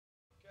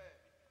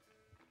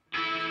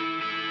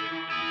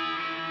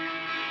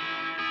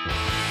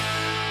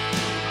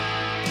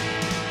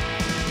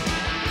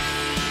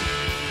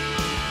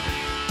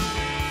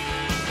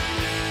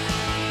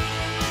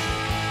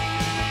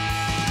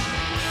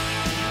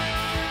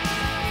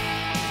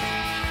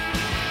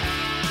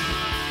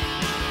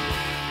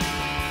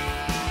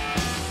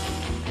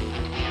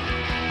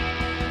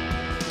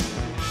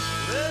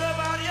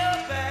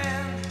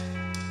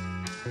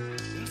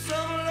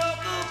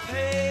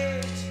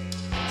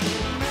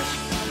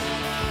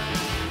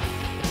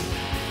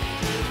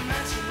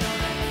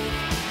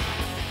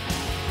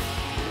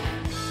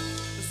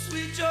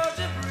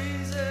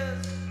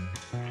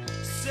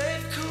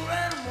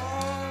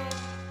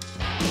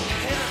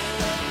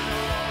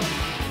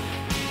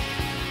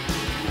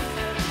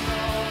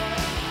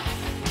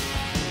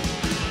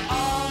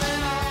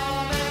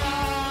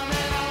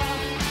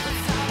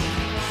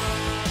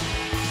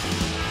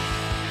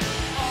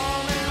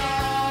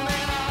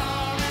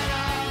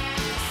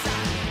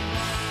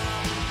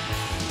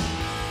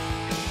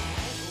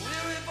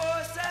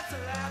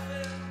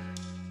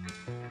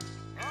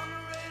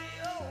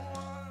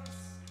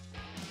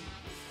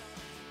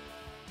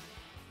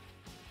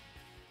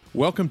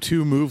Welcome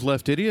to Move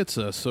Left Idiots,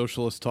 a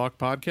socialist talk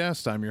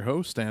podcast. I'm your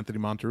host, Anthony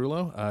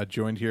Monterulo,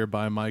 joined here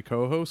by my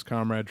co-host,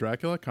 Comrade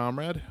Dracula.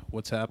 Comrade,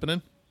 what's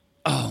happening?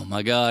 Oh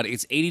my God,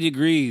 it's 80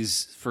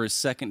 degrees for a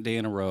second day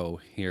in a row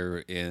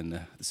here in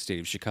the state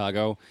of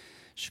Chicago,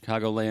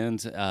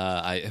 Chicagoland.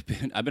 I've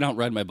been out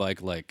riding my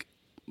bike like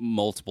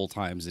multiple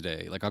times a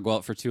day. Like I'll go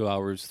out for 2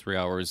 hours, 3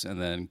 hours,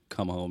 and then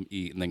come home,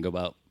 eat, and then go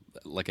out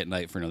like at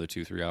night for another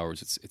 2-3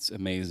 hours. It's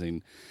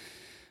amazing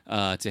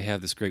to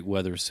have this great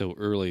weather so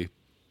early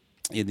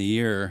in the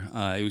year.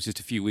 It was just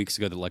a few weeks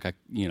ago that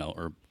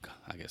or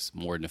I guess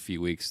more than a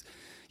few weeks.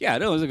 Yeah,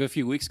 no, it was like a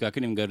few weeks ago. I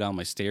couldn't even go down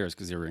my stairs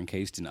because they were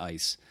encased in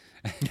ice.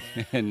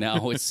 And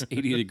now it's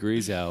 80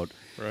 degrees out.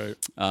 Right.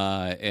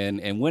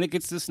 And when it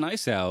gets this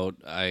nice out,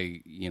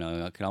 I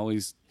can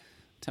always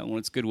tell when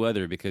it's good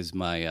weather because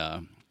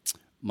my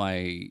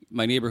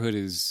neighborhood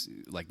is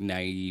like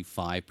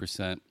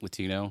 95%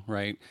 Latino,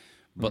 right?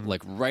 But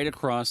like right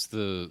across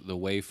the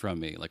way from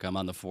me, like I'm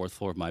on the 4th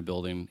floor of my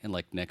building, and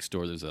like next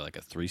door there's like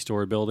a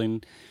 3-story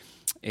building,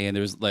 and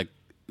there's like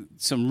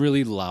some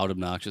really loud,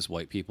 obnoxious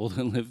white people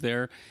that live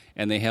there,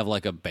 and they have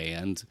like a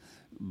band,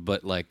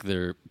 but like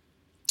they're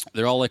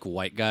all like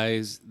white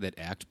guys that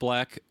act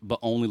black but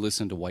only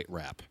listen to white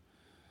rap,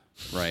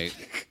 right?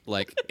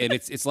 Like, and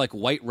it's like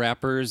white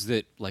rappers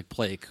that like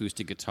play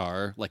acoustic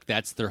guitar, like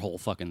that's their whole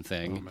fucking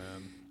thing. Oh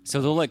man!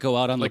 So they'll like go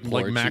out on like the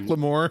porch, like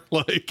Macklemore,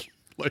 like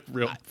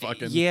real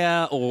fucking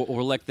yeah,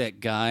 or like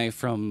that guy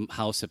from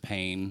House of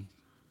Pain.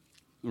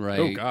 Right.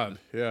 Oh God,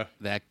 yeah.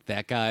 That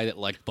guy that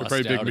like They're busted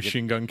probably big out.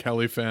 Machine Gun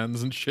Kelly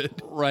fans and shit.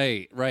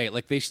 Right.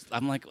 Like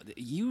I'm like,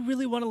 you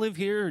really want to live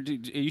here? Or are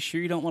you sure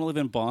you don't want to live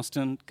in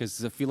Boston?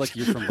 Because I feel like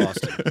you're from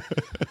Boston.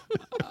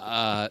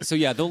 So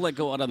yeah, they'll like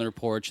go out on their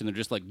porch and they're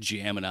just like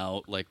jamming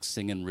out, like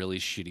singing really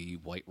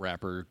shitty white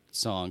rapper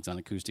songs on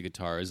acoustic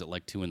guitars at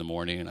like 2 a.m.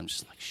 And I'm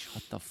just like,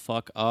 shut the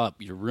fuck up!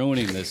 You're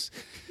ruining this.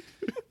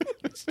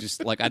 It's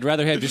just like I'd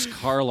rather have just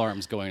car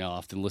alarms going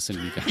off than listen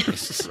to you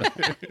guys.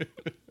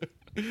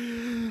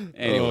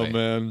 Anyway. Oh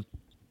man,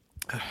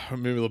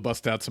 maybe they'll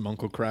bust out some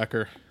Uncle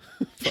Cracker.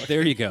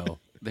 There you go.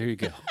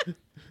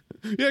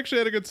 He actually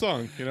had a good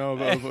song,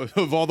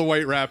 of all the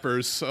white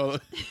rappers. So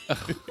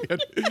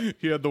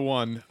he had the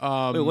one.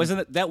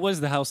 Wait, that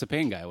was the House of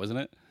Pain guy, wasn't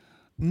it?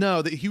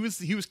 No, he was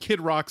Kid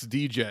Rock's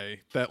DJ.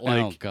 That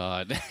like, oh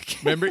God,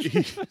 remember?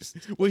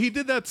 He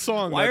did that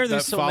song. Why are there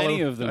so many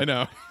of them? I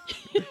know.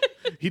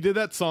 He did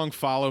that song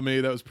 "Follow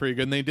Me." That was pretty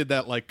good. And they did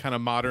that like kind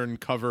of modern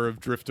cover of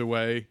 "Drift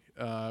Away,"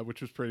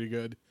 which was pretty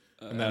good.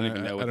 And I don't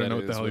even know what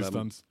the hell he's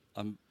done.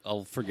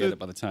 I'll forget it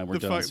by the time we're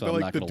done. So I'm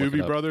like not the going to look it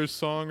Doobie up. Brothers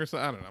song or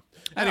something. I don't know.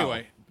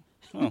 Anyway.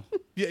 Oh.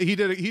 Yeah, he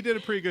did a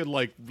pretty good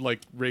like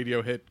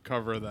radio hit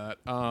cover of that.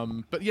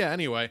 But yeah,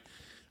 anyway,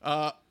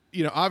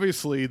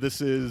 obviously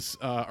this is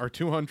our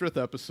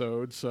 200th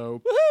episode,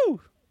 so woohoo!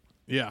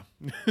 Yeah,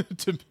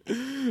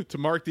 to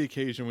mark the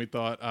occasion, we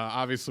thought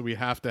obviously we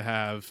have to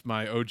have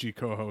my OG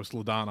co-host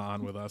LaDonna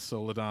on with us.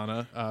 So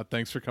LaDonna,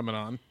 thanks for coming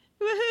on.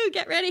 Woohoo!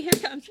 Get ready, here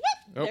it comes.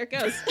 Oh. There it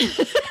goes.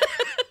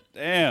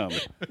 Damn.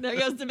 There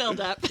goes the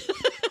build-up.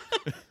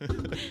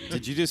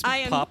 Did you just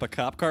pop a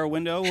cop car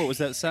window? What was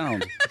that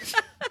sound?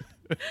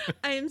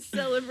 I am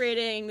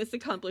celebrating this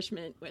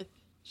accomplishment with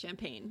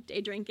champagne.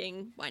 Day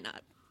drinking, why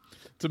not?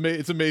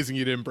 It's amazing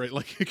you didn't break,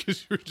 like,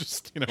 because you were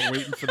just,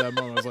 waiting for that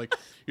moment. I was like,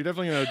 you're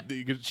definitely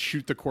you could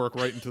shoot the cork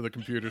right into the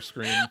computer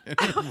screen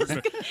and we're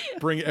gonna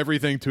bring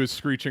everything to a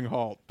screeching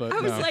halt. But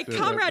I was like,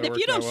 Comrade, if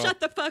you don't shut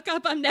the fuck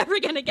up, I'm never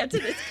going to get to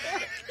this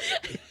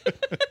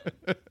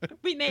cork.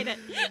 We made it.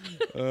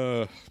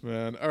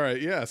 Man. All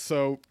right. Yeah.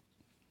 So,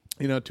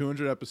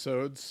 200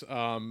 episodes.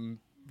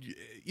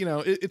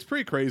 It's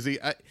pretty crazy.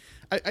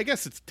 I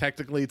guess it's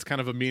kind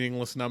of a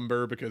meaningless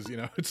number because,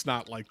 it's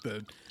not like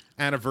the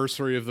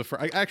anniversary of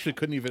I actually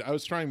couldn't even, I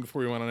was trying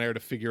before we went on air to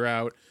figure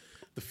out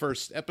the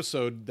first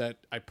episode that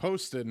I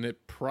posted, and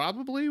it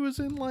probably was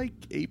in like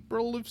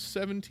April of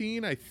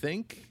 2017, I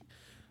think.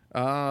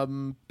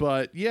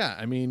 But yeah,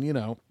 I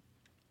mean,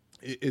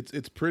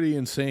 it's pretty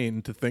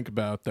insane to think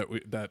about that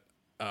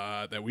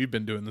we've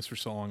been doing this for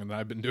so long, and that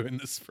I've been doing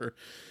this for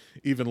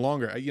even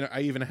longer.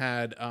 I even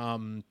had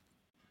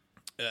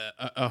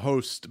a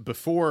host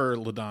before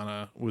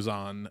LaDonna was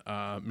on.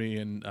 Me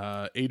and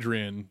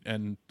Adrian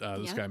and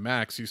this guy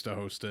Max used to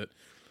host it,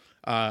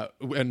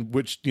 and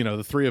which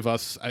the three of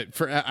us.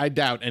 I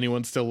doubt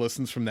anyone still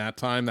listens from that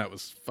time. That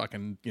was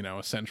fucking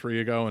a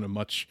century ago, and a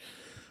much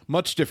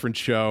different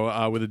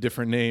show with a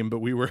different name.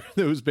 But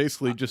it was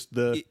basically just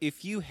the.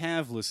 If you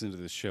have listened to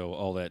this show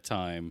all that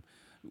time,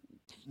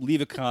 leave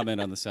a comment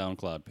on the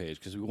SoundCloud page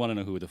because we want to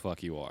know who the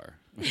fuck you are.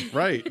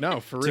 Right. No,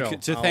 for real.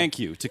 To thank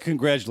you, to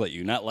congratulate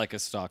you, not like a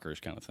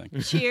stalkerish kind of thing.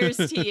 Cheers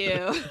to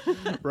you.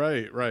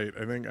 Right.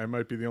 I think I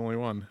might be the only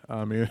one.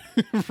 Like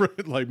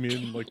me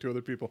and like 2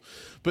 other people.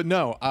 But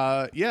no,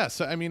 yeah,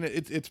 so I mean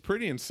it's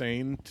pretty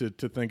insane to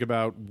think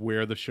about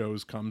where the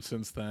show's come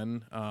since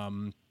then.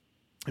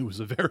 It was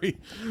a very,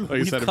 like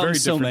you said, a very different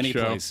so many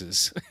show.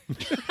 Places.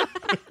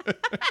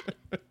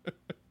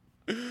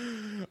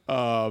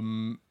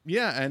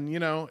 Yeah,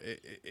 and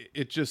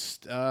it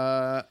just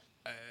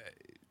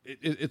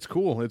it's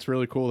cool. It's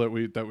really cool that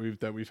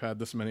we've had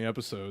this many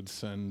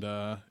episodes, and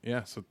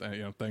so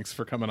thanks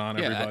for coming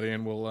on, everybody,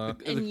 and we'll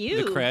and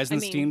you. The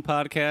Krasenstein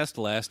podcast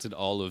lasted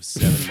all of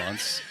 7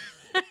 months.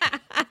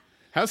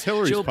 How's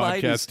Hillary's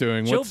podcast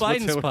doing? Joe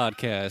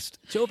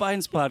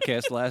Biden's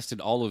podcast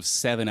lasted all of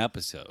 7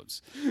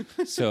 episodes.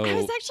 So I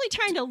was actually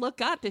trying to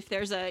look up if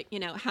there's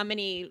how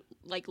many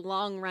like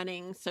long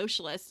running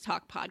socialist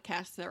talk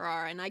podcasts there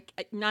are, and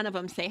none of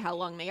them say how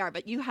long they are,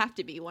 but you have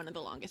to be one of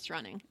the longest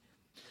running.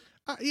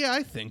 Yeah,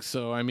 I think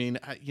so. I mean,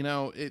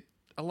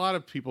 a lot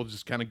of people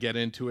just kind of get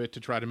into it to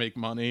try to make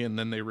money, and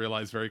then they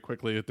realize very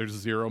quickly that there's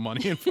zero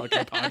money in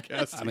fucking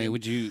podcasting. I mean,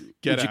 would you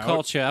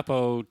call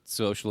Chapo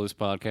socialist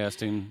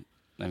podcasting?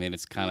 I mean,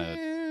 it's kind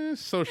of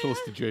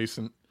socialist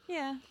adjacent.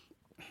 Yeah.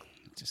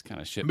 Just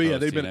kind of shit. But yeah, I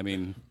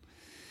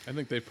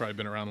think they've probably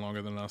been around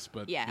longer than us,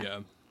 but yeah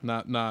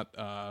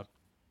not.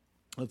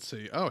 Let's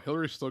see. Oh,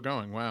 Hillary's still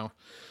going. Wow.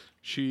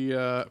 She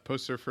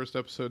posted her first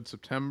episode in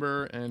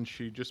September, and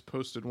she just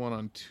posted one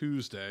on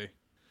Tuesday.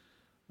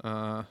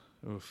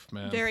 Oof,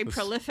 man. Very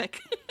prolific.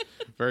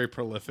 Very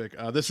prolific.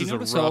 This is a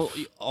rough...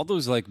 all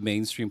those like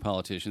mainstream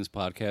politicians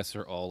podcasts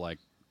are all like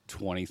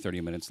 20, 30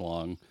 minutes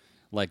long.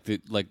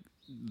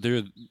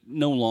 They're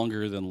no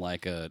longer than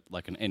like an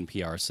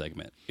NPR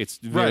segment. It's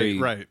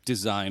very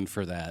designed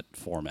for that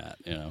format,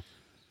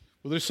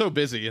 Well, they're so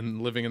busy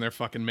and living in their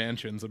fucking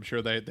mansions. I'm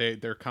sure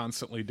they're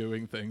constantly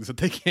doing things that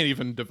they can't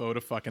even devote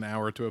a fucking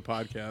hour to a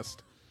podcast.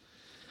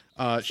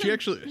 She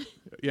actually,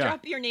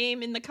 drop your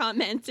name in the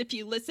comments if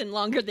you listen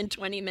longer than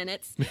 20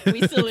 minutes.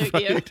 We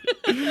salute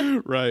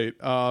you. Right.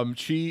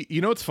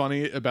 What's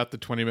funny about the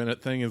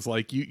 20-minute thing is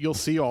like you'll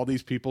see all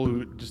these people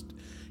who just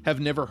have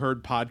never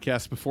heard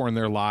podcasts before in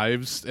their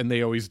lives, and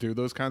they always do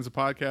those kinds of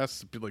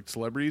podcasts, like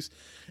celebrities.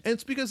 And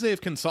it's because they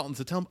have consultants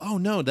that tell them, oh,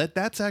 no,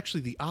 that's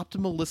actually the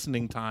optimal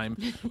listening time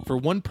for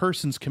one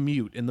person's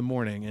commute in the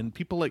morning. And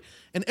people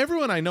and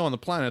everyone I know on the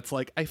planet's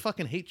like, I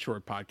fucking hate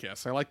short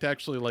podcasts. I like to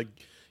actually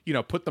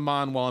put them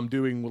on while I'm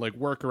doing like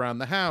work around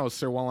the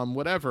house or while I'm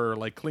whatever,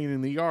 like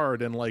cleaning the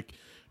yard and like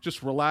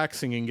just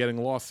relaxing and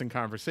getting lost in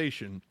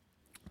conversation.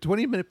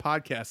 20-minute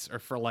podcasts are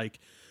for like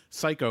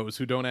psychos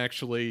who don't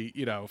actually,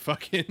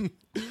 fucking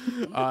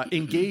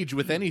engage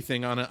with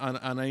anything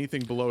on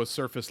anything below a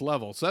surface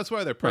level. So that's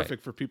why they're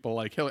perfect for people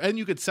like Hillary. And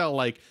you could sell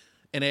like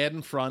an ad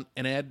in front,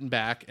 an ad in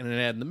back, and an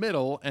ad in the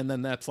middle, and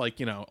then that's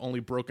like, only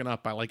broken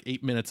up by like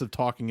 8 minutes of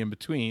talking in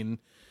between.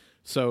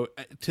 So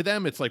to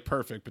them, it's like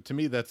perfect. But to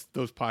me, that's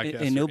those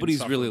podcasts. And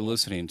nobody's really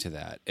listening to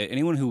that.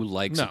 Anyone who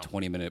likes a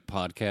 20-minute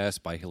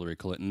podcast by Hillary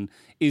Clinton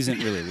isn't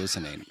really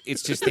listening.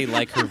 It's just they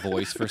like her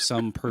voice for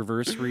some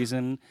perverse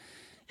reason.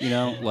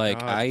 Can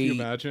you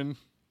imagine?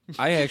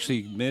 I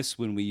actually miss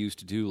when we used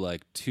to do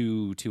like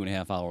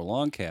 2.5 hour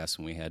long casts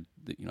when we had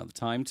the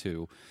time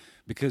to,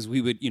 because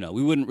we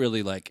wouldn't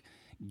really like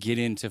get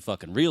into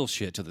fucking real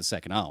shit to the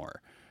second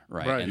hour.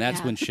 Right. And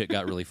that's when shit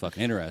got really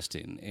fucking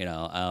interesting.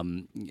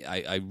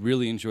 I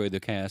really enjoyed the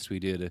cast we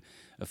did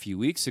a few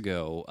weeks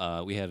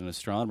ago. We had an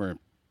astronomer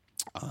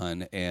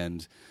on,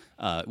 and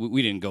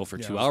we didn't go for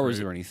 2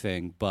 hours or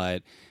anything,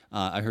 but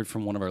I heard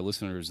from one of our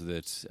listeners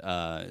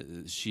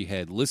that she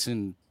had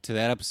listened to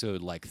that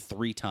episode like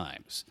 3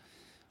 times.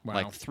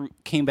 Wow.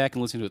 Came back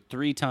and listened to it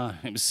 3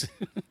 times.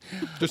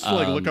 Just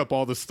to look up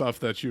all the stuff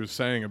that she was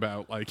saying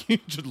about,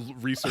 just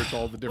research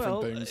all the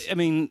different things. I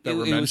mean, it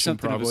was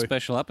something probably. of a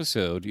special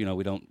episode.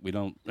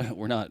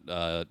 We're not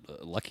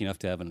lucky enough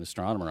to have an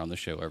astronomer on the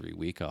show every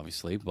week,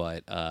 obviously,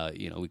 but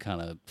we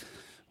kind of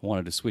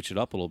wanted to switch it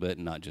up a little bit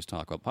and not just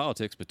talk about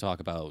politics, but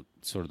talk about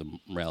sort of the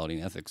morality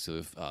and ethics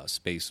of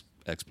space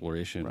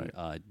exploration,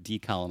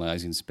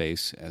 decolonizing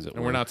space, as it were.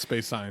 And we're not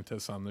space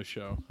scientists on this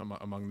show,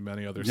 among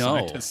many other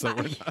scientists that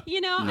we're not.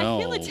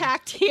 I feel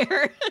attacked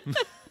here.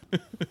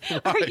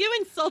 Are you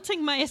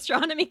insulting my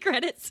astronomy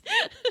credits?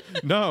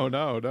 No.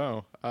 Wait.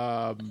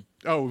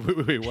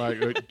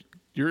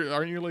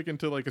 Aren't you like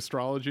into like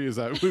astrology? Is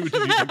that? Did you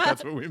think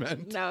that's what we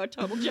meant? No,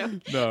 total joke.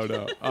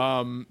 No.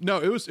 No,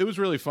 it was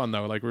really fun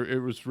though. Like it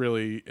was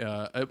really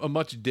a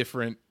much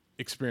different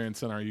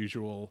experience than our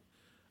usual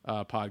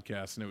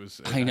podcast, and it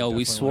was. I know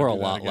we swore a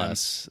lot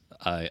less.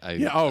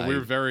 We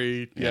were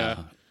very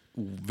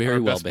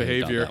very well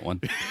behaved on that one.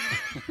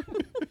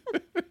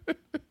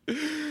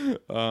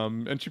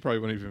 And she probably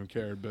wouldn't even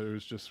cared, but it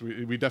was just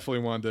we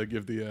definitely wanted to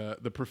give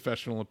the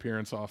professional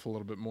appearance off a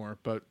little bit more.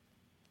 But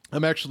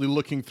I'm actually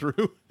looking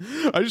through.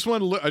 I just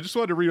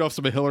wanted to read off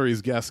some of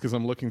Hillary's guests because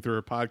I'm looking through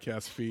her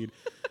podcast feed.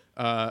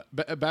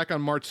 Back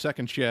on March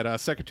 2nd, she had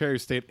Secretary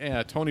of State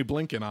Tony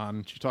Blinken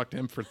on. She talked to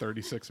him for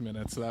 36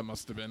 minutes, so that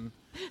must have been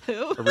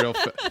a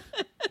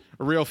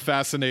real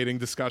fascinating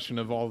discussion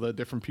of all the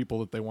different people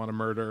that they want to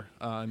murder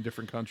in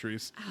different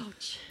countries.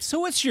 Ouch. So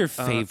what's your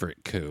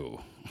favorite coup?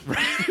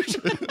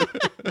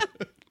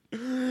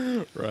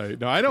 Right.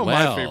 No, I know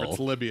my favorite's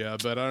Libya,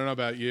 but I don't know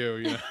about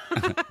you.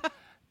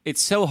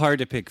 It's so hard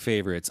to pick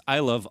favorites. I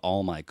love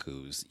all my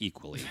coups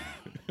equally.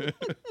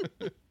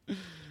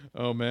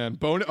 Oh man,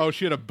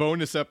 she had a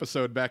bonus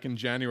episode back in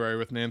January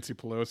with Nancy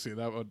Pelosi.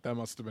 That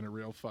must have been a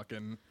real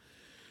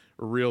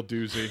a real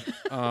doozy.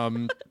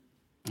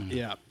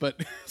 Yeah,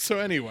 but so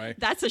anyway,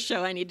 That's a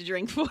show I need to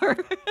drink for.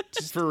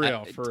 for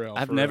real.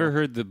 I've for never real.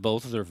 heard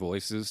both of their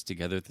voices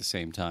together at the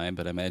same time,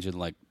 but I imagine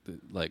like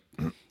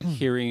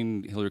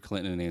hearing Hillary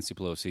Clinton and Nancy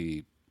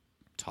Pelosi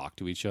talk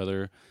to each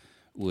other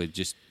would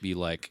just be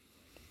like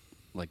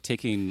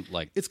taking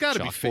like It's gotta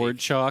be chalkboard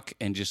fake. chalk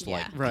and just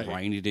like Right.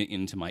 grinding it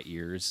into my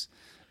ears.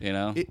 You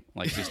know,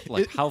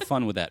 how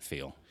fun would that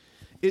feel?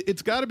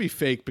 It's got to be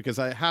fake because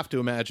I have to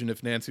imagine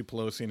if Nancy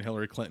Pelosi and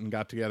Hillary Clinton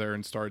got together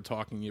and started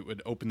talking, it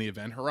would open the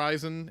event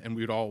horizon and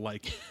we'd all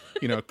like,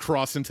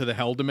 cross into the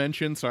hell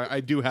dimension. So I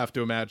do have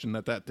to imagine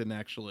that didn't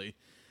actually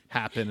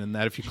happen, and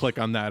that if you click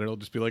on that, it'll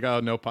just be like,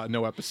 oh,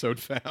 no episode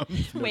found.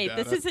 No Wait,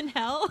 data. this isn't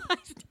hell? I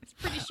was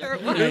pretty sure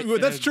it was. Well,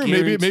 that's true.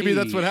 Maybe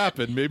that's what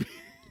happened. Maybe.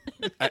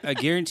 I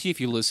guarantee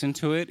if you listen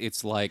to it,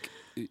 it's like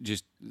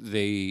just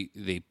they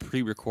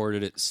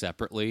pre-recorded it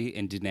separately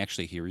and didn't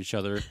actually hear each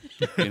other.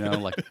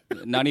 Like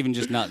not even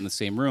just not in the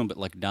same room, but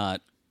like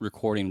not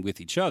recording with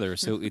each other.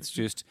 So it's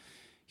just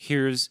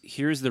here's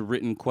the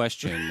written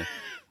question.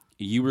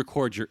 You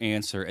record your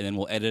answer, and then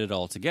we'll edit it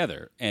all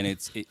together. And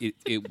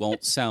it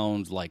won't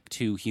sound like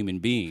two human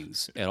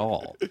beings at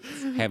all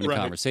having a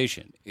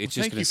conversation. It's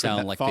just going to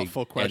sound like they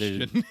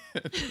edited.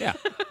 Yeah.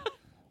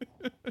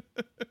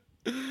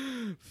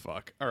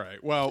 Fuck. All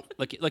right. Well,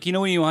 like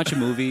when you watch a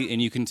movie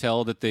and you can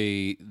tell that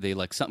they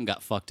like something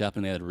got fucked up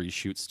and they had to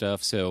reshoot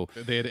stuff. So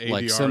they had ADR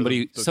like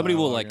somebody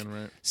will dialogue like in,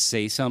 right?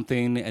 say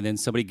something and then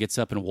somebody gets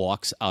up and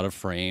walks out of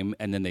frame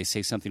and then they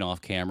say something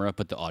off camera,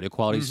 but the audio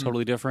quality is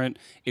totally different.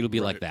 It'll be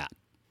like that.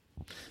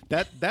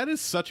 That is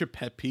such a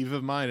pet peeve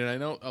of mine, and I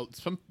know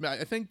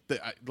I think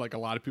that like a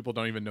lot of people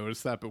don't even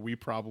notice that, but we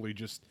probably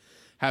just,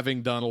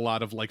 having done a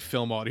lot of like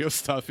film audio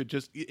stuff,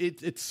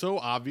 it's so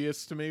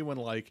obvious to me when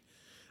like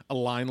a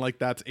line like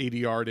that's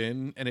ADR'd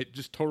in, and it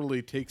just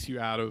totally takes you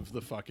out of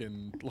the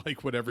fucking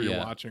like whatever you're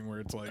watching, where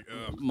it's like,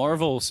 ugh.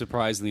 Marvel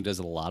surprisingly does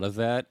a lot of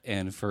that,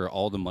 and for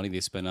all the money they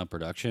spend on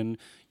production,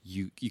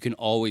 you can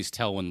always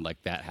tell when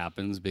like that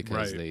happens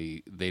because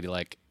they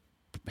like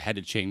had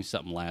to change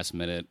something last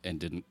minute and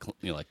didn't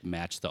like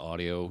match the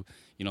audio.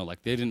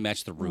 Like they didn't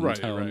match the room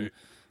tone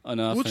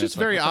enough. Which is like,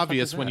 very what the fuck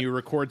obvious is when that? you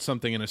record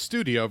something in a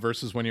studio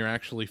versus when you're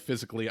actually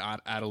physically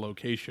at a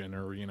location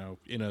or in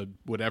a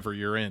whatever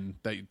you're in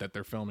that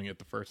they're filming it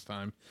the first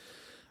time.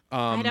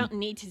 I don't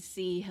need to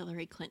see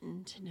Hillary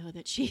Clinton to know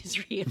that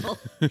she's real.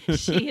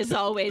 She is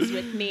always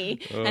with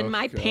me and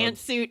my God.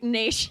 Pantsuit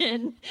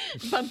Nation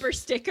bumper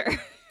sticker.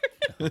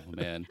 Oh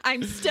man,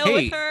 I'm still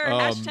with her.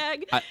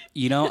 Hashtag.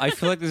 I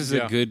feel like this is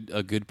Yeah.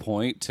 a good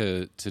point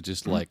to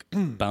just like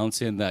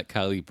bounce in that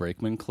Kylie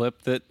Brakeman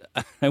clip that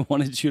I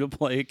wanted you to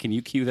play. Can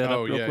you cue that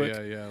up real quick?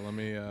 yeah. Let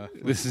me.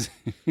 This is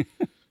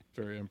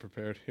Very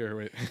unprepared. Here,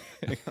 wait.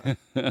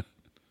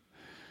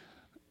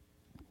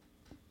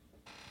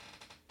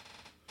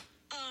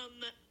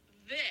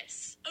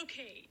 This.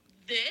 Okay.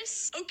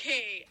 This.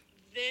 Okay.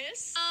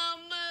 This.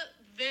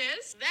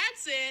 This.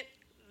 That's it.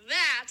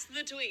 That's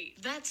the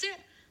tweet. That's it.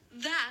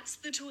 That's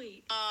the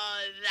tweet.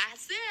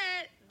 That's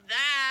it.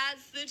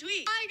 That's the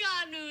tweet. I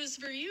got news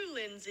for you,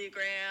 Lindsey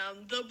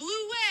Graham. The blue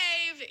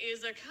wave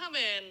is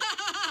a-comin'.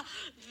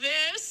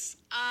 This.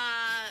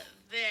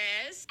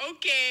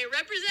 Okay,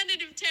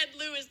 Representative Ted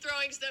Lieu is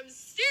throwing some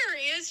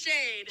serious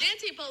shade.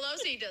 Nancy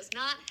Pelosi does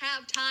not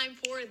have time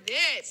for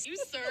this. You,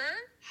 sir,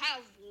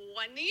 have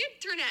won the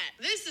internet.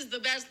 This is the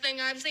best thing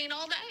I've seen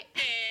all day.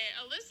 Hey,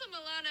 Alyssa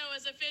Milano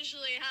has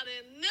officially had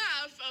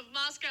enough of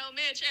Moscow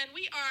Mitch, and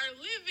we are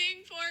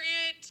living for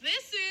it.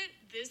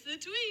 This the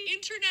tweet.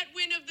 Internet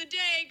win of the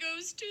day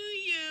goes to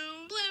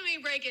you. Let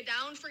me break it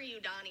down for you,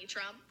 Donnie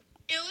Trump.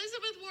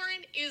 Elizabeth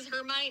Warren is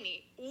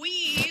Hermione.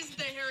 We's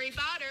the Harry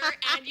Potter,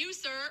 and you,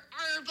 sir,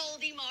 are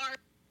Voldemort.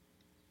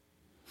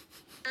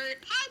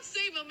 Pod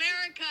save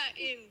America,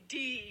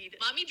 indeed.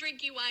 Mommy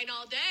drink you wine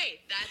all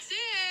day. That's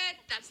it.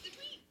 That's the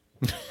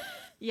tweet.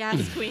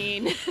 Yes,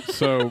 Queen.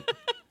 So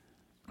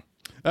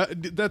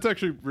that's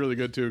actually really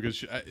good too,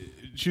 because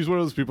she's one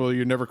of those people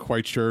you're never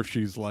quite sure if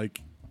she's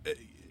like.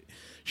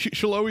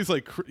 She'll always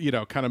like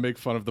kind of make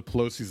fun of the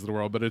Pelosi's of the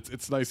world, but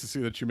it's nice to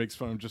see that she makes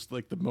fun of just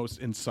like the most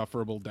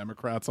insufferable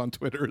Democrats on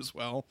Twitter as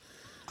well.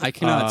 I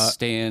cannot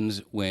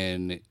stand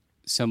when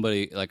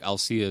somebody like I'll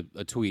see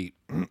a tweet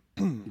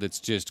that's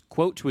just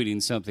quote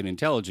tweeting something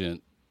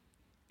intelligent,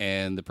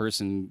 and the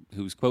person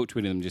who's quote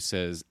tweeting them just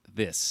says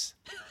this.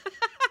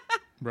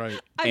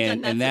 Right.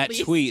 And that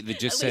tweet that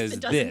just at least says a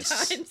dozen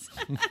this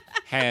times.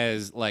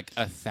 has like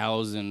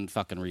 1,000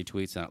 fucking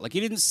retweets on it. Like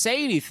you didn't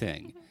say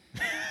anything.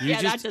 You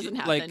That doesn't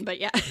happen, like, but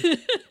yeah.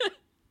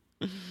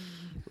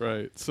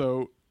 Right.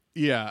 So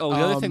yeah. Oh, the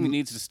other thing that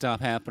needs to stop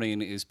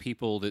happening is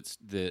people that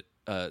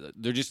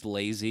they're just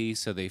lazy,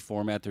 so they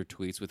format their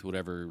tweets with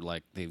whatever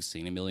like they've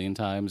seen a million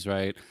times,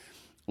 right?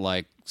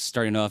 Like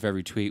starting off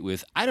every tweet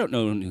with "I don't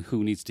know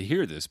who needs to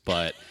hear this,"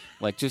 but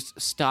like just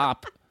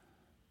stop.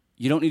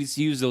 You don't need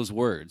to use those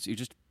words. You're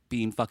just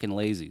being fucking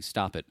lazy.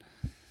 Stop it.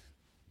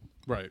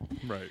 Right.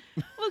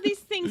 Well, these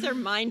things are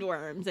mind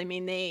worms. I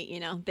mean,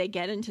 they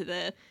get into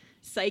the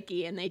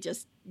psyche and they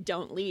just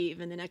don't leave,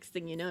 and the next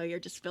thing you know, you're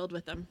just filled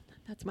with them.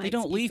 That's my They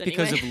don't excuse leave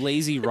because anyway. of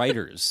lazy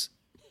writers.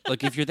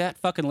 Like, if you're that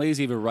fucking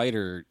lazy of a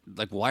writer,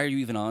 like, why are you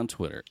even on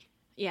Twitter?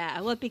 Yeah,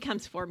 well, it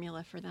becomes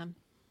formula for them.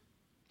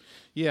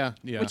 Yeah.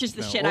 Which is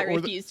the no. shit I Or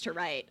the- refuse to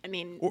write. I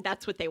mean,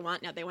 that's what they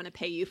want now. They want to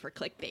pay you for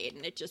clickbait,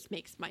 and it just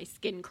makes my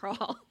skin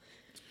crawl.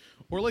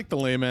 Or like the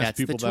lame ass That's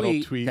people the that'll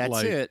tweet. tweet That's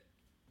like it.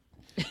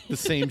 the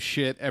same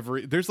shit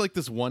every. There's like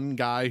this one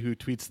guy who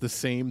tweets the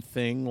same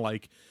thing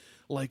like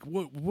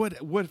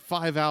what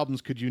 5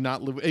 albums could you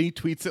not live? And he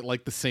tweets it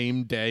like the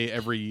same day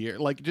every year,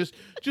 like just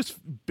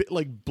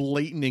like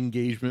blatant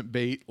engagement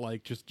bait.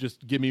 Like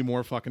just give me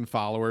more fucking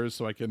followers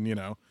so I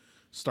can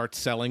start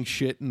selling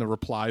shit in the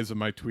replies of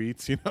my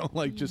tweets.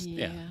 Like just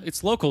Yeah,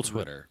 it's local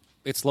Twitter.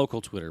 It's local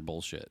Twitter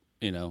bullshit.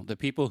 The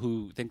people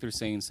who think they're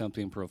saying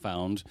something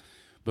profound,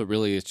 but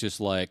really it's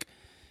just like,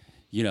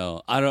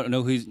 I don't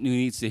know who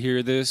needs to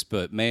hear this,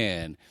 but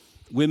man,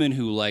 women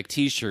who like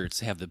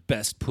T-shirts have the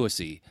best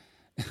pussy.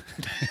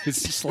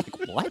 It's just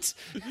like, what?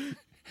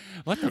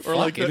 What the fuck?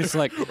 like And it's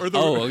like,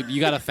 oh, you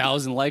got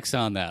 1,000 likes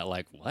on that.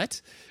 Like,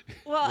 what?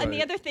 Well, and the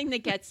Right. other thing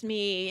that gets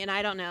me, and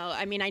I don't know,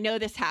 I mean, I know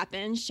this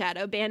happens,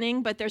 shadow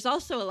banning, but there's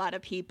also a lot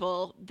of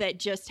people that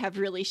just have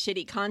really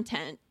shitty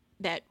content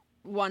that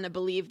want to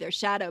believe they're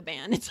shadow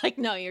banned. It's like,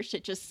 no, your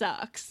shit just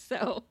sucks.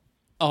 So.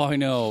 Oh, I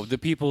know. The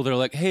people, they're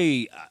like,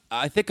 hey,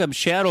 I think I'm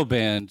shadow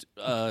banned.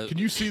 can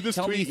you see this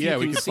Tell me tweet? if you Yeah,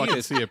 we can can see fucking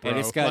this. see it, bro. And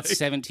it's got Like-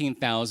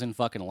 17,000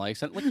 fucking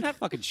likes. Like, you're not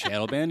fucking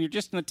shadow banned. You're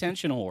just an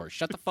attention whore.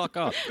 Shut the fuck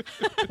up.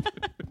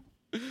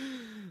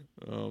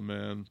 Oh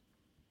man,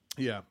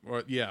 yeah,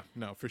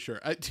 no, for sure.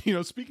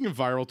 Speaking of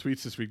viral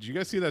tweets this week, did you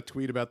guys see that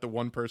tweet about the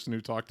one person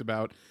who talked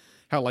about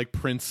how like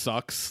Prince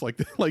sucks, like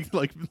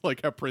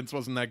how Prince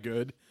wasn't that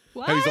good,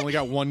 how he's What? only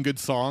got one good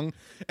song,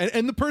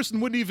 and the person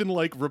wouldn't even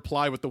like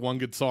reply what the one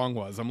good song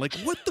was. I'm like,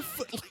 what the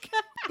fuck? Like,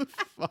 what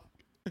the fuck?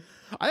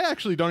 I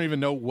actually don't even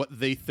know what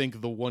they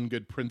think the one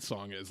good Prince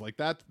song is. Like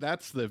that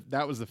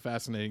was the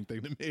fascinating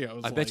thing to me.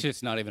 I bet you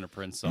it's not even a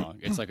Prince song.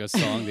 It's like a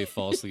song they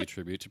falsely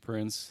attribute to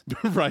Prince.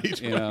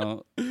 right.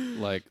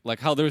 Like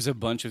how there's a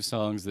bunch of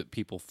songs that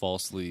people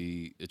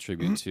falsely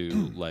attribute to,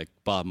 like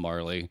Bob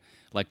Marley,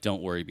 like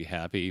 "Don't Worry, Be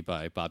Happy"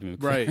 by Bobby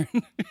McFerrin.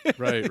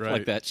 Right.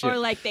 Like that shit. Or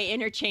like they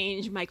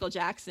interchange Michael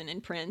Jackson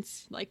and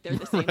Prince, like they're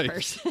the same Right.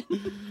 person.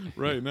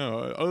 Right, no.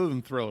 Other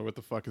than Thriller, what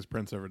the fuck has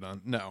Prince ever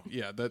done? No,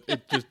 yeah, that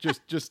it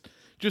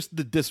just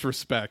the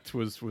disrespect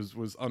was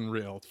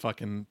unreal.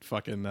 Fucking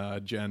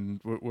Gen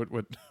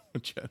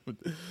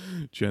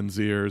Gen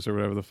Zers or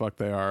whatever the fuck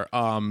they are.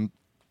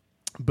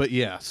 But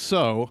yeah,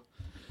 so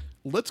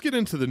let's get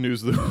into the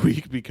news of the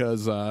week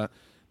because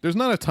there's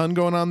not a ton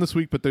going on this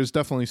week, but there's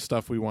definitely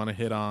stuff we want to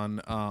hit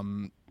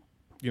on.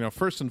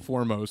 First and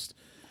foremost,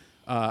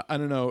 I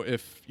don't know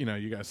if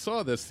you guys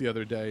saw this the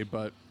other day,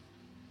 but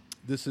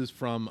this is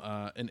from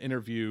an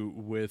interview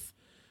with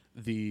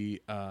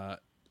the.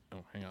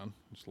 Hang on,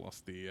 just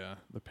lost the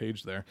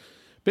page there.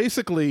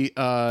 Basically,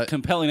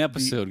 Compelling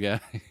episode, guy.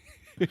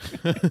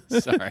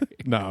 Sorry.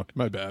 No,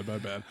 my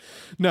bad.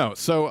 No,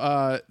 so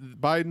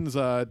Biden's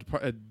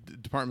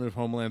Department of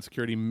Homeland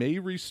Security may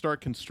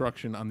restart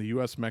construction on the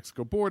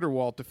U.S.-Mexico border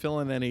wall to fill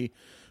in any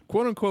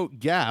quote-unquote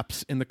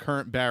gaps in the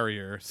current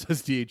barrier,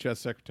 says DHS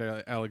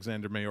Secretary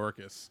Alexander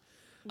Mayorkas.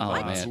 Oh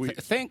man!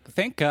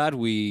 Thank God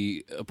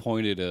we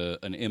appointed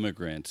an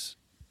immigrant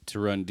to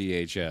run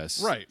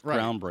DHS. Right.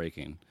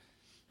 Groundbreaking.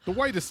 The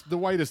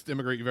whitest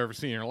immigrant you've ever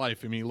seen in your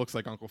life. I mean, he looks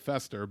like Uncle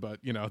Fester, but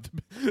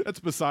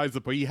that's besides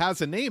the point. He has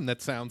a name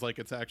that sounds like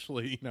it's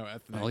actually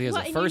ethnic. Well, he has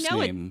Well, a and first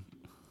name.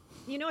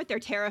 You know what they're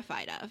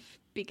terrified of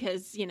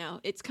because,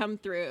 it's come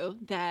through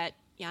that,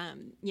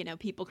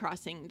 people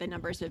crossing the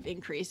numbers have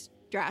increased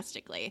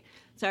drastically.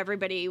 So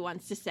everybody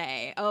wants to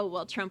say, oh,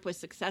 well, Trump was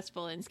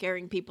successful in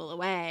scaring people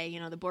away,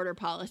 the border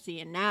policy,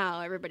 and now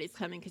everybody's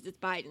coming because it's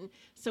Biden.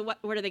 So what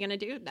are they going to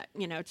do? That,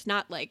 it's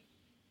not like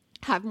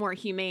have more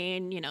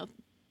humane,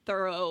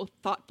 thorough,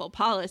 thoughtful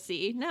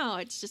policy. No,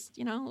 it's just,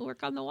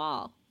 work on the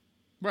wall.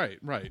 Right.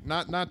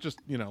 Not just,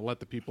 let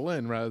the people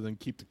in rather than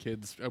keep the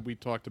kids. We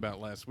talked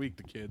about last week,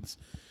 the kids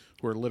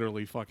who are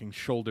literally fucking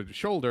shoulder to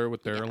shoulder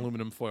with their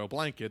aluminum foil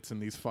blankets in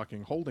these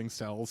fucking holding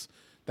cells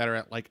that are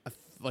at like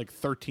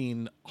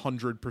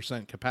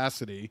 1,300%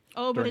 capacity.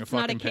 Oh, but during it's a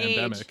not a fucking cage.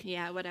 pandemic.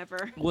 Yeah,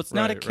 whatever. Well, it's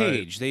not a Right.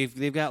 cage.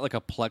 They've got like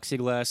a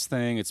plexiglass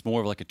thing. It's more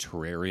of like a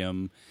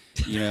terrarium,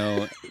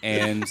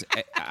 And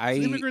I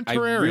It's immigrant I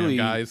terrarium, really,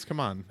 guys. Come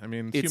on. I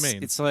mean, it's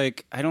humane. It's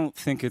like I don't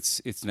think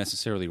it's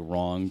necessarily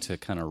wrong to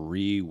kind of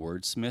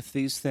re-wordsmith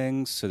these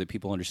things so that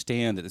people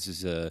understand that this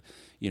is a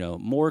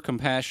more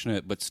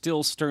compassionate but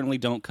still sternly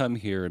don't come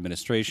here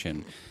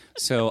administration.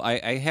 So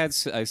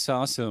I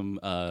saw some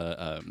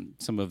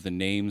of the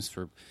names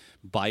for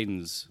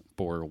Biden's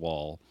border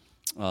wall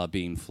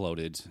being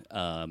floated.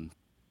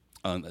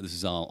 This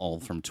is all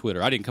from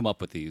Twitter. I didn't come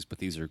up with these, but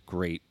these are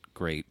great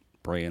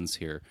brands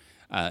here.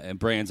 And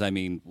brands, I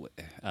mean,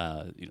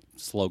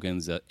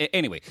 slogans.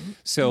 Anyway,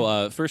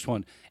 so first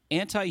one,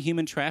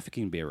 anti-human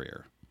trafficking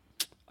barrier.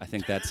 I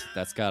think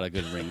that's got a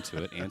good ring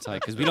to it.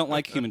 Because we don't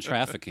like human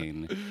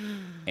trafficking,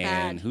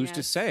 and who's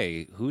to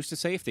say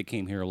if they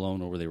came here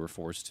alone or they were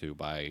forced to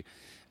by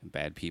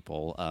bad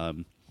people.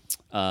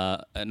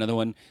 Another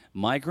one,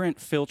 migrant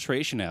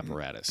filtration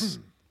apparatus.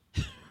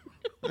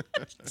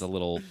 It's a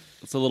little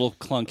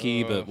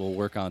clunky, but we'll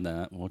work on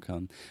that.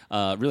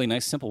 Really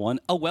nice, simple one.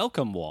 A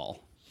welcome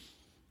wall.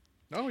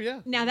 Oh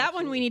yeah. Now that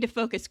one we need a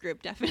focus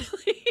group,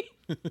 definitely.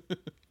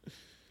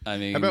 I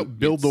mean, how about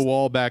build the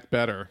wall back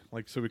better,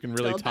 like so we can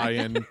really tie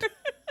in.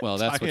 Well,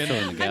 that's what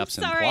filling the gaps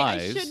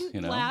implies. I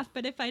shouldn't laugh,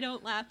 but if I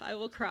don't laugh, I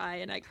will cry,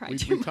 and I cry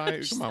too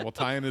much. Come on, we'll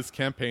tie in his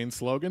campaign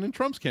slogan and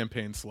Trump's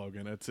campaign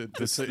slogan. It's a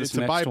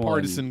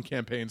bipartisan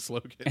campaign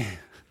slogan.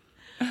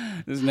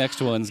 This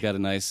next one's got a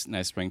nice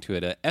ring to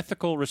it.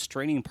 Ethical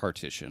restraining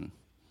partition.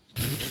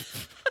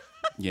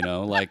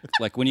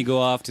 Like when you go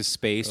off to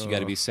space, you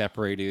got to be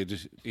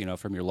separated,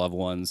 from your loved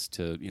ones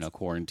to,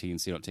 quarantine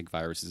so you don't take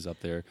viruses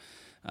up there.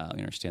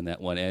 You understand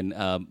that one. And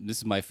this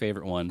is my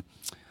favorite one.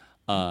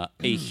 A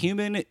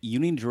human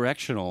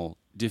unidirectional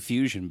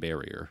diffusion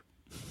barrier.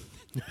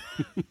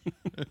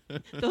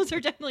 Those are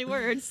definitely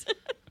words.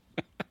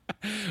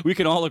 We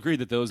can all agree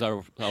that those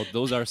are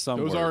some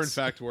words. Those are in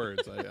fact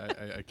words.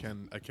 I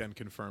can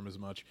confirm as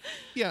much.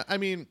 Yeah, I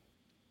mean,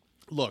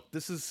 look,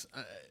 this is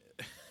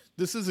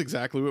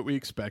exactly what we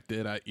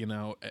expected.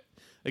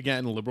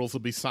 Again, liberals will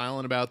be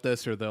silent about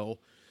this, or they'll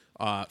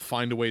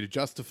find a way to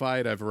justify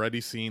it. I've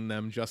already seen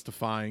them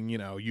justifying,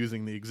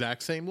 using the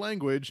exact same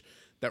language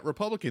that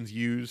Republicans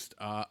used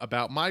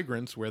about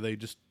migrants, where they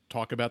just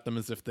talk about them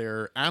as if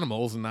they're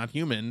animals and not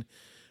human,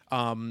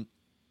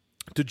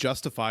 to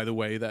justify the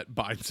way that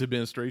Biden's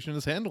administration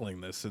is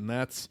handling this. And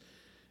that's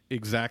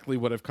exactly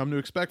what I've come to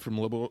expect from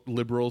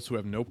liberals who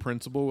have no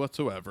principle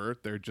whatsoever.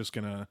 They're just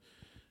going to...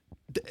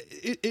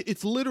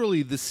 It's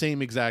literally the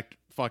same exact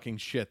fucking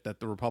shit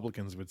that the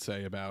Republicans would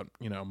say about,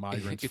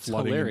 migrants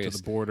flooding into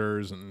the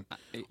borders and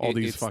all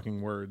these fucking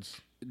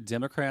words.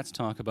 Democrats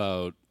talk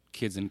about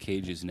kids in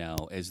cages now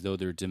as though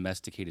they're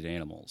domesticated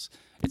animals.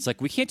 It's like,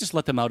 we can't just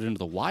let them out into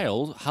the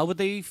wild. How would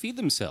they feed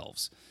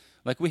themselves?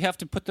 Like, we have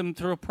to put them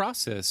through a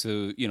process.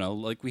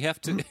 Like we have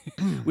to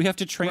we have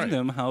to train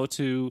them how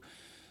to,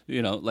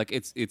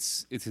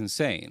 it's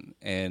insane.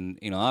 And,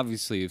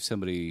 obviously if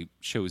somebody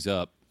shows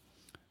up,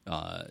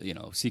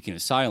 seeking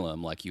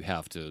asylum, like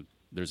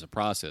there's a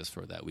process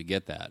for that. We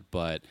get that.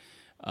 But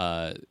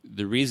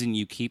the reason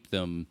you keep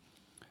them,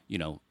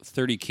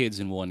 30 kids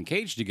in one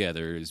cage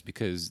together is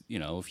because,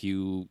 if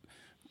you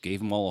gave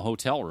them all a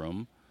hotel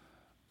room,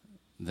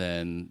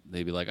 then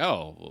they'd be like,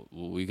 oh,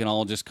 well, we can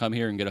all just come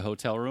here and get a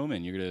hotel room,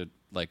 and you're going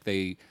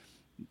to,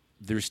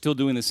 they're still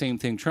doing the same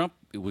thing Trump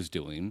was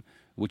doing,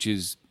 which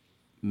is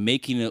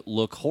making it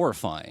look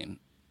horrifying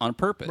on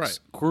purpose. Right.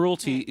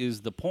 Cruelty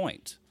is the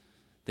point.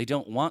 They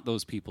don't want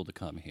those people to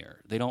come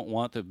here. They don't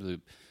want the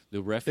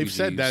refugees. They've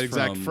said that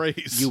exact from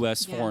phrase.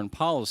 U.S. foreign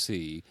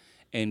policy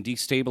and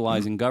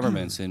destabilizing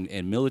governments and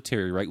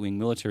right-wing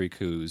military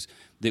coups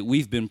that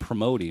we've been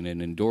promoting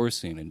and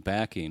endorsing and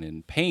backing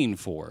and paying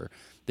for.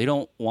 They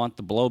don't want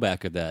the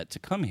blowback of that to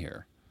come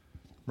here.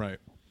 Right.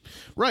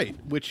 Right,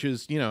 which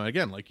is,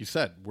 again, like you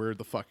said, we're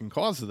the fucking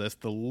cause of this.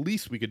 The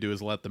least we could do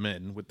is let them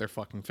in with their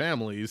fucking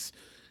families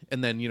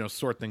and then,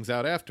 sort things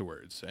out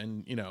afterwards.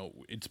 And,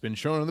 it's been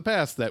shown in the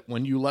past that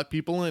when you let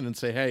people in and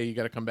say, hey, you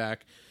got to come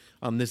back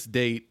on this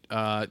date,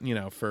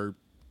 for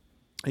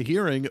a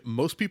hearing,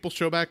 most people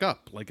show back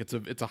up. Like,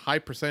 it's a high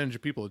percentage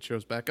of people that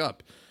shows back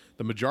up.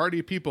 The majority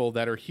of people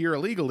that are here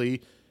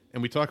illegally,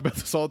 and we talk about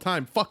this all the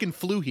time, fucking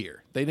flew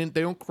here. They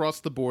don't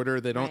cross the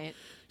border. They don't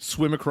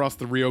swim across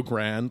the Rio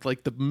Grande.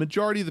 Like, the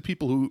majority of the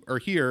people who are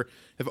here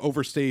have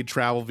overstayed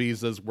travel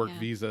visas, work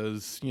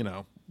visas,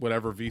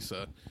 whatever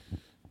visa,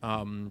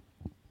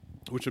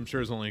 which I'm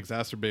sure is only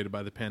exacerbated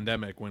by the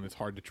pandemic when it's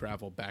hard to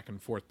travel back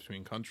and forth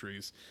between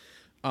countries.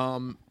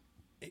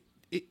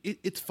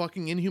 It's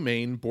fucking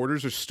inhumane.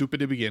 Borders are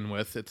stupid to begin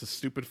with. It's a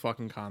stupid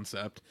fucking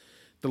concept.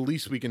 The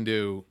least we can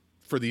do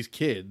for these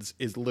kids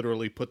is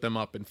literally put them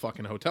up in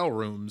fucking hotel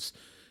rooms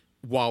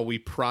while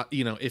we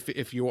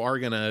if you are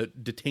going to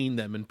detain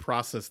them and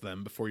process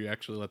them before you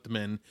actually let them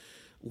in,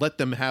 let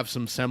them have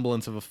some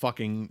semblance of a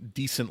fucking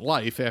decent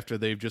life after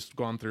they've just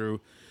gone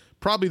through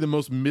probably the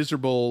most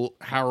miserable,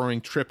 harrowing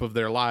trip of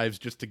their lives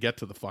just to get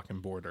to the fucking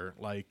border.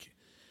 Like,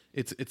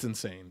 it's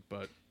insane.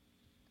 But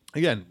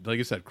again, like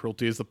I said,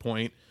 cruelty is the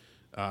point.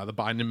 The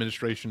Biden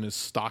administration is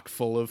stock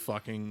full of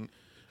fucking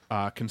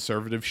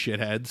conservative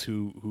shitheads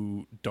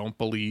who don't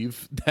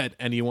believe that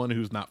anyone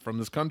who's not from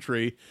this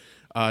country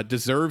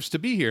deserves to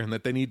be here and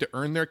that they need to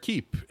earn their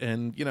keep.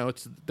 And,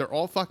 they're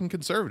all fucking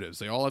conservatives.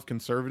 They all have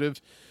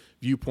conservative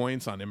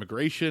viewpoints on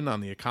immigration, on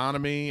the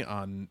economy,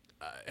 on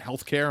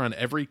healthcare, on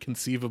every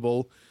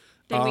conceivable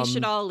then we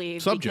should all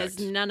leave subject.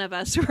 Because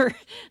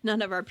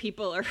none of our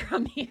people are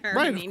from here.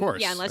 Right, of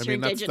course. Yeah, unless you're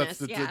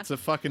indigenous. It's a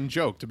fucking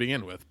joke to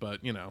begin with,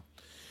 but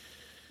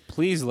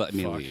Please let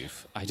me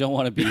leave. I don't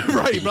want to be here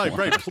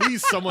right.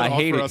 Please, someone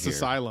offer us here.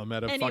 asylum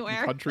at a Anywhere.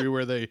 fucking country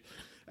where they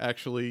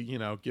actually,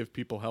 give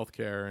people health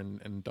care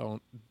and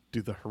don't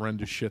do the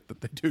horrendous shit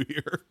that they do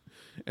here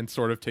and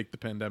sort of take the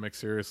pandemic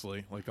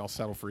seriously. Like, I'll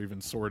settle for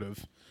even sort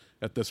of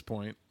at this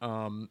point.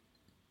 But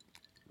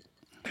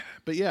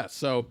yeah,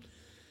 so,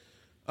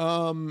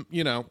 more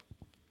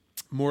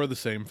of the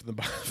same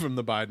from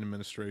the Biden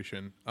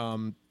administration.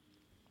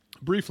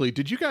 Briefly,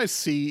 did you guys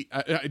see,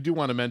 I do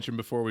want to mention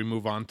before we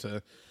move on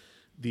to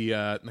the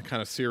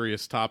kind of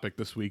serious topic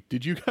this week,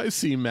 did you guys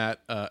see Matt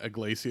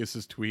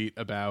Iglesias' tweet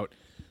about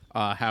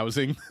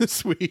housing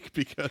this week?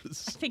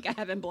 Because I think I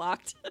have him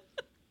blocked.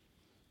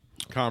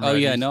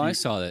 Comrade, I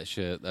saw that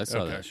shit. I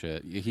saw that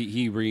shit.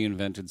 He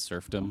reinvented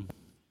serfdom.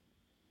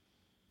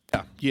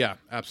 Yeah,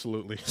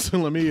 absolutely. So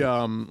let me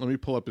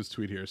pull up his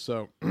tweet here.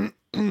 So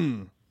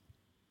he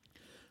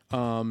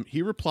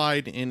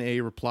replied in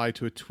a reply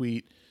to a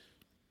tweet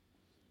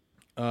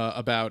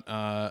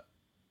about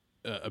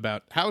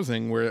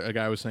housing, where a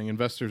guy was saying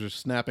investors are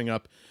snapping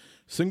up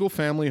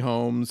single-family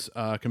homes,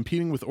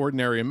 competing with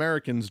ordinary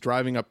Americans,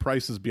 driving up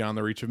prices beyond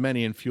the reach of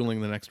many, and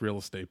fueling the next real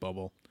estate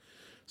bubble.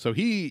 So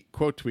he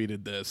quote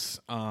tweeted this.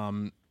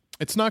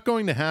 It's not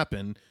going to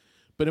happen,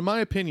 but in my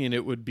opinion,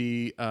 it would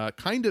be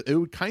kind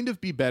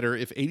of be better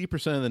if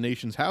 80% of the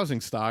nation's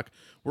housing stock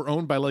were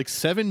owned by like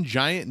 7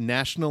 giant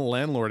national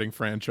landlording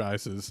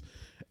franchises.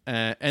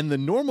 And the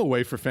normal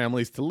way for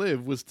families to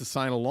live was to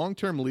sign a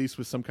long-term lease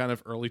with some kind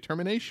of early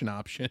termination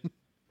option.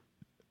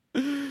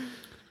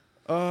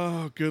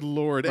 Oh, good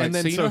Lord. Right, and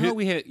then so how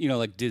we had,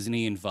 like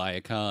Disney and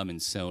Viacom and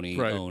Sony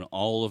Right. own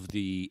all of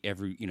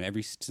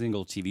every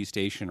single TV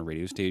station or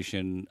radio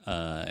station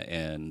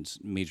and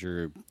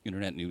major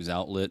internet news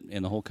outlet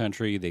in the whole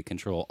country. They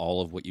control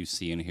all of what you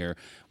see and hear.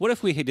 What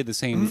if we did the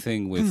same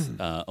thing with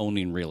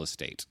owning real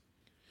estate?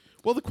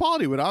 Well, the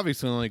quality would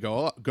obviously only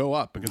go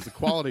up because the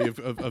quality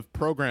of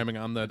programming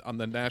on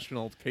the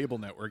national cable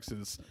networks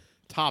is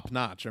top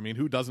notch. I mean,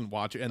 who doesn't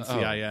watch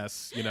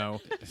NCIS,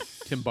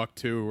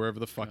 Timbuktu, wherever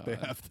the fuck they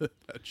have that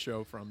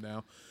show from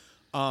now.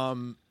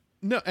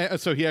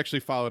 So he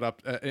actually followed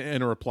up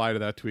in a reply to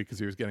that tweet because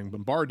he was getting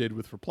bombarded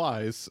with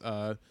replies,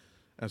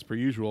 as per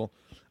usual.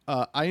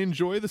 I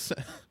enjoy the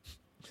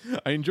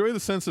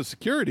sense of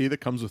security that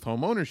comes with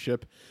home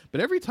ownership,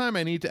 but every time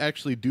I need to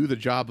actually do the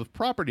job of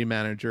property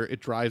manager, it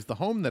drives the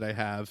home that I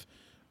have.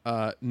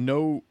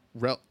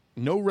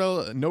 No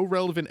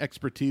relevant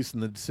expertise,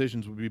 and the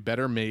decisions would be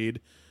better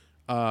made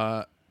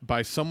by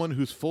someone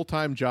whose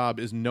full-time job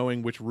is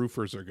knowing which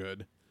roofers are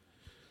good.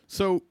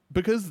 So,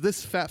 because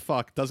this fat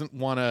fuck doesn't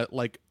want to,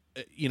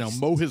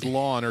 mow his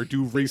lawn or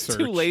do research.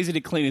 He's too lazy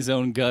to clean his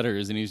own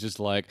gutters, and he's just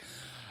like,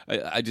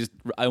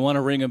 I want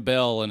to ring a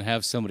bell and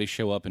have somebody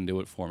show up and do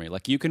it for me.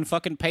 Like, you can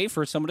fucking pay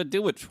for someone to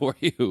do it for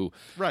you.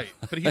 Right,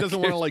 but he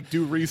doesn't want to,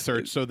 do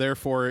research, so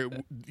therefore,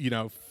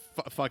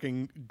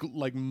 fucking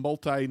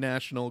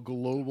multinational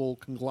global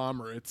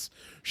conglomerates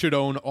should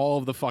own all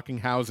of the fucking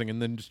housing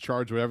and then just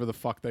charge whatever the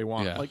fuck they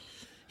want. Yeah.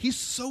 He's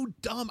so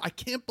dumb. I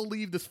can't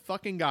believe this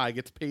fucking guy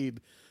gets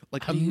paid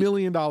 $1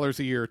 million a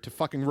year to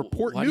fucking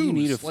report Why news. do you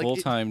need a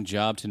full-time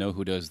job to know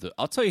who does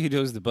I'll tell you who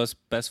does the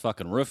best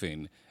fucking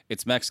roofing.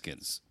 It's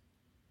Mexicans.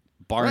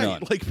 Bar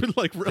none.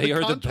 Really they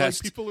are the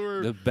best, people who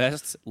are the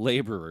best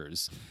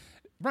laborers.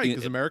 right,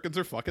 because Americans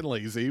are fucking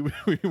lazy.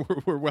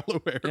 We're well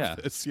aware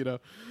of this,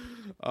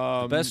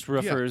 The best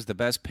roofers, the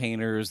best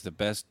painters, the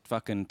best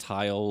fucking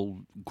tile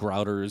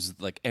grouters,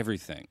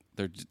 everything.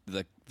 They're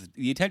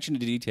the attention to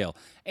detail,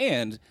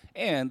 and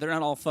they're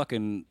not all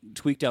fucking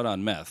tweaked out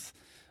on meth.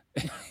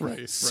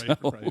 Right, so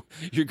right.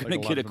 You're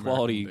going to get a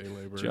quality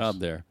job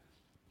there.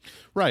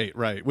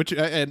 Right. Which,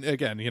 and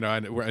again, I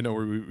know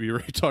we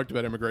already talked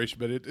about immigration,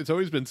 but it's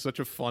always been such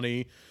a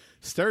funny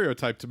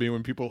stereotype to me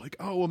when people are like,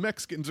 oh, well,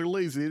 Mexicans are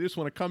lazy. They just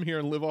want to come here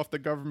and live off the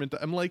government.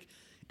 I'm like,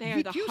 they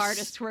are the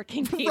hardest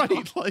working people.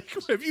 Right.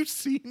 Have you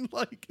seen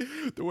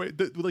the way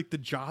the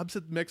jobs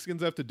that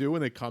Mexicans have to do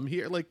when they come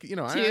here?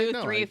 2,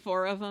 3,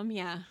 4 of them.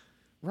 Yeah.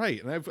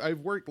 Right. And I've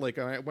worked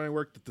when I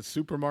worked at the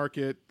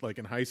supermarket,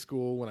 in high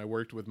school, when I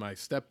worked with my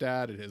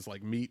stepdad at his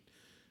meat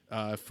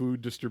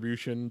food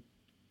distribution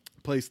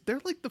place,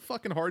 they're the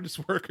fucking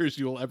hardest workers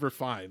you'll ever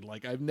find.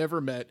 I've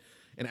never met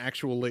an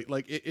actual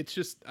it's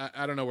just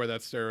I don't know where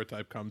that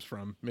stereotype comes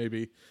from.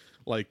 Maybe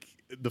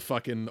the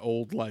fucking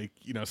old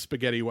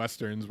spaghetti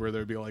westerns where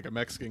there'd be a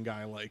Mexican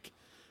guy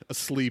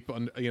asleep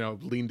on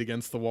leaned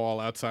against the wall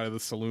outside of the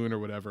saloon or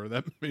whatever.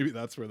 Maybe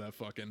that's where that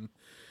fucking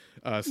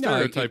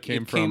stereotype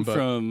came from.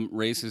 From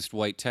racist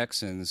white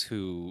Texans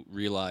who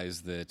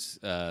realized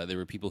that there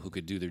were people who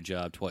could do their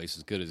job twice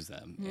as good as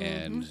them,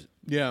 and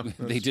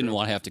they didn't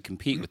want to have to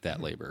compete with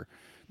that labor.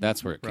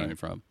 That's where it came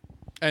from.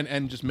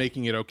 And just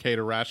making it okay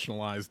to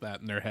rationalize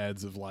that in their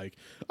heads of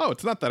oh,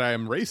 it's not that I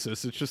am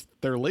racist, it's just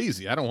they're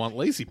lazy. I don't want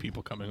lazy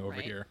people coming over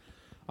here,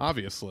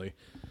 obviously.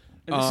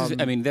 That's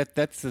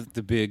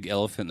the big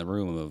elephant in the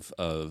room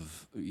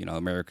of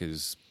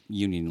America's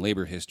union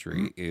labor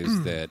history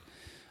is that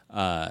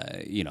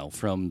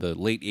from the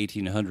late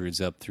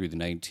 1800s up through the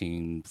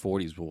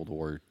 1940s, World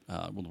War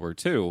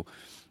II,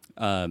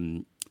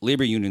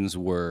 labor unions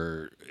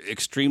were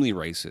extremely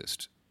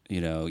racist.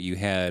 You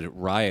had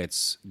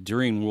riots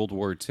during World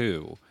War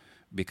II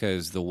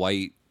because the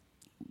white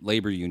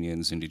labor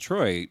unions in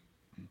Detroit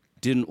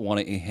didn't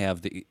want to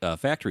have the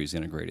factories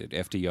integrated.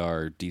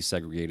 FDR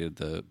desegregated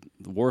the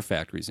war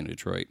factories in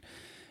Detroit,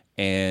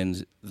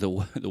 and the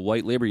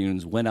white labor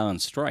unions went on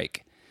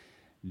strike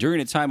during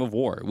a time of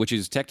war, which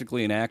is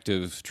technically an act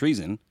of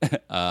treason,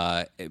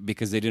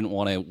 because they didn't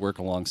want to work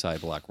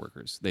alongside black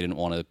workers. They didn't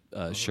want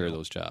to share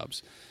those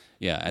jobs.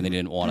 Yeah, and they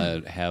didn't want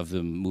to have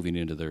them moving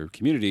into their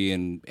community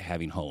and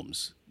having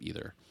homes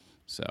either.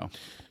 So,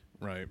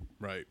 right.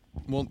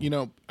 Well, we're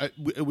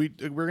going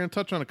to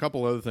touch on a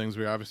couple other things.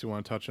 We obviously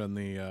want to touch on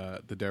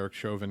the Derek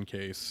Chauvin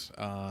case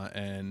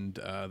and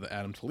the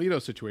Adam Toledo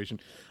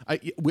situation. I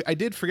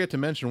did forget to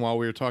mention while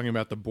we were talking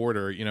about the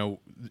border.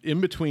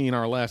 In between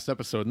our last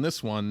episode and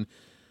this one,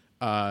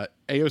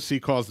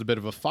 AOC caused a bit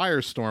of a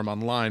firestorm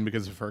online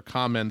because of her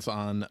comments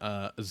on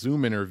a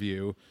Zoom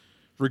interview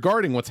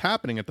regarding what's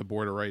happening at the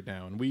border right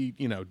now. And we,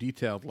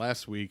 detailed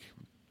last week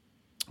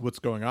what's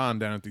going on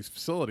down at these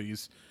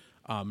facilities.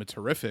 It's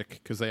horrific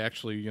because they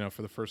actually,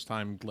 for the first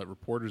time, let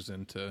reporters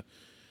in to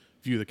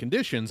view the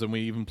conditions. And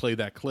we even played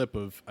that clip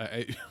of,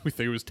 we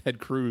think it was Ted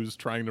Cruz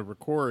trying to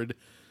record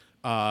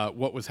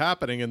what was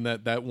happening, and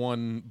that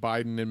one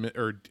Biden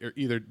or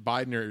either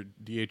Biden or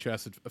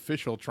DHS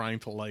official trying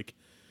to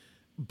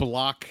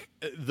block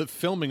the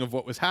filming of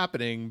what was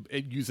happening,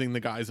 using the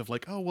guise of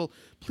oh, well,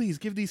 please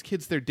give these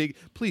kids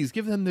please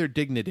give them their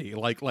dignity,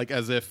 like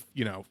as if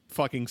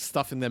fucking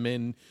stuffing them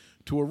in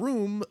to a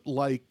room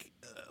like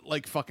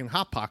fucking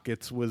Hot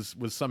Pockets was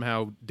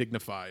somehow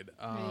dignified.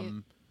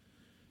 Right.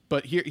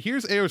 But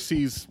here's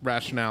AOC's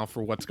rationale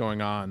for what's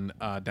going on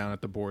down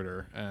at the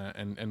border,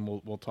 and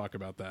we'll talk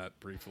about that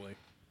briefly.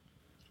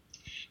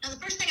 Now, the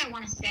first thing I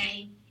want to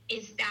say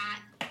is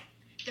that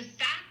the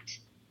fact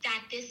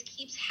that this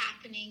keeps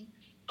happening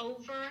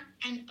over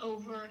and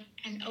over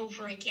and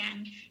over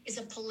again is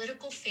a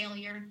political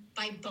failure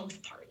by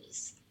both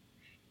parties.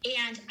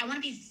 And I want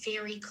to be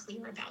very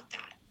clear about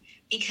that,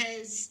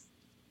 because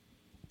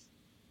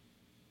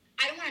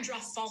I don't want to draw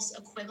false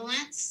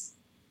equivalence.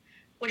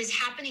 What is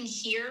happening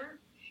here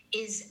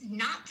is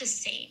not the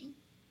same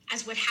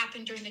as what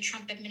happened during the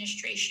Trump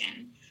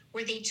administration,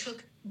 where they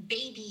took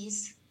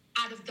babies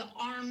out of the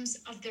arms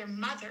of their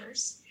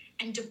mothers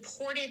and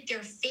deported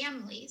their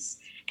families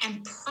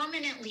and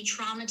permanently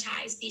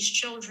traumatized these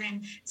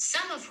children,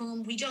 some of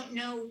whom we don't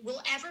know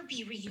will ever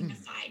be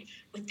reunified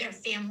with their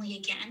family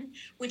again,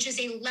 which is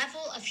a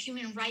level of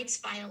human rights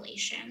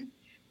violation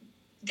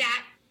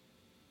that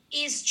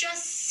is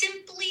just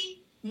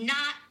simply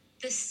not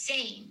the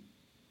same.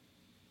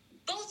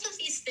 Both of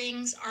these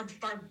things are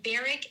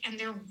barbaric and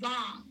they're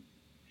wrong.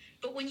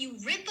 But when you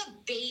rip a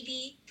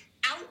baby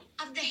out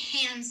of the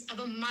hands of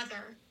a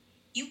mother,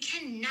 you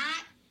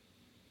cannot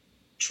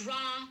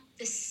draw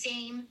the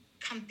same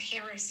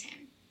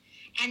comparison.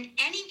 And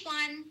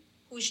anyone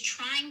who is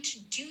trying to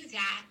do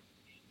that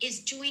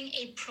is doing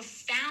a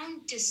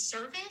profound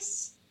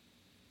disservice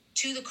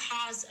to the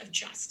cause of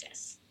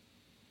justice.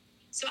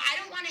 So I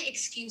don't want to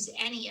excuse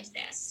any of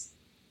this,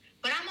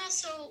 but I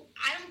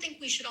don't think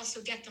we should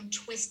also get them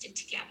twisted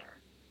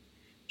together,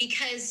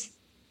 because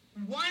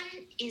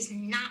one is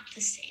not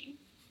the same.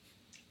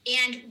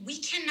 And we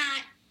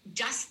cannot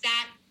dust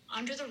that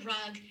under the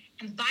rug.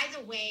 And by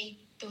the way,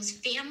 those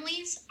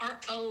families are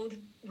owed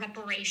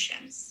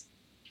reparations,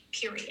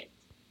 period.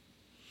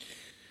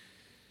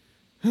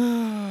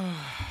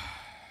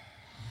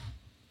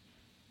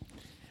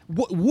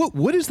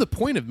 What is the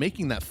point of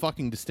making that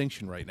fucking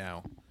distinction right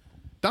now?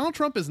 Donald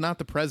Trump is not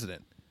the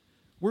president.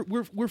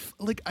 We're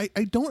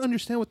I don't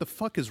understand what the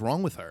fuck is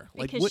wrong with her.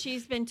 Because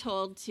she's been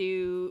told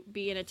to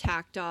be an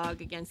attack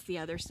dog against the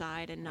other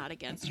side and not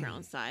against her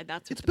own side.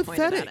 That's what the pathetic.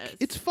 Point of that is.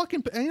 It's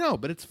fucking. I know,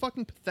 but it's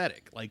fucking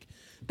pathetic. Like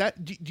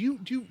that. Do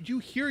you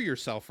hear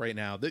yourself right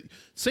now? The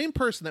same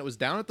person that was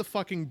down at the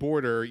fucking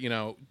border,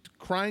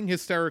 crying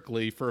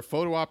hysterically for a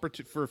photo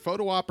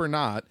op or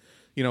not,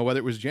 whether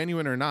it was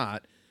genuine or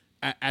not,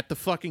 at the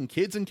fucking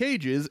kids in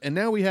cages, and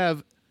now we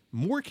have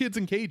more kids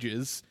in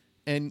cages.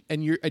 And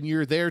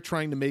you're there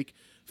trying to make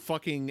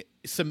fucking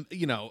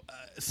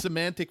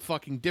semantic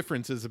fucking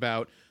differences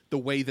about the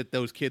way that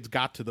those kids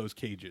got to those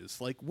cages.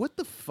 Like, what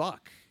the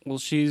fuck? Well,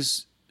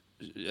 she's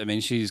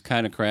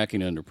kind of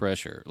cracking under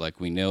pressure. Like,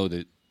 we know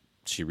that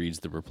she reads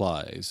the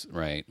replies,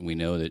 right? We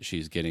know that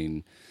she's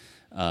getting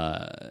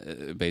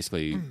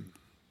basically,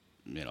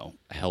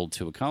 held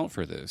to account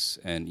for this.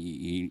 And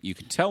you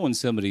can tell when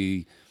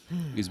somebody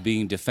is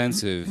being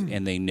defensive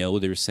and they know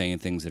they're saying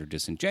things that are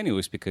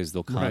disingenuous, because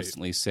they'll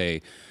constantly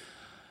say,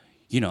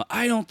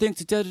 I don't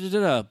think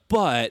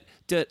but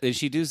and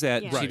she does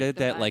that. Yeah. She did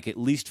that like at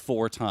least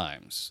 4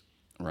 times,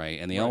 right?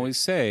 And they always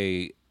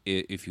say,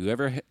 if you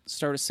ever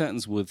start a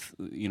sentence with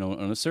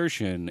an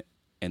assertion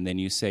and then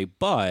you say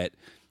but,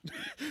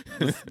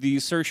 the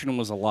assertion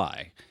was a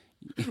lie.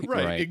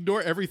 Right.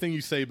 Ignore everything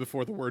you say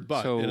before the word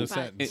but in a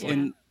sentence.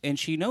 And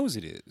she knows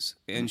it is,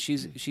 and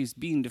she's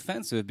being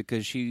defensive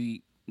because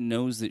she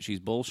knows that she's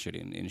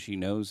bullshitting, and she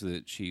knows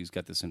that she's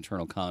got this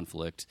internal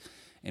conflict,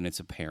 and it's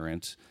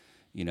apparent.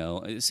 You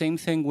know, same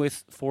thing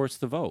with Force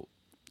the Vote.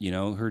 You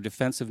know, her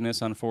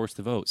defensiveness on Force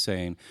the Vote,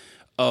 saying,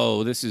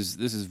 "Oh, this is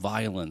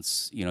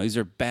violence. You know, these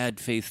are bad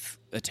faith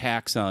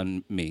attacks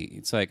on me."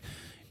 It's like,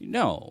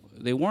 no,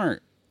 they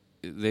weren't.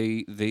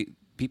 They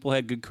people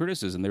had good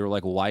criticism. They were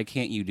like, "Why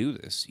can't you do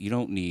this? You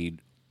don't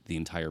need the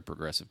entire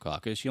Progressive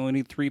Caucus. You only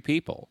need 3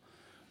 people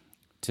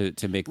to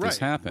make this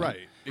happen." Right.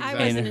 I Exactly.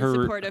 wasn't And her-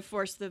 in support of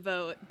Force the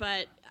Vote,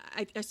 but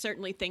I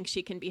certainly think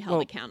she can be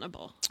held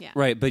accountable. Yeah.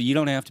 Right, but you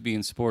don't have to be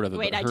in support of it.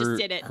 Wait, but I just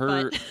did it,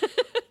 Her, but-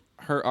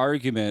 her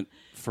argument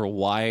for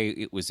why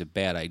it was a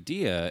bad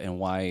idea and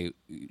why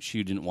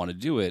she didn't want to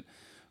do it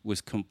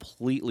was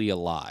completely a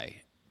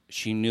lie.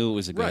 She knew it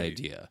was a good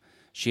idea.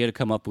 She had to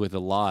come up with a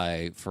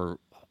lie for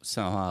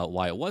somehow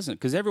why it wasn't,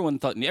 because everyone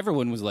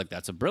was like,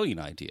 "That's a brilliant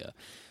idea."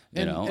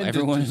 You know, and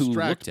everyone to who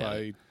distract looked at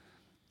it.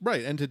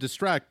 Right, and to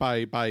distract by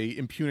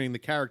impugning the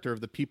character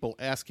of the people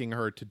asking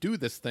her to do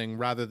this thing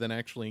rather than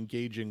actually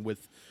engaging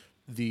with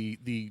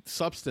the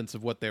substance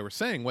of what they were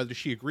saying, whether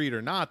she agreed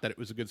or not that it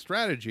was a good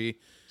strategy.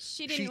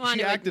 She didn't want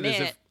to acted as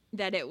admit if-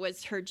 that it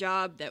was her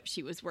job that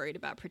she was worried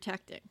about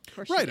protecting. Of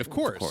course she Right, didn't. of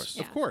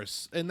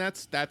course. Yeah. And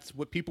that's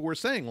what people were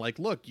saying. Like,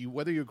 look,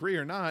 whether you agree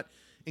or not,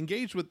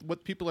 engage with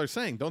what people are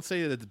saying. Don't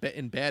say that it's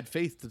in bad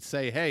faith to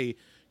say, hey,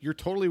 you're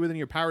totally within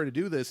your power to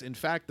do this. In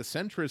fact, the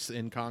centrists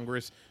in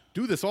Congress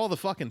do this all the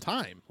fucking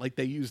time. Like,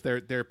 they use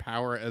their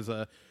power as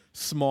a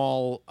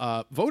small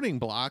voting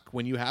block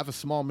when you have a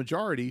small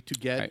majority to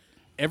get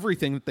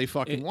everything that they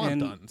fucking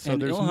want done. So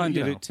and there's Ilhan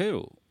did it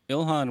too.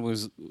 Ilhan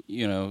was,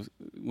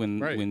 when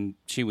Right. when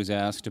she was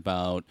asked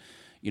about,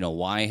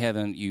 why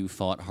haven't you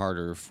fought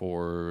harder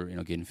for,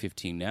 getting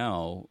 15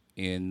 now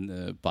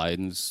in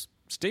Biden's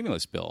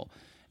stimulus bill?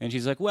 And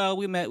she's like, well,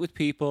 we met with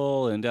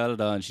people and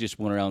da-da-da, and she just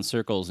went around in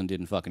circles and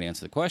didn't fucking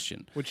answer the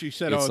question. Which she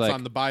said, It's it's like-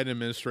 on the Biden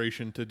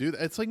administration to do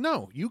that. It's like,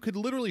 no, you could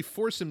literally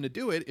force him to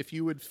do it if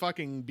you would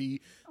fucking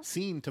be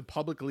seen to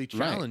publicly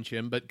challenge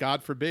him. But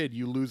God forbid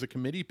you lose a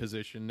committee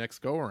position next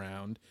go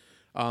around.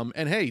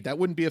 And hey, that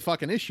wouldn't be a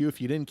fucking issue if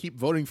you didn't keep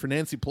voting for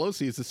Nancy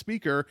Pelosi as the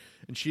speaker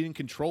and she didn't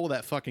control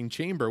that fucking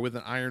chamber with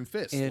an iron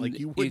fist. And like,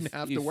 you wouldn't if-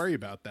 have to if- worry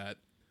about that.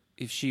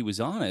 If she was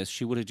honest,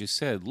 she would have just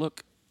said,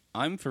 look,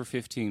 I'm for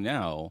 15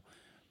 now.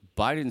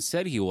 Biden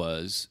said he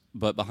was,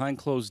 but behind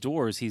closed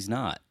doors, he's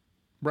not.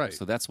 Right.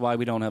 So that's why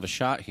we don't have a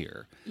shot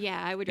here.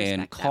 Yeah, I would respect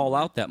And that call more.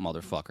 out that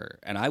motherfucker.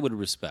 And I would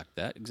respect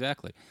that,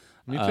 exactly.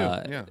 Me too.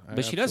 Yeah, I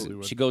But she absolutely doesn't.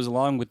 would. She goes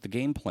along with the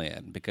game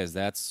plan because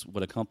that's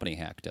what a company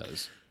hack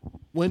does.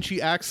 When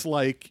she acts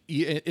like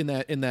in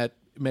that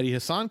Mehdi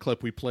Hassan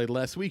clip we played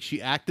last week,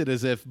 she acted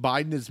as if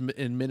Biden's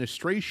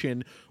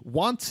administration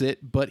wants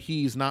it, but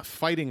he's not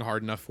fighting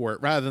hard enough for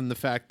it, rather than the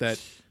fact that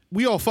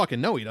we all fucking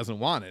know he doesn't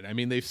want it. I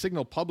mean, they've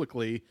signaled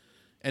publicly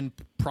and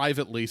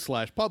privately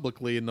 /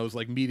 publicly in those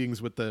like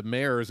meetings with the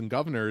mayors and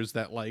governors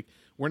that like,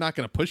 we're not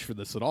going to push for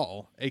this at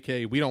all.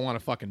 AKA, we don't want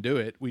to fucking do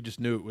it. We just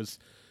knew it was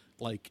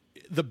like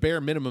the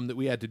bare minimum that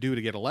we had to do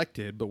to get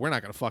elected, but we're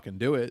not going to fucking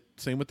do it.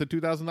 Same with the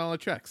 $2,000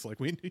 checks. Like,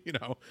 we,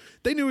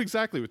 they knew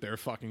exactly what they were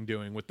fucking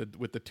doing with the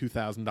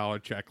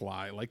 $2,000 check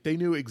lie. Like, they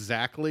knew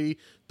exactly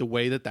the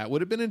way that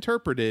would have been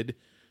interpreted.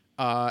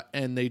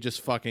 And they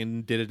just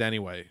fucking did it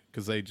anyway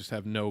because they just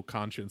have no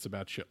conscience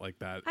about shit like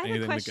that. I have a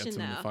Anything that question, gets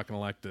them though. fucking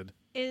elected.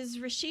 Is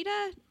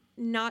Rashida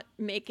not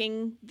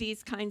making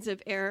these kinds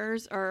of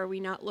errors, or are we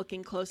not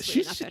looking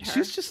closely enough at her?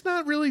 She's just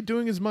not really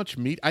doing as much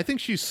meat. I think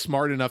she's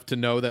smart enough to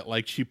know that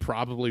like she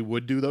probably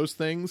would do those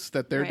things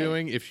that they're Right.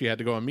 doing if she had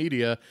to go on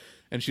media.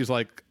 And she's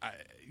like,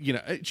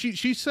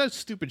 she says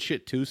stupid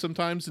shit too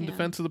sometimes in Yeah.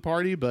 defense of the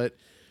party, but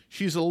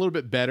she's a little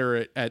bit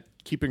better at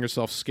keeping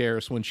herself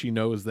scarce when she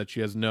knows that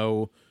she has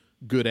no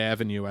good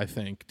avenue, I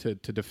think, to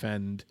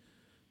defend,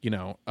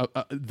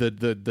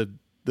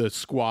 the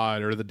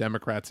squad or the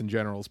Democrats in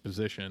general's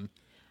position.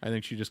 I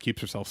think she just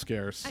keeps herself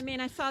scarce. I mean,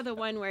 I saw the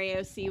one where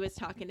AOC was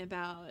talking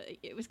about,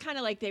 it was kind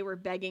of like they were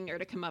begging her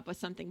to come up with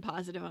something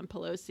positive on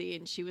Pelosi.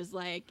 And she was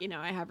like,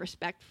 I have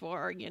respect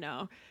for,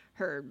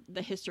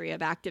 the history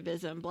of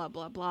activism, blah,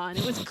 blah, blah. And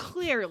it was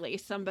clearly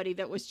somebody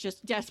that was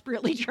just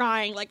desperately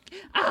trying, like,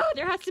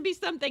 there has to be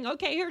something.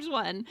 Okay, here's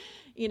one,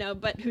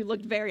 but who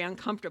looked very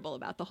uncomfortable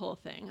about the whole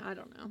thing. I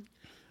don't know.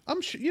 I'm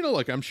sure,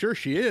 I'm sure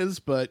she is,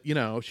 but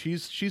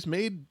she's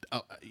made,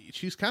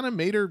 she's kind of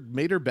made her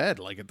bed.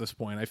 Like, at this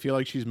point, I feel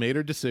like she's made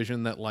her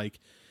decision that, like,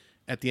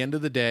 at the end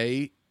of the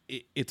day,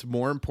 it's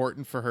more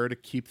important for her to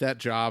keep that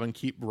job and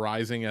keep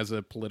rising as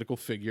a political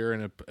figure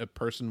and a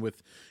person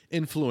with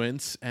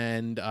influence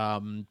and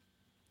name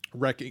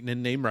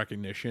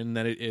recognition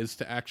than it is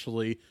to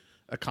actually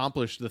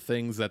accomplish the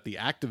things that the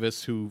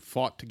activists who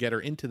fought to get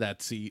her into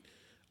that seat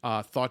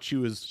thought she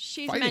was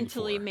She's fighting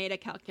mentally for. mate a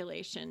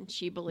calculation.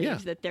 She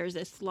believes that there's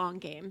this long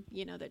game,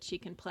 that she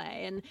can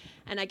play.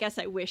 And I guess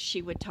I wish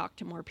she would talk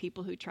to more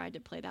people who tried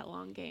to play that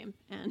long game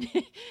and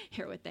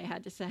hear what they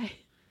had to say.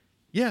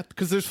 Yeah,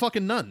 because there's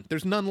fucking none.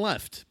 There's none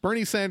left.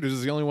 Bernie Sanders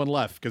is the only one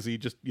left because he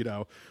just,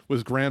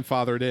 was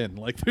grandfathered in.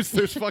 Like,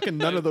 there's fucking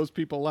none of those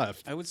people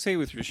left. I would say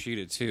with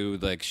Rashida too,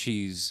 like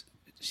she's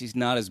she's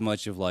not as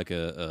much of like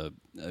a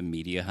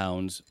media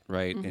hound,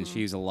 right? And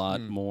she's a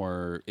lot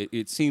more.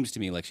 It seems to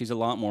me like she's a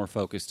lot more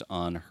focused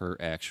on her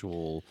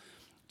actual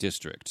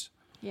district.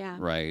 Yeah.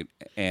 Right.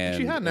 And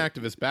she had an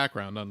activist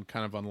background,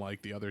 kind of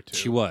unlike the other two.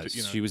 She was.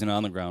 You know. She was an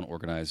on-the-ground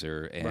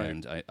organizer,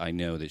 and I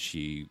know that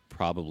she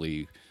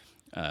probably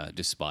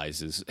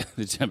despises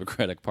the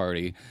Democratic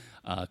Party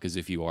because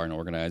if you are an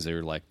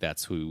organizer, like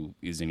that's who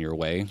is in your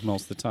way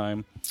most of the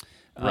time.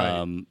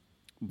 Right.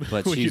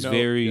 But Well, she's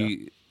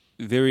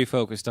very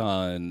focused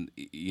on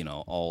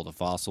all the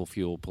fossil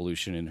fuel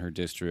pollution in her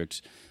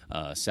district.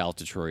 South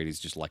Detroit is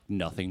just like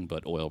nothing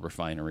but oil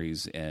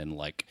refineries and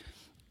like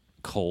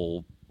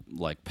coal.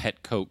 Like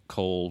pet coke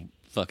coal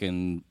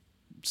fucking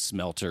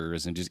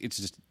smelters and it's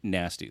just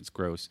nasty. It's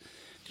gross.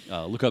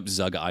 Look up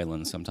Zug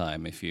Island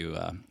sometime if you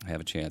have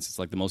a chance. It's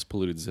like the most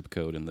polluted zip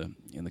code in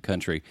the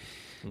country.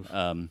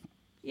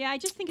 Yeah, I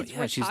just think it's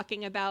worth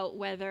talking about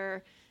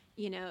whether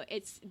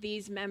it's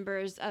these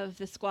members of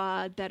the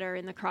squad that are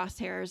in the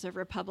crosshairs of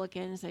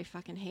Republicans. They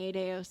fucking hate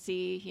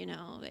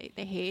AOC.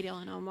 They hate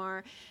Ilhan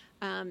Omar.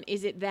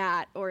 Is it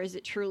that, or is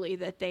it truly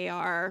that they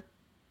are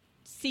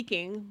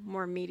seeking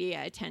more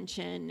media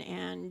attention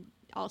and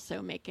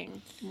also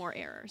making more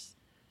errors?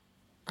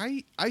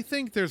 I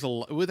think there's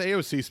with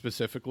AOC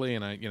specifically,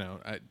 and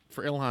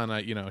for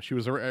Ilhan, she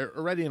was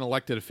already an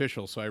elected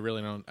official, so I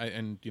really don't.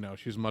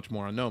 She's much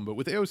more unknown. But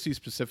with AOC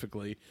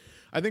specifically,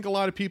 I think a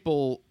lot of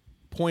people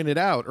pointed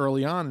out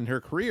early on in her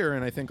career,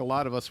 and I think a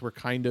lot of us were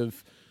kind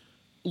of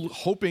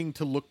hoping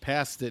to look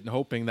past it and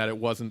hoping that it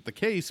wasn't the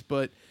case,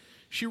 but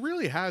she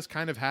really has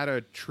kind of had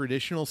a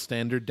traditional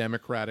standard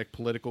Democratic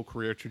political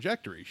career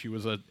trajectory. She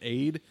was an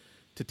aide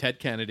to Ted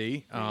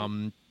Kennedy.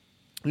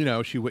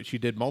 She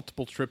did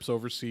multiple trips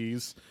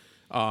overseas,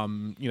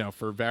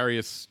 for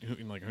various,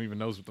 like, who even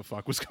knows what the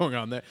fuck was going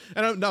on there.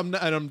 And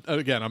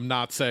I'm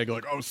not saying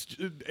like, oh,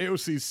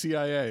 AOC's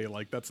CIA.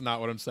 Like, that's not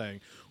what I'm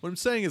saying. What I'm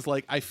saying is,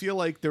 like, I feel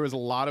like there was a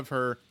lot of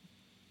her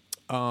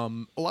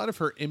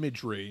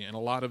imagery and a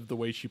lot of the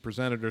way she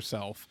presented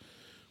herself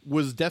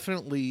was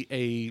definitely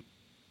a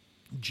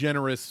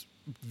generous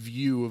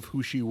view of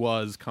who she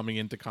was coming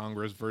into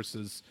Congress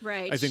versus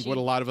I think what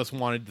a lot of us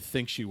wanted to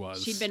think she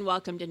was. She'd been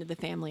welcomed into the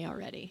family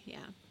already.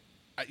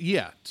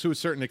 Yeah, to a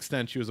certain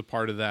extent she was a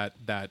part of that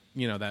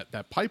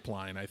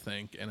pipeline, I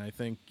think. And I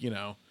think,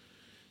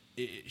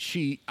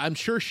 I'm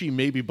sure she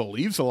maybe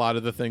believes a lot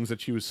of the things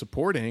that she was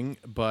supporting,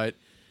 but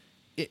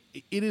it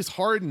is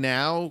hard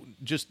now,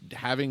 just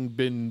having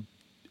been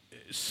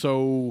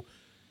so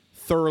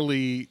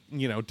thoroughly,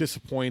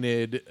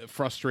 disappointed,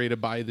 frustrated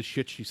by the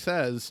shit she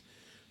says,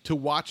 to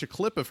watch a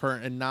clip of her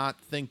and not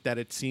think that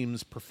it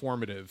seems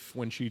performative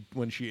when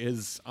she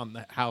is on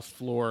the House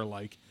floor,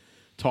 like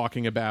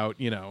talking about,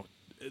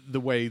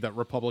 the way that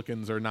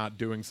Republicans are not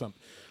doing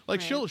something.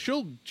 Like, right.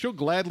 she'll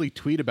gladly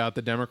tweet about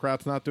the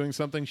Democrats not doing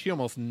something. She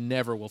almost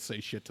never will say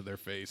shit to their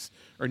face,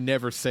 or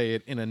never say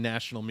it in a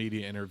national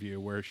media interview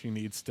where she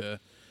needs to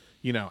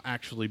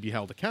actually be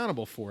held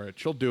accountable for it.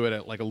 She'll do it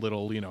at like a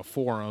little,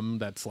 forum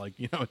that's like,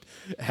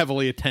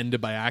 heavily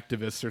attended by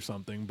activists or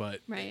something.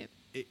 But right.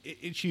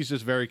 She's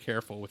just very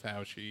careful with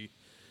how she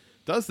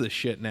does this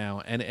shit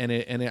now. And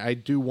I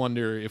do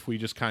wonder if we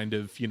just kind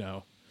of,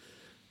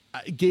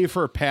 gave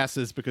her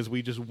passes because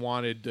we just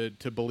wanted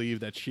to believe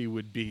that she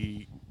would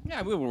be.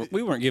 Yeah,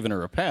 we weren't giving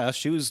her a pass.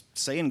 She was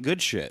saying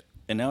good shit.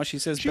 And now she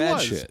says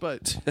bad shit.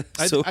 But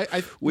so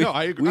I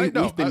agree.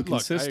 We've been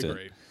consistent. I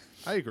agree.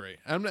 I agree.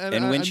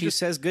 And when she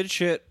says good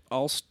shit,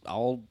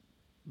 I'll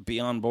be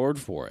on board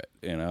for it.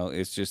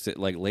 It's just that,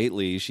 like,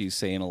 lately she's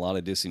saying a lot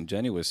of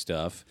disingenuous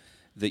stuff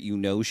that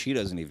she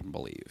doesn't even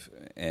believe,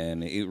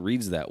 and it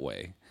reads that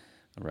way,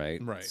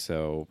 right? Right.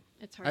 So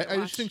it's hard. I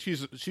just think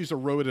she's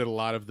eroded a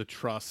lot of the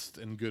trust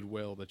and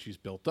goodwill that she's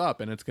built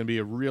up, and it's going to be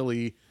a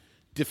really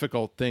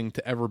difficult thing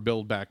to ever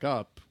build back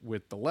up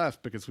with the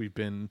left, because we've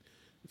been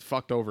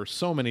fucked over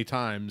so many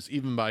times,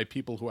 even by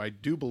people who I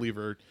do believe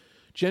are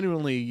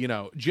genuinely,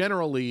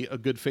 generally a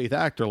good faith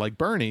actor like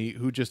Bernie,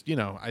 who just,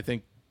 I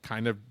think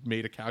kind of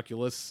made a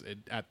calculus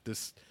at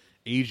this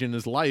age in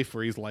his life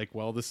where he's like,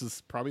 well, this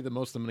is probably the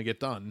most I'm going to get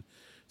done,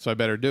 so I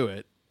better do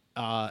it.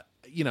 I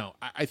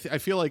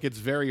feel like it's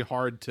very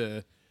hard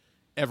to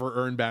ever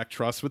earn back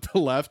trust with the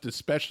left,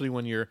 especially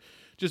when you're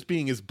just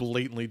being as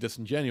blatantly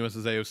disingenuous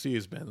as AOC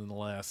has been in the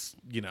last,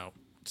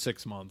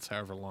 6 months,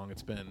 however long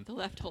it's been. The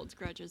left holds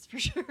grudges for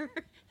sure.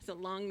 It's a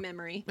long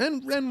memory,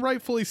 and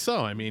rightfully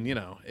so. I mean,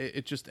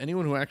 it just,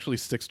 anyone who actually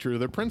sticks true to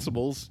their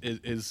principles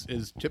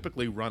is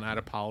typically run out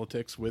of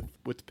politics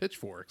with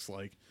pitchforks.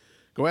 Like,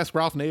 go ask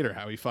Ralph Nader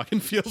how he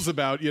fucking feels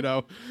about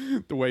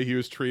the way he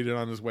was treated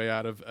on his way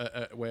out of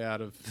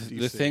DC.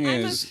 The thing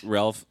is,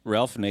 Ralph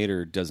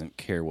Nader doesn't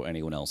care what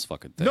anyone else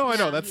fucking thinks. No, I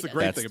know, that's the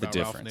great thing the about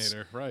difference.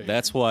 Ralph Nader, right?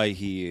 That's why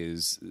he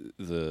is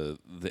the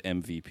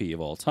MVP of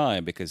all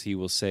time, because he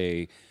will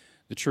say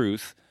the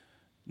truth,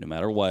 no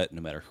matter what,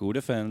 no matter who it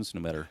offends,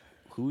 no matter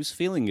whose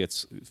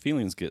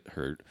feelings get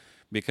hurt,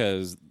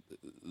 because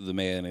the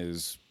man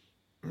is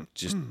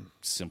just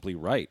simply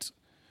right.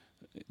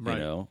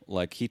 Right.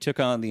 Like, he took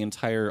on the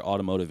entire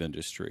automotive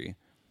industry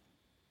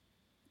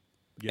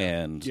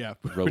and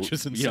wrote, which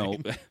is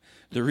insane.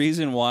 The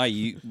reason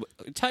why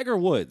Tiger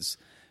Woods.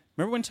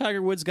 Remember when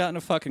Tiger Woods got in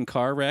a fucking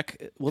car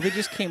wreck? Well, they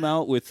just came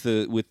out with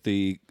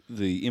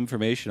the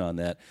information on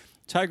that.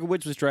 Tiger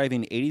Woods was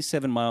driving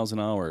 87 miles an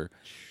hour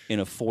in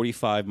a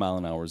 45 mile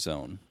an hour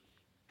zone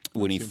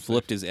when he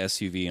flipped his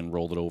SUV and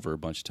rolled it over a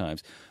bunch of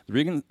times.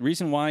 The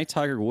reason why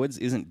Tiger Woods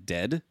isn't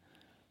dead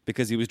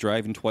because he was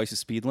driving twice the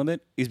speed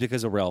limit is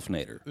because of Ralph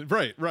Nader.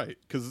 Right.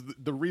 Because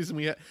the reason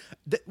we had,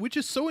 which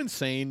is so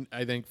insane,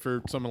 I think,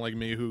 for someone like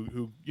me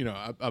who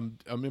I'm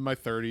in my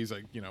 30s.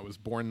 I was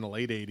born in the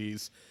late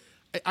 80s.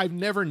 I've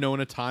never known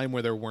a time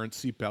where there weren't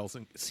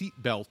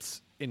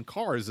seatbelts in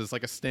cars as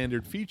like a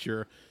standard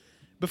feature.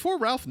 Before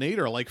Ralph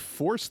Nader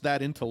forced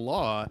that into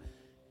law,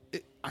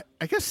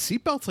 I guess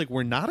seatbelts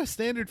were not a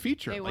standard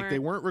feature. They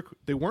weren't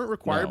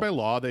required by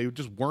law. They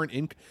just weren't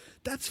in.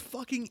 That's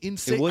fucking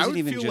insane. It wasn't I would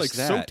even feel just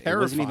that. so terrified it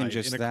wasn't even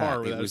just in a that.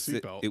 car without a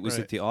seatbelt. It was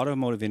that the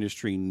automotive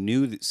industry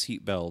knew that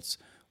seatbelts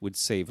would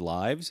save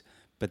lives,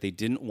 but they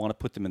didn't want to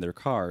put them in their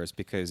cars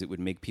because it would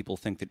make people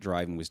think that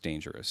driving was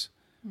dangerous,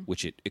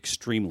 which it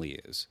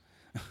extremely is.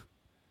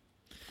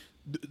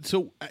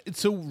 So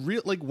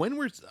real when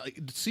were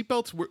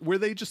seatbelts were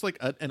they just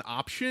an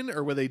option,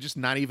 or were they just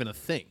not even a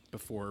thing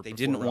before? They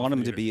didn't want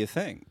them to be a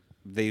thing.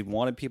 They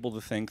wanted people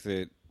to think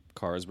that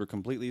cars were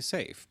completely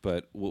safe.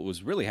 But what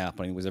was really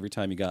happening was every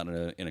time you got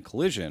in a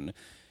collision,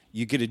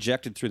 you get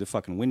ejected through the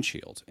fucking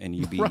windshield and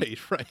you'd be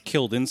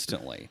killed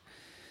instantly.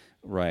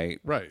 Right.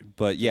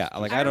 But yeah,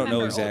 I don't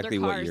know exactly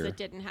older what cars year. that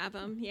didn't have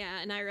them. Yeah,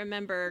 and I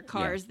remember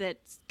cars that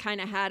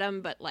kind of had them,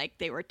 but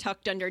they were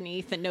tucked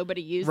underneath and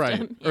nobody used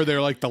them. Or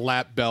they're the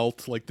lap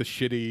belt, the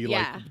shitty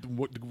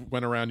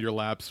went around your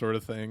lap sort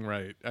of thing.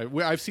 Right.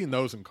 I've seen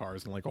those in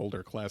cars, in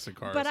older classic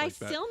cars. But I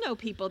still know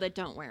people that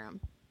don't wear them.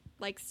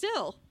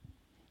 Still.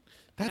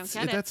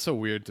 That's so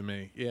weird to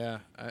me. Yeah,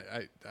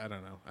 I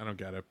don't know. I don't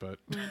get it, but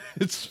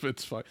it's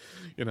fun.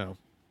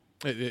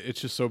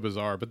 It's just so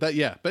bizarre. But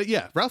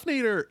Ralph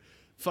Nader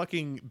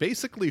fucking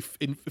basically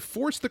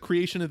forced the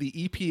creation of the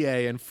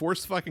EPA and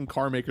forced fucking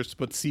car makers to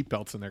put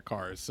seatbelts in their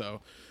cars.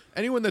 So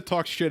anyone that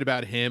talks shit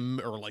about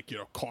him or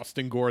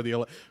costing Gore,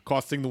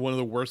 costing one of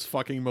the worst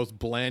fucking most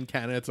bland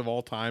candidates of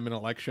all time in an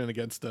election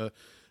against a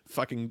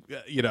fucking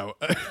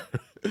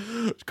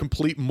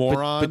complete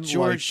moron. But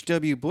George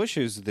W. Bush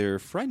is their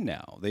friend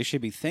now. They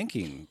should be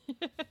thanking.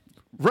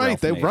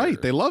 Right,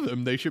 they love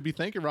him. They should be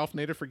thanking Ralph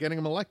Nader for getting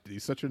him elected.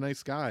 He's such a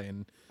nice guy,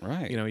 and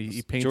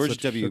he paints George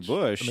W.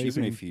 Bush.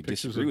 Even if you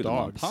disagree with him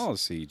on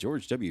policy,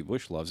 George W.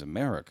 Bush loves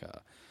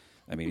America.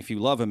 I mean, if you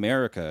love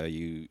America,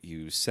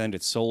 you send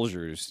its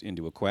soldiers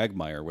into a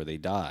quagmire where they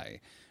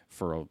die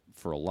for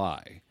a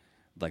lie.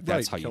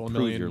 That's how you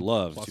prove your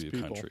love to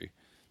your country.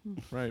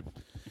 Right.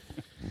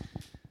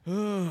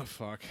 Oh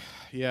fuck.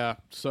 Yeah.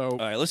 So all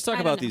right, let's talk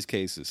about these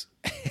cases.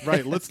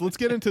 Right. Let's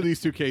get into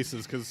these two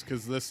cases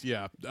because this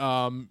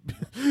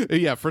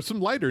for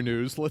some lighter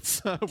news. Let's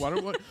why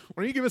don't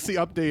you give us the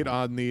update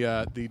on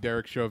the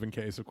Derek Chauvin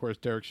case? Of course,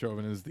 Derek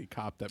Chauvin is the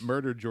cop that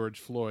murdered George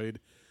Floyd.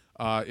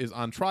 Is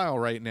on trial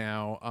right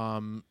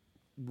now.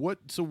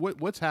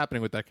 What's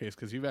happening with that case?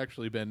 Because you've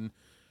actually been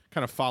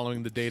kind of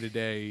following the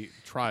day-to-day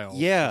trial.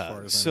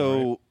 Yeah.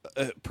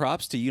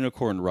 Props to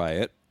Unicorn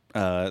Riot.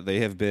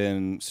 They have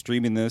been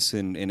streaming this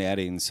and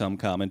adding some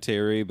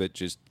commentary, but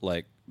just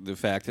the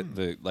fact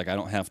that I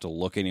don't have to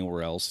look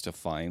anywhere else to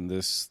find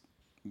this,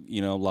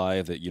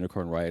 live, that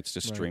Unicorn Riot's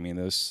just streaming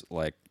this.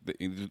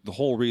 The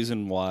whole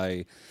reason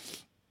why,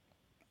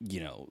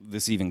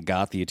 this even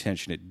got the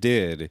attention it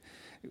did,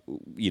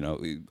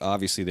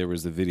 obviously there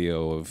was the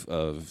video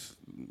of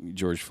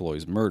George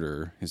Floyd's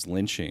murder, his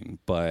lynching,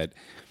 but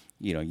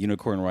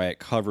Unicorn Riot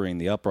covering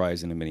the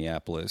uprising in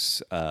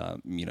Minneapolis,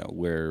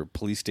 where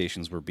police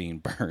stations were being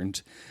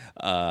burned,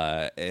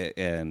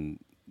 and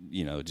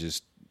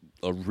just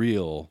a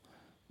real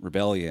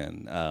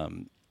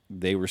rebellion.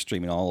 They were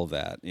streaming all of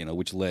that,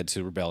 which led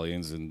to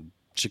rebellions in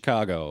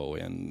Chicago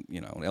and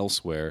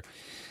elsewhere.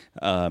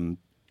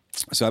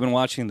 So I've been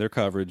watching their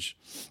coverage.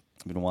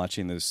 I've been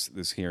watching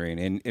this hearing,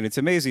 and it's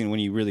amazing when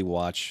you really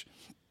watch,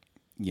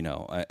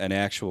 an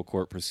actual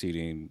court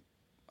proceeding,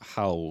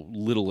 how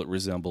little it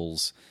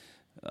resembles,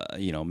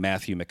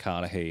 Matthew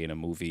McConaughey in a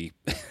movie,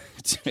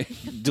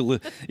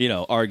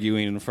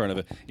 arguing in front of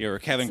it, or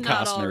Kevin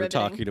Costner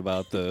talking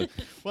about the,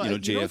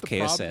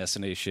 JFK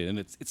assassination.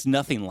 It's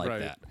nothing like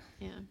that.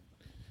 Yeah.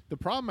 The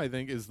problem, I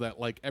think, is that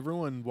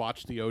everyone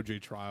watched the OJ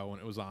trial when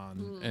it was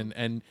on,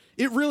 and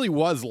it really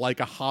was like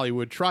a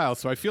Hollywood trial.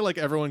 So I feel like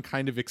everyone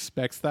kind of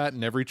expects that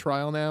in every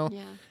trial now.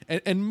 Yeah.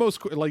 And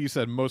most, like you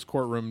said, most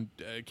courtroom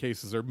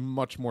cases are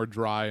much more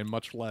dry and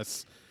much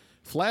less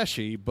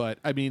flashy. But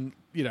I mean,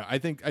 I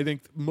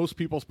think most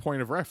people's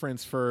point of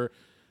reference for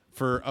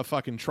a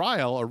fucking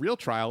trial, a real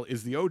trial,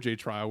 is the OJ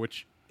trial,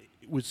 which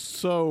was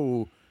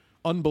so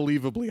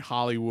unbelievably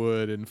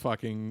Hollywood and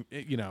fucking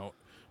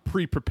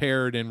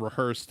pre-prepared and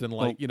rehearsed and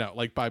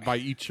by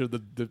each of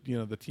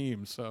the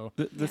teams. So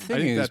the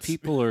thing is,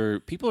 people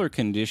are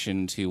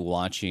conditioned to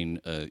watching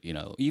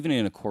even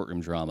in a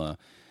courtroom drama,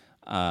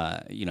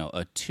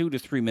 a 2 to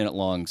 3 minute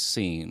long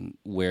scene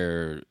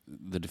where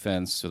the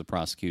defense or the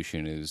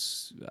prosecution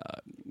is,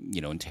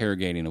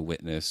 interrogating a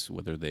witness,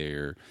 whether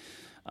they're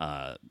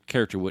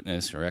character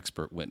witness or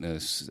expert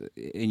witness,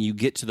 and you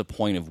get to the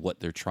point of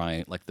what they're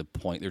trying, like the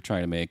point they're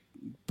trying to make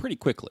pretty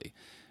quickly,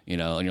 and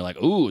you're like,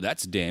 oh,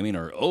 that's damning,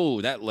 or oh,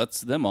 that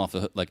lets them off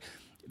the hook. Like,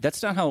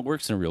 that's not how it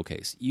works in a real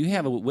case. You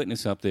have a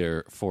witness up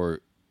there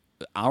for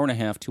an hour and a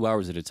half, 2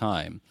 hours at a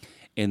time,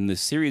 and the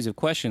series of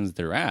questions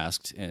they're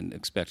asked and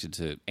expected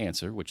to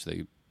answer, which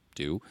they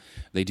do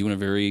in a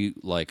very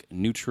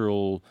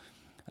neutral,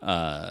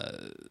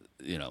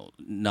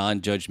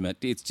 non-judgment.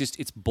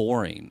 It's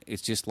boring.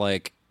 It's just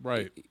like,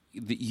 right.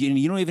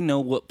 You don't even know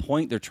what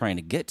point they're trying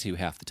to get to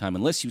half the time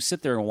unless you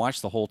sit there and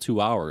watch the whole 2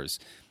 hours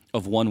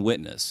of one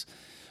witness,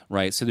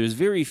 right? So there's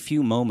very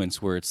few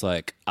moments where it's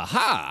like,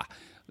 aha,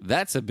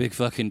 that's a big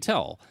fucking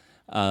tell.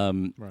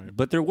 Right.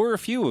 But there were a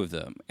few of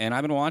them, and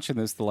I've been watching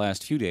this the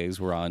last few days.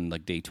 We're on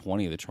day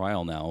 20 of the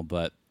trial now,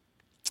 but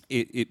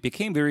it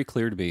became very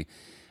clear to me.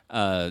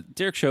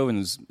 Derek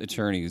Chauvin's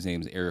attorney, his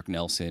name's Eric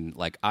Nelson.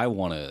 Like, I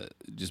want to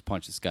just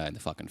punch this guy in the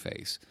fucking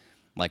face.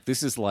 Like,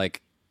 this is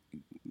like,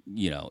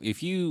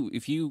 if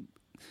you,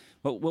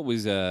 what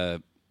was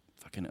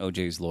fucking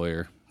OJ's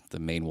lawyer, the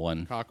main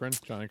one,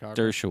 Johnny Cochran,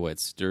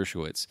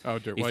 Dershowitz. Oh,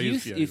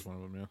 he's one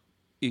of them. Yeah.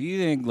 If you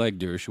think like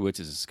Dershowitz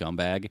is a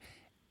scumbag,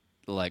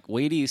 like,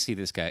 wait till you see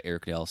this guy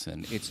Eric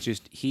Nelson. It's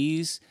just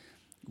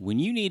when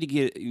you need to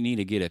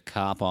get a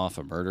cop off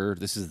a murder,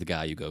 this is the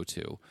guy you go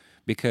to,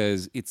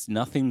 because it's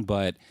nothing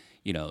but,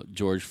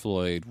 George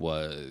Floyd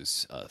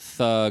was a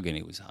thug and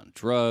he was on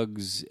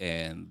drugs,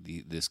 and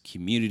this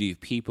community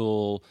of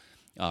people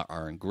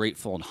are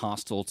ungrateful and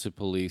hostile to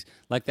police.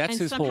 Like, that's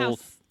his whole.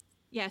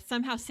 Yeah,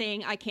 somehow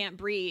saying I can't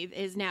breathe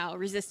is now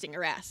resisting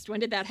arrest. When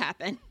did that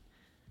happen?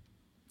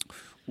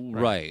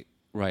 Right.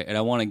 And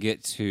I want to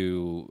get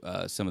to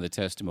some of the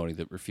testimony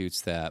that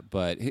refutes that.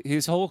 But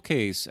his whole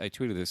case, I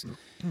tweeted this,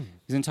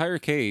 his entire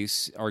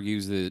case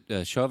argues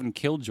that Chauvin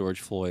killed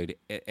George Floyd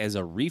as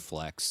a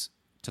reflex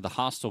to the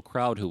hostile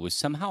crowd who was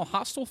somehow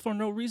hostile for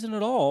no reason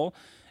at all,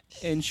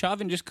 and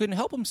Chauvin just couldn't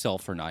help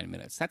himself for 9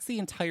 minutes. That's the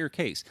entire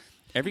case.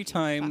 Every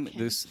time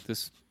this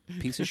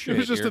piece of shit... It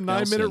was just Eric a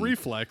 9-minute Nelson,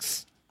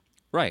 reflex.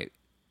 Right.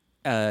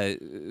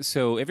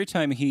 So every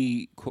time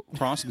he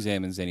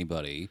cross-examines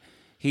anybody...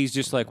 He's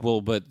just like,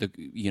 well, but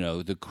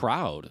the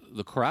crowd,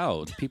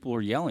 people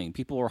are yelling,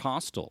 people are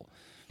hostile.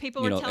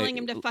 People were telling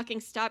him to fucking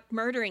stop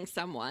murdering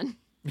someone.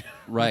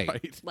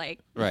 Right. Right.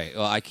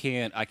 Well, I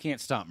can't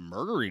stop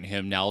murdering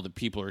him now that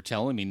people are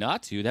telling me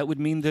not to. That would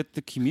mean that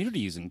the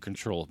community is in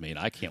control of me, and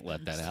I can't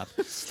let that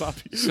happen.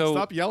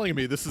 Stop yelling at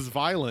me. This is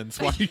violence.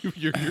 Why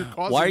you're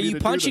causing Why are me you to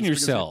punching do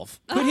this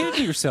yourself? Quit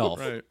hitting yourself.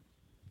 Right.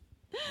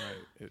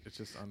 It's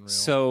just unreal.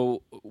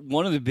 So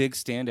one of the big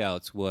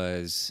standouts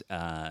was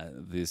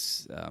the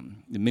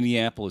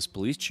Minneapolis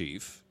police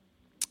chief,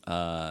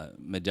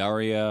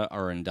 Medaria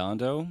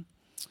Arredondo,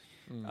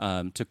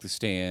 took the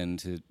stand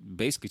to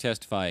basically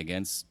testify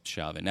against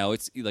Chauvin. Now,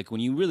 it's like when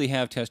you really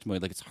have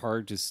testimony, like, it's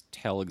hard to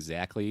tell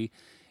exactly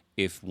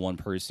if one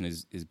person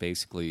is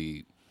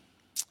basically,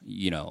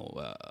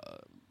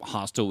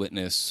 hostile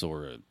witness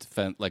or a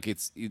defense. Like,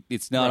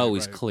 it's not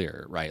always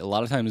clear, right? A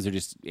lot of times they're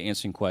just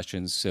answering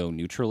questions so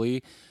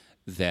neutrally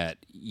that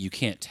you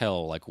can't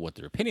tell like what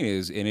their opinion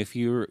is. And if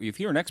you're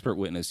an expert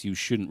witness, you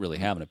shouldn't really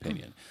have an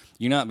opinion.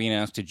 You're not being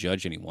asked to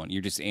judge anyone.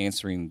 You're just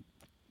answering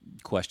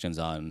questions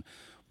on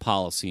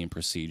policy and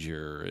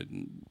procedure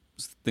and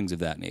things of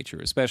that nature,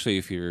 especially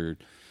if you're,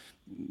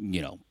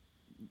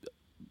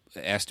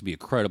 asked to be a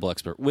credible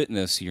expert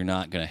witness. You're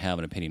not going to have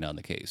an opinion on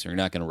the case, or you're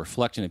not going to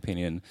reflect an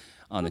opinion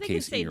on the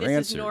case in your answers.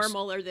 This is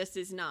normal, or this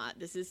is not.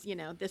 This is,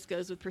 this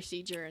goes with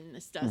procedure, and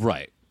this doesn't.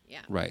 Right.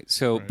 Yeah. Right.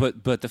 So,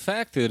 but the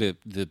fact that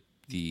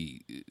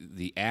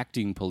the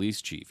acting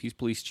police chief, he's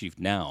police chief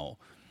now,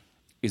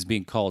 is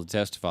being called to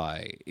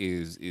testify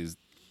is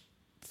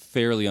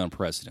fairly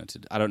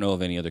unprecedented. I don't know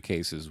of any other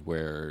cases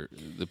where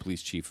the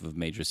police chief of a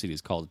major city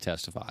is called to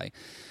testify,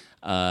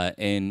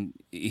 and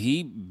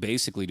he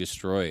basically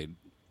destroyed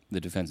the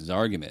defense's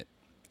argument.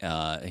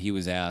 He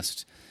was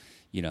asked,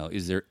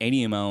 is there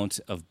any amount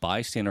of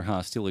bystander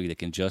hostility that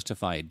can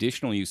justify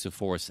additional use of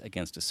force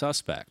against a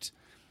suspect?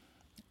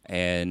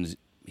 And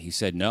he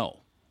said, no,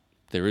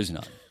 there is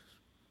none.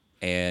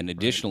 And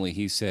additionally,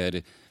 he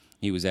said,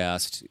 he was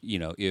asked,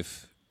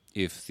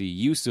 if the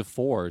use of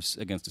force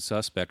against a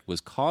suspect was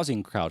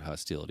causing crowd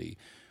hostility,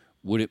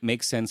 would it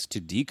make sense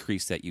to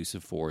decrease that use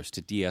of force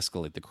to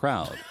de-escalate the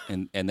crowd?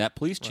 And that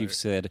police chief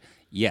said,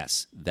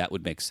 yes, that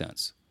would make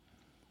sense.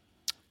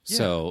 Yeah,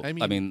 so, I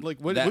mean like,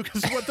 what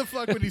the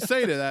fuck would he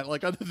say to that?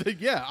 Like, other than,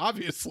 yeah,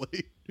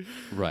 obviously.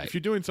 Right. If you're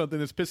doing something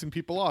that's pissing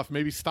people off,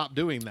 maybe stop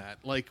doing that.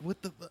 Like,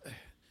 what the...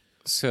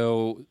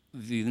 So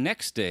the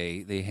next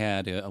day, they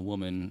had a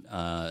woman,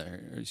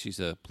 she's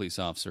a police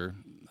officer,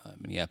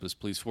 Minneapolis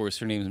Police Force.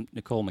 Her name is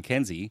Nicole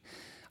McKenzie.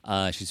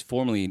 She's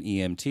formerly an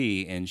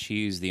EMT, and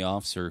she's the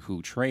officer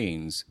who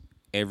trains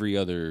every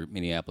other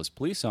Minneapolis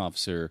police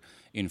officer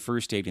in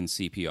first aid and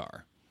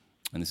CPR.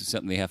 and this is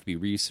something they have to be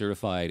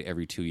recertified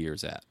every 2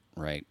 years at,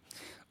 right?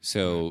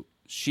 So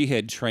she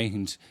had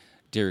trained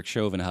Derek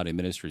Chauvin how to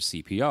administer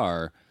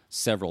CPR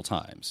several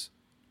times,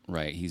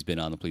 right? He's been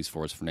on the police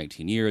force for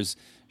 19 years.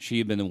 She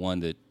had been the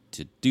one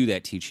to do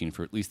that teaching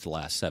for at least the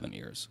last 7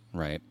 years,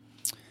 right?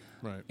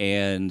 Right.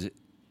 And,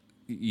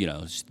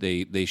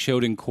 they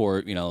showed in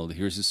court,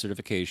 here's his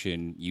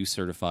certification. You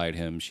certified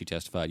him. She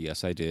testified,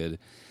 yes, I did.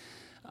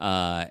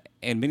 And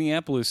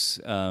Minneapolis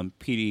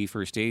PD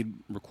First Aid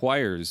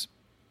requires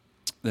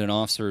that an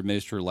officer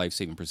administer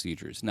life-saving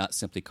procedures, not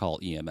simply call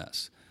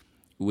EMS,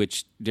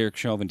 which Derek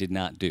Chauvin did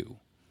not do,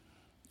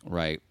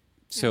 right?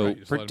 So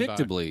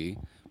predictably,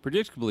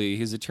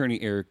 his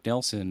attorney Eric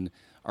Nelson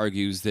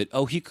argues that,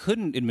 he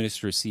couldn't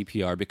administer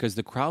CPR because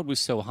the crowd was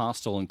so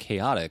hostile and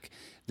chaotic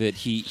that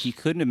he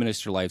couldn't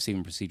administer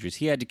life-saving procedures.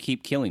 He had to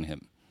keep killing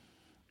him.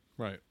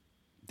 Right.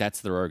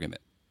 That's their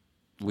argument,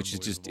 which is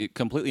just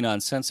completely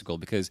nonsensical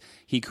because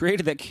he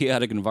created that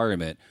chaotic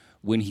environment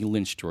when he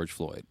lynched George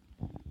Floyd.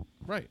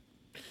 Right.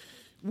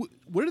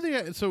 What are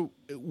they? So,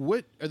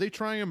 what are they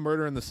trying a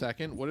murder in the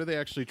second? What are they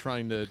actually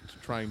trying to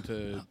convict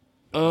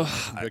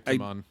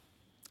him on?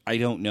 I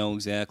don't know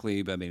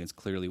exactly, but I mean, it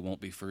clearly won't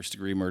be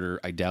first-degree murder.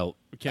 I doubt.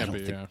 It can't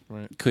be. Yeah,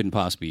 right. Couldn't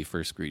possibly be a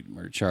first-degree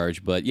murder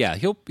charge, but yeah,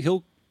 he'll.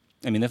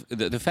 I mean,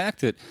 the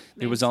fact that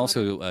there was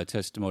also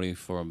testimony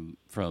from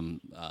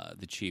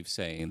the chief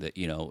saying that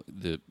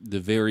the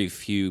very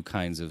few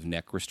kinds of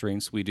neck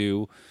restraints we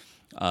do.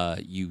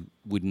 You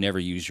would never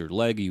use your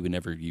leg. You would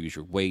never use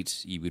your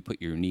weight. You would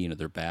put your knee into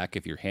their back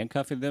if you're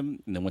handcuffing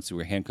them. And then once they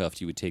were handcuffed,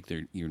 you would take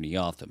your knee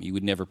off them. You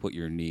would never put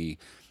your knee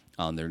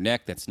on their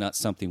neck. That's not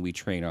something we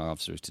train our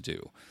officers to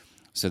do.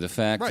 So the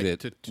fact that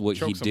to what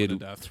choke he did, to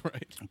death,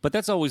 right? But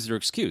that's always their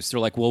excuse. They're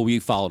like, well, we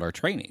followed our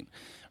training,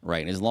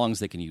 right? And as long as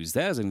they can use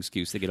that as an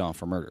excuse, they get off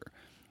for murder.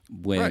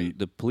 When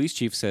the police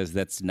chief says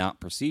that's not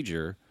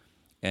procedure,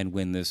 and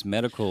when this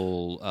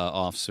medical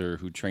officer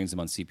who trains him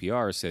on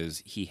CPR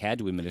says he had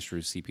to administer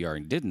his CPR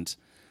and didn't,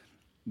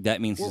 that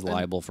means he's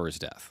liable for his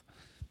death.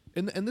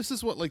 And this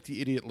is what like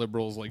the idiot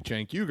liberals like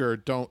Cenk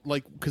Uygur don't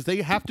like, because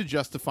they have to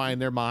justify in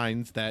their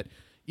minds that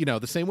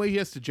the same way he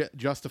has to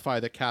justify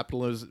that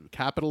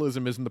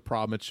capitalism isn't the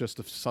problem, it's just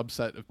a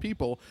subset of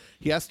people.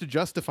 He has to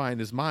justify in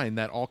his mind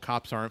that all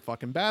cops aren't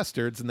fucking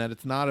bastards and that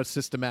it's not a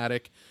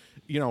systematic,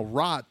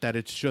 rot, that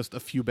it's just a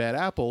few bad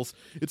apples.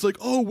 It's like,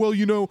 oh, well,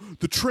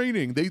 the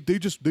training, they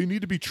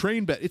need to be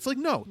trained better. It's like,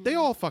 no, they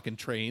all fucking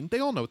train. They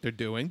all know what they're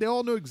doing. They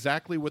all know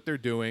exactly what they're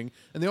doing.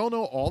 And they all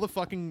know all the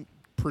fucking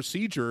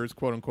procedures,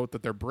 quote unquote,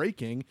 that they're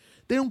breaking.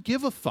 They don't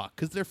give a fuck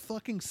because they're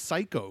fucking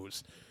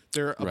psychos.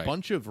 They're a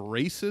bunch of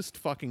racist,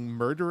 fucking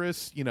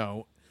murderous,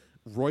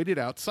 roided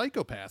out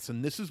psychopaths.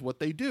 And this is what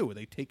they do.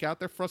 They take out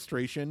their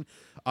frustration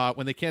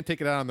when they can't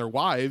take it out on their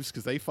wives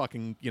because they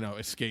fucking,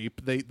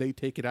 escape. They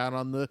take it out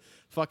on the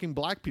fucking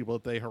black people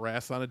that they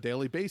harass on a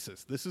daily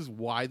basis. This is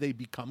why they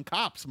become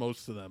cops,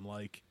 most of them.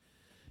 Like,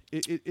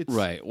 it's...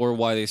 Right. Or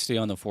why they stay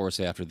on the force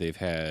after they've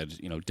had,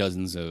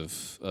 dozens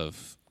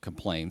of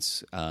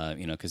complaints,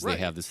 because they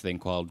have this thing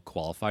called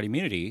qualified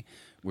immunity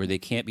where they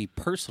can't be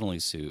personally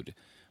sued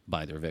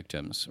by their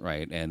victims,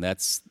 right? And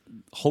that's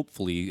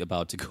hopefully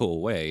about to go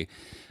away.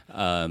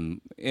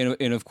 And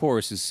of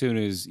course, as soon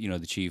as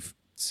the chief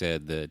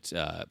said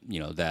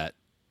that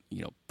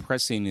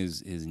pressing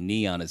his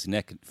knee on his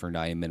neck for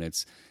 9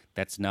 minutes,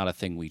 that's not a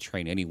thing we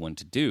train anyone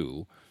to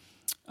do.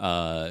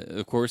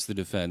 Of course, the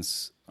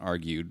defense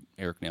argued,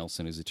 Eric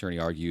Nelson, his attorney,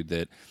 argued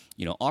that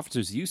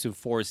officers' use of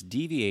force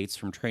deviates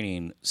from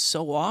training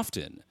so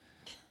often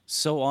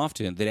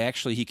that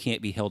actually he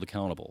can't be held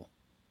accountable.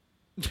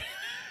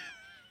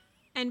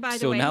 And by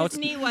the way, his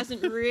knee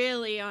wasn't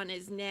really on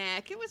his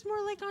neck. It was more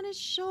like on his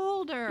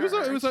shoulder. It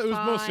was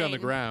mostly on the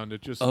ground.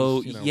 It just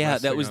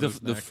that was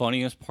the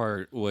funniest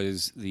part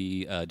was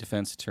the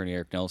defense attorney,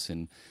 Eric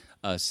Nelson,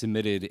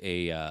 submitted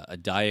a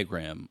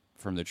diagram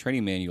from the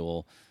training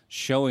manual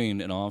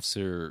showing an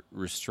officer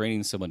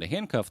restraining someone to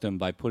handcuff them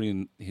by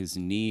putting his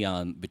knee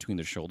on between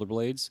their shoulder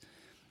blades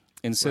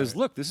and says,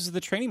 look, this is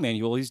the training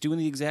manual. He's doing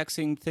the exact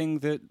same thing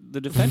that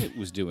the defendant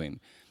was doing.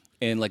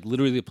 And like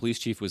literally the police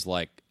chief was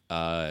like,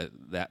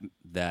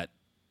 that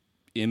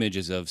image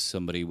is of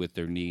somebody with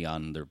their knee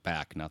on their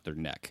back, not their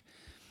neck.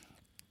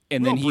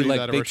 And then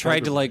they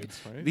tried to like,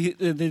 right?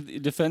 the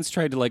defense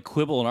tried to like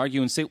quibble and argue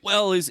and say,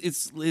 well,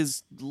 his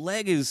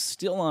leg is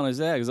still on his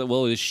neck. It's like,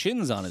 well, his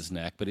shin's on his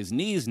neck, but his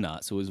knee's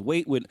not. So his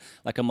weight would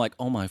like, I'm like,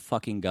 oh my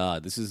fucking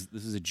God, this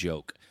is a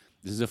joke.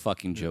 This is a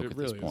fucking joke at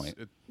this point.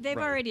 They've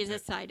already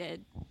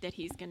decided that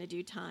he's going to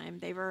do time.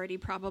 They've already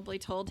probably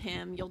told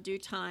him, you'll do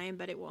time,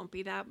 but it won't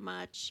be that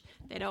much.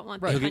 They don't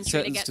want the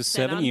country to get set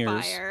 7 on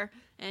years. Fire.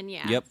 And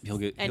Yep, he'll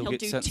get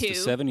sentenced to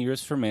 7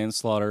 years for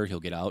manslaughter. He'll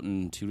get out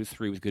in 2 to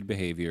 3 with good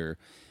behavior.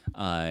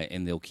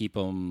 And they'll keep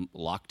him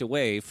locked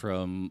away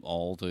from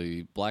all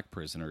the black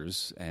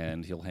prisoners.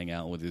 And he'll hang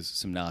out with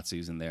some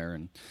Nazis in there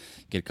and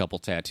get a couple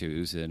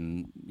tattoos.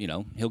 And,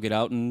 he'll get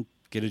out and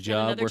get a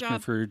job working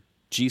for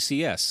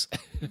GCS.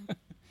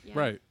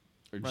 Right.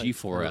 Or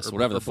G4S,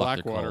 whatever the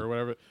fuck they're called. Or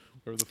whatever.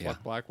 Whatever the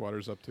fuck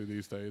Blackwater's up to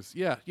these days.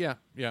 Yeah.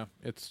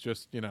 It's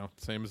just,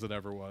 same as it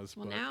ever was.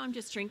 Well, but. now I'm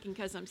just drinking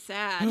because I'm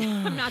sad.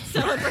 I'm not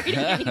celebrating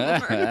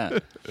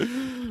anymore.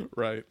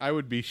 Right. I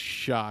would be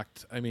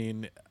shocked. I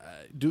mean,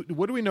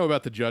 what do we know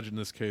about the judge in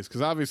this case?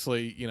 Because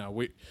obviously,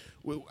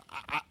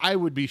 I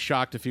would be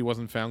shocked if he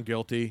wasn't found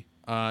guilty.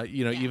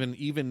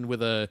 Even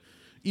with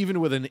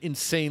an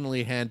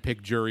insanely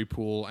handpicked jury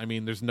pool. I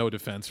mean, there's no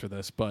defense for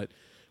this, but.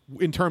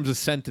 In terms of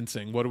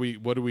sentencing, what do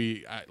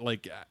we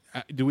like?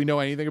 Do we know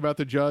anything about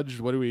the judge?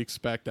 What do we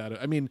expect out of?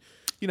 I mean,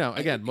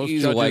 again, most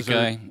he's judges a white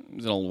guy.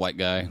 He's an old white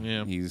guy.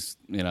 Yeah. He's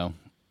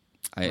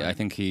I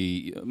think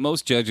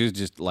most judges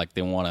just like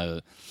they want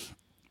to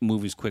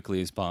move as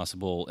quickly as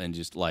possible and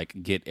just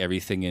like get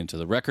everything into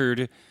the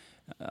record.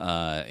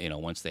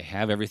 Once they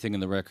have everything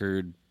in the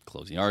record,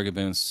 closing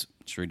arguments,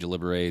 jury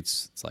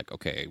deliberates. It's like,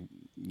 okay,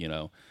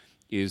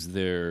 is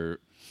there,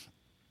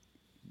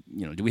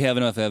 do we have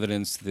enough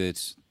evidence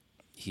that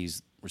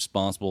he's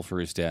responsible for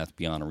his death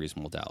beyond a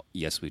reasonable doubt?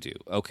 Yes, we do.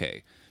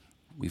 Okay.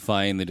 We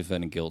find the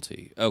defendant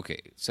guilty. Okay.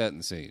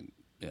 Sentencing,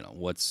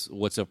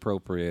 what's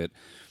appropriate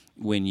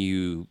when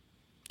you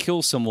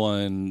kill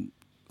someone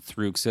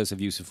through excessive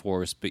use of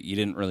force, but you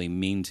didn't really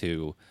mean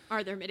to.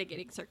 Are there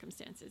mitigating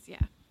circumstances? Yeah.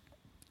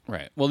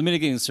 Right. Well, the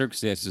mitigating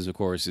circumstances, of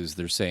course, is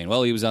they're saying,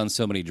 well, he was on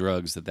so many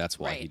drugs that's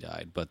why he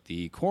died. But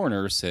the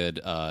coroner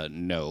said,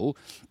 no,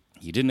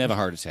 he didn't have a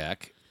heart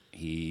attack.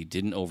 He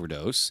didn't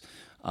overdose.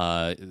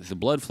 The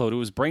blood flow to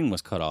his brain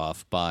was cut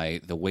off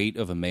by the weight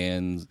of a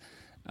man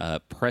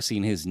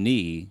pressing his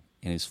knee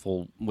and his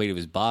full weight of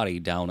his body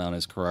down on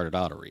his carotid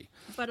artery.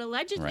 But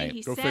allegedly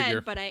he Go said,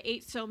 figure. but I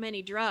ate so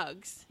many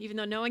drugs, even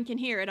though no one can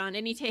hear it on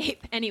any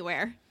tape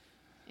anywhere.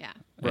 Yeah.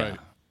 Right.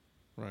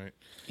 Right.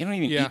 You don't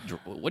even eat.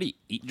 What do you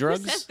eat?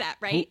 Drugs? Who says that,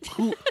 right?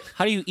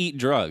 How do you eat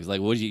drugs?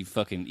 Like, what do you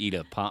fucking eat?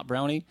 A pot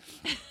brownie?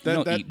 You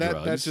don't eat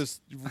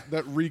drugs.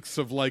 That reeks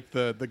of like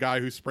the guy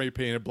who spray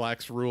painted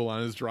Black's Rule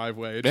on his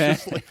driveway.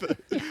 It's just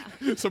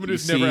like someone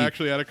who's never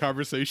actually had a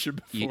conversation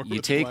before.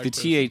 You take the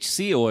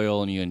THC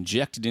oil and you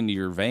inject it into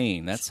your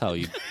vein. That's how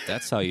you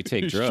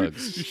take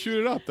drugs. You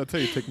shoot it up. That's how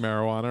you take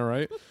marijuana,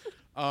 right?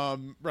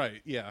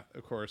 Right. Yeah.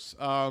 Of course.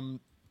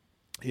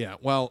 Yeah,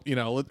 well,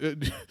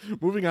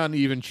 moving on to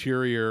even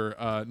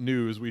cheerier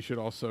news, we should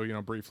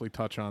also, briefly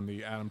touch on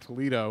the Adam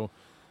Toledo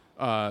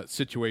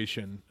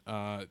situation,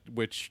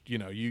 which,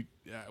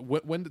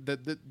 when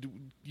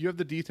you have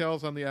the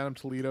details on the Adam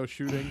Toledo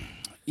shooting?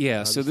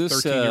 Yeah, so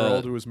this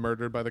 13-year-old who was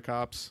murdered by the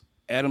cops?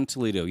 Adam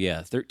Toledo,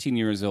 13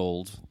 years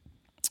old,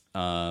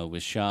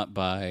 was shot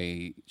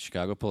by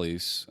Chicago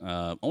police.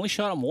 Only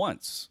shot him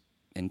once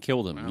and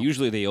killed him. Wow.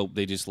 Usually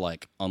they just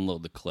like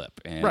unload the clip,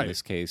 and in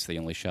this case they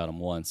only shot him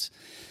once.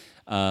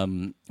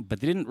 But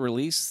they didn't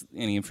release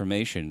any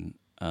information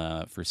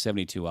for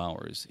 72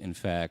 hours. In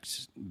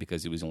fact,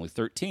 because he was only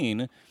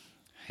 13,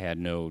 had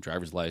no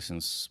driver's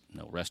license,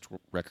 no arrest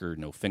record,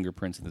 no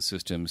fingerprints in the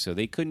system, so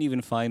they couldn't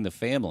even find the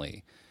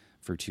family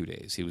for 2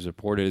 days. He was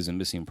reported as a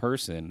missing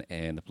person,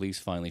 and the police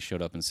finally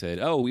showed up and said,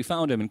 "Oh, we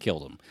found him and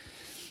killed him."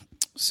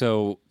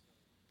 So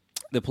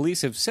the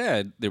police have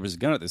said there was a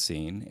gun at the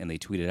scene, and they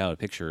tweeted out a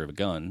picture of a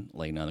gun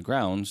laying on the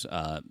ground.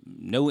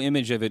 No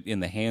image of it in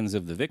the hands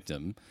of the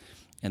victim.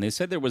 And they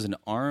said there was an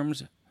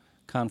armed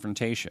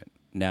confrontation.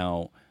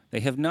 Now,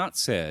 they have not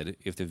said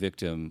if the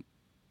victim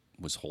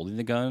was holding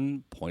the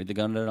gun, pointed the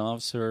gun at an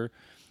officer,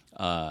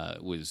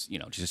 was,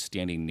 just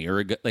standing near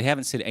a gun. They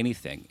haven't said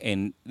anything.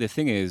 And the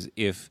thing is,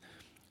 if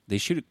they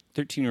shoot a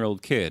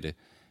 13-year-old kid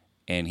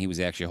and he was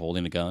actually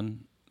holding a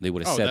gun, they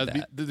would have said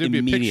that there'd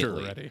immediately. Be a picture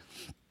already.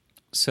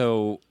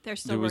 So they're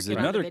still working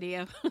on the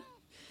video.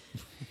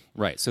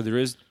 Right. So there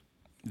is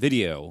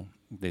video.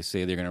 They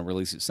say they're going to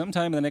release it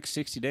sometime in the next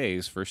 60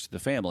 days, first to the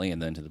family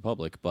and then to the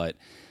public. But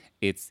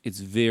it's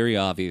very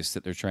obvious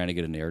that they're trying to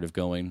get a narrative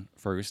going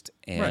first.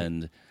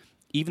 And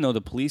even though the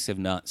police have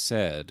not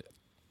said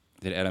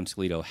that Adam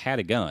Toledo had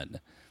a gun,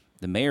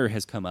 the mayor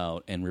has come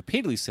out and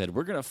repeatedly said,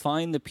 we're going to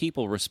find the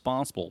people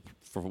responsible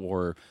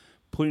for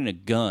putting a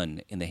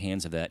gun in the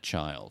hands of that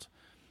child.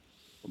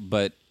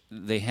 But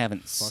they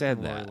haven't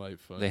said that.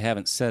 They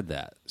haven't said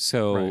that.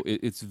 So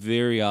it's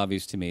very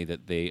obvious to me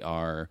that they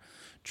are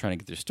trying to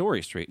get their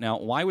story straight. Now,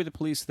 why were the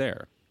police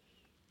there?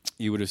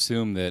 You would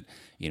assume that,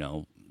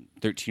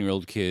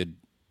 13-year-old kid,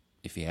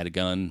 if he had a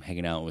gun,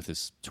 hanging out with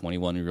this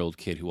 21-year-old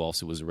kid who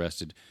also was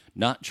arrested,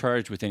 not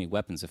charged with any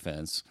weapons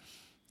offense,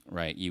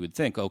 right? You would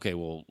think, okay,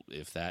 well,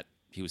 if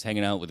he was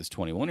hanging out with this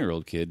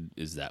 21-year-old kid,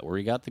 is that where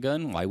he got the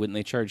gun? Why wouldn't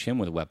they charge him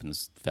with a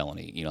weapons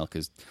felony?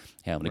 Because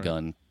having a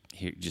gun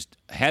here, just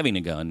having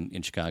a gun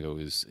in Chicago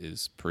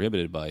is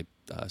prohibited by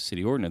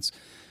city ordinance.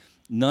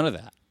 None of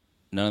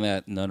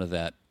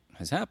that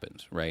has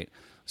happened, right?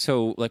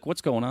 So,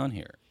 what's going on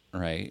here,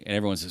 right? And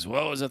everyone says,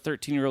 well, it was a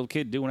 13-year-old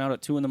kid doing out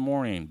at 2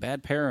 a.m,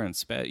 bad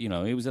parents,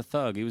 he was a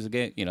thug, he was a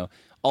gay,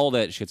 all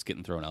that shit's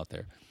getting thrown out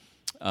there.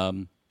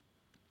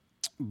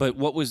 But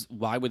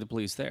why were the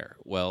police there?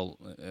 Well,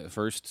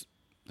 first,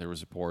 there was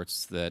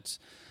reports that,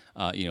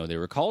 they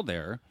were called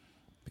there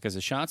because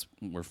the shots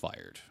were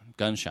fired,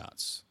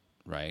 gunshots.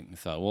 right? I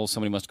thought, well,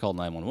 somebody must have called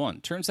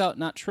 911. Turns out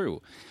not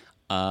true.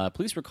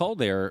 Police were called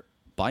there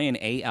by an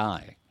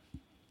AI.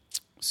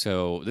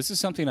 So this is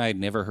something I had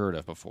never heard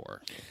of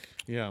before.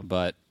 Yeah.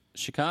 But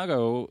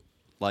Chicago,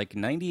 like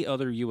 90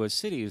 other U.S.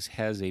 cities,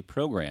 has a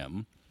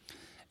program,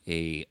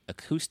 a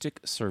acoustic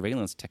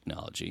surveillance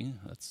technology.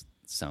 That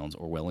sounds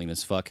Orwellian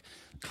as fuck.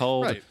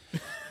 Called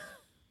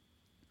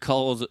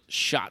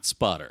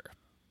ShotSpotter,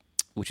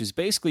 which is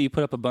basically you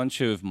put up a bunch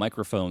of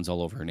microphones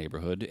all over a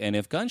neighborhood, and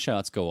if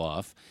gunshots go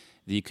off,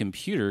 the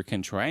computer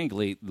can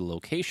triangulate the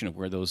location of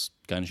where those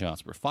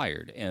gunshots were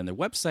fired. And the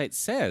website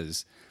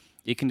says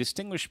it can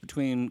distinguish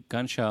between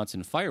gunshots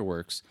and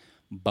fireworks,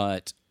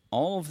 but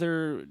all of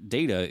their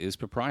data is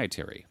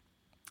proprietary.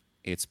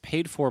 It's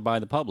paid for by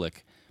the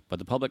public, but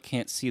the public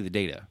can't see the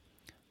data.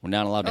 We're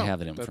not allowed to have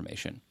that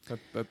information.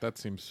 That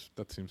seems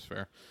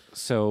fair.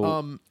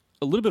 So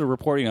a little bit of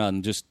reporting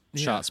on just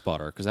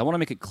ShotSpotter, because I want to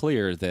make it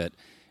clear that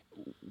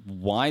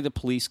why the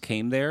police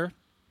came there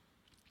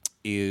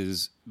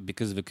is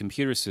because of a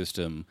computer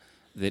system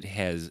that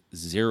has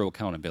zero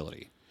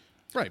accountability.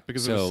 Right,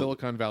 because of a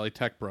Silicon Valley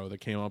tech bro that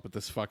came up with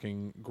this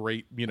fucking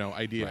great,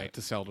 idea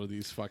to sell to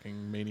these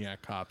fucking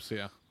maniac cops,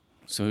 yeah.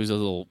 So here's a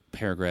little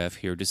paragraph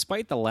here.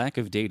 Despite the lack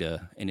of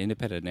data and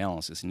independent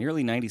analysis,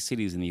 nearly 90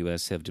 cities in the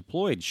U.S. have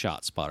deployed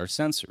ShotSpotter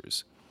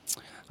sensors.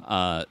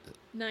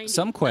 90,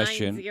 Some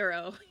question...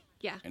 90.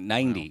 Yeah.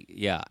 90,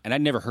 yeah. And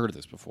I'd never heard of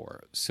this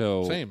before.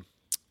 So Same.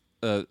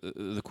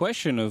 The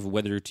question of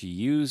whether to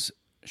use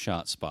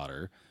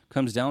ShotSpotter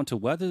comes down to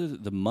whether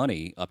the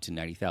money, up to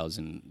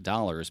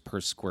 $90,000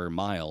 per square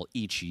mile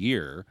each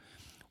year,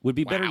 would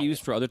be better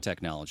used for other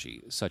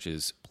technology, such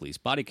as police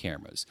body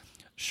cameras.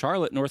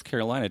 Charlotte, North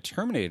Carolina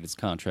terminated its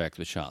contract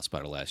with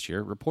ShotSpotter last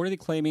year, reportedly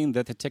claiming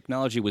that the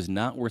technology was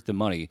not worth the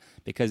money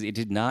because it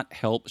did not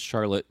help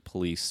Charlotte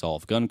police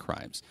solve gun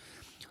crimes.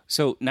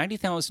 So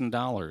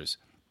 $90,000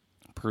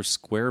 per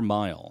square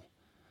mile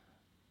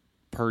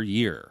per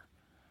year,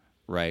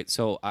 right?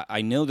 So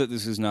I know that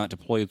this is not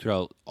deployed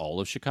throughout all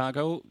of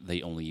Chicago.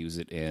 They only use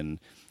it in,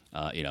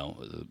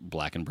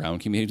 black and brown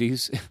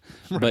communities.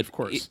 Right, but of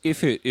course.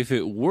 If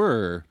it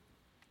were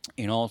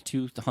in all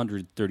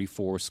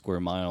 234 square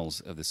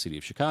miles of the city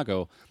of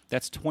Chicago,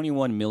 that's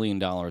 $21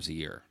 million a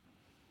year,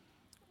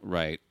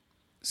 right?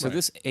 So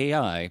this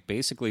AI,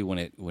 basically, when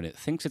it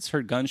thinks it's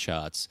heard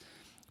gunshots,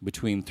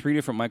 between three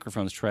different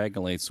microphones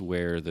triangulates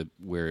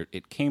where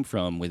it came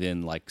from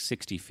within like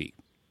 60 feet,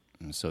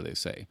 and so they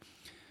say,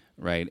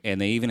 right? And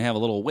they even have a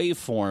little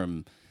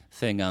waveform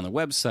thing on the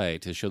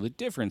website to show the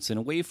difference in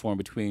a waveform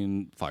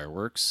between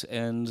fireworks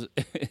and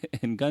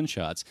and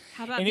gunshots.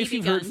 How about and if BB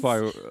you've guns?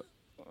 heard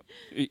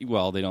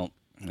well, they don't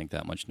make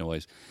that much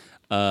noise.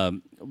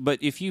 But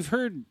if you've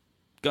heard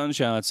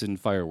gunshots and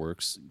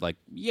fireworks, like,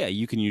 yeah,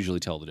 you can usually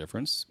tell the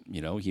difference,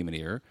 human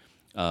ear.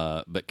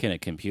 But can a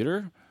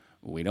computer?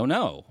 We don't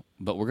know.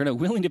 But we're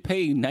willing to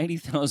pay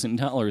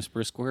 $90,000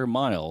 per square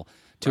mile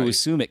to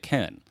assume it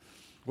can.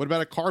 What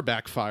about a car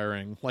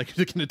backfiring? Like,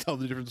 can it tell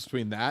the difference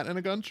between that and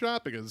a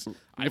gunshot? Because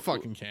I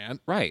fucking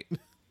can't. Right.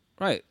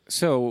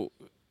 So,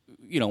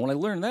 when I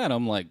learned that,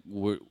 I'm like,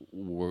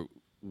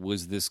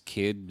 was this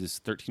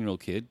 13-year-old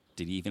kid,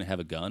 did he even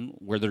have a gun?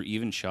 Were there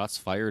even shots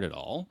fired at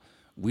all?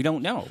 We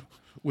don't know.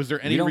 Was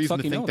there any reason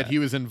to think that he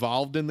was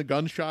involved in the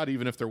gunshot,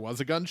 even if there was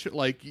a gunshot?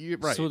 Like,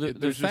 right. So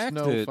there's just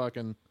no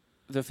fucking...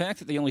 The fact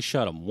that they only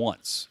shot him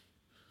once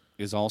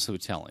is also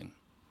telling,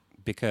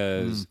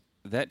 because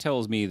that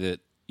tells me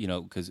that,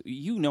 because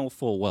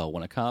full well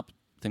when a cop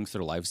thinks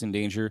their life's in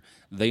danger,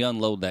 they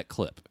unload that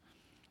clip.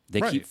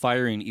 They keep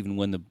firing even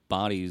when the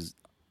body's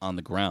on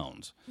the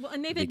ground. Well,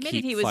 and they've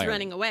admitted he was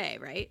running away,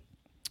 right?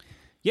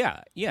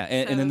 Yeah.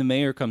 And then the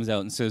mayor comes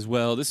out and says,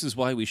 well, this is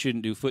why we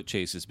shouldn't do foot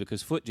chases,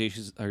 because foot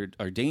chases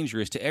are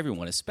dangerous to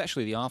everyone,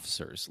 especially the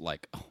officers.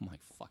 Like, oh my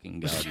fucking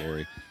God,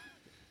 Lori.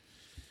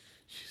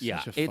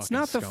 Yeah, it's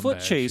not the foot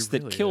chase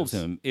that killed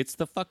him. It's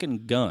the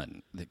fucking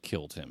gun that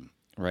killed him,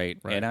 right?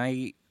 And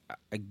I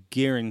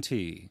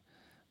guarantee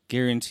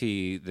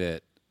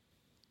that,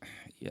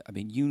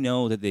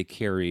 that they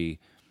carry,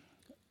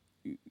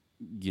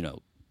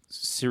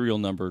 serial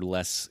number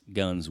less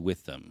guns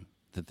with them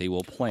that they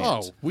will plant.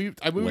 Oh, we've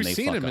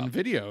seen them in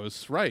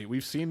videos, right?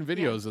 We've seen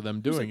videos of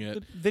them doing it.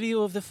 The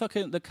video of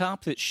the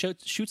cop that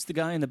shoots the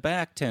guy in the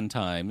back 10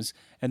 times,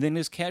 and then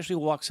just casually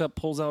walks up,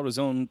 pulls out his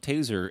own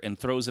taser, and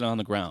throws it on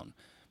the ground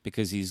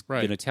because he's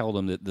going to tell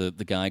them that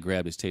the guy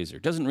grabbed his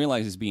taser. Doesn't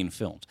realize he's being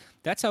filmed.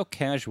 That's how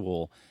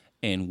casual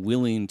and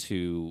willing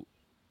to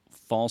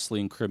falsely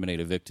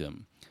incriminate a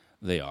victim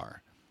they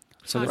are.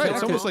 So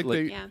it's almost like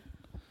they... Yeah.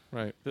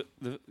 Right.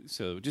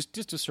 So just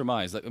to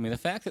surmise, the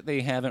fact that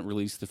they haven't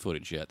released the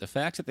footage yet, the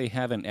fact that they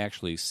haven't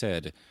actually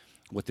said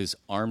what this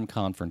armed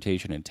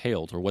confrontation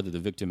entailed or whether the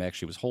victim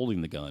actually was holding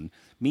the gun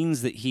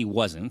means that he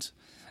wasn't.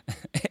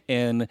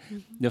 And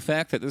the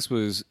fact that this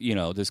was,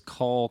 this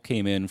call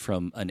came in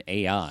from an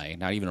AI,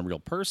 not even a real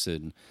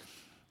person,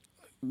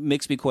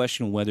 makes me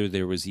question whether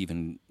there was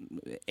even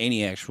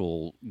any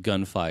actual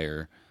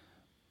gunfire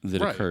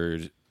that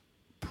occurred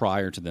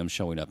prior to them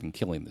showing up and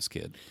killing this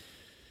kid.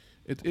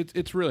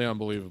 It's really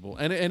unbelievable,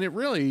 and it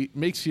really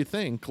makes you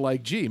think,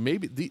 like, gee,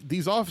 maybe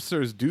these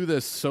officers do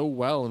this so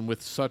well and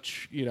with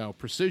such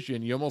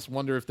precision. You almost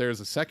wonder if there's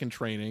a second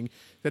training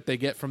that they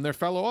get from their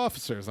fellow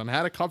officers on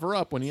how to cover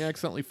up when you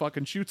accidentally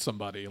fucking shoot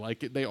somebody.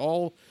 Like they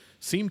all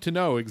seem to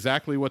know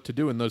exactly what to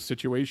do in those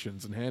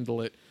situations and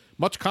handle it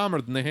much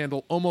calmer than they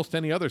handle almost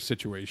any other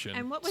situation.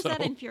 And what was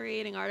that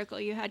infuriating article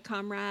you had,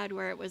 Comrade,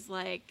 where it was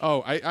like...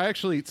 Oh, I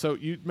actually... So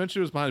you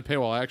mentioned it was behind a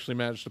paywall. I actually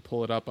managed to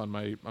pull it up on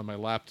my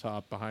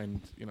laptop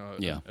behind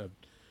a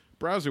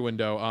browser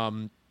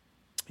window.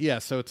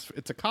 So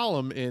it's a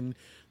column in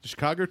the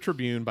Chicago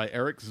Tribune by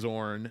Eric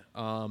Zorn.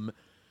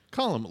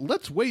 Column,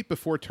 let's wait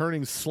before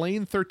turning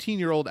slain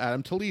 13-year-old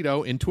Adam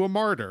Toledo into a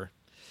martyr.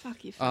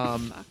 Fuck you,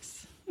 fucks.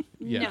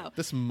 Yeah, no.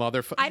 This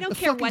motherfucker. I don't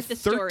care what the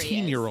story is.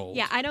 13-year-old.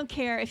 Yeah, I don't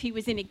care if he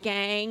was in a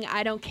gang.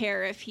 I don't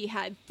care if he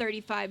had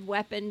 35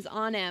 weapons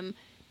on him.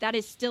 That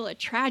is still a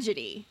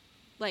tragedy.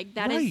 Like,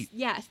 that is,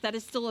 yes, that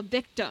is still a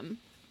victim.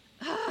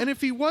 And if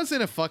he was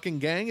in a fucking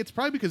gang, it's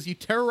probably because you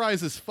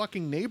terrorize his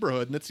fucking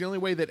neighborhood, and it's the only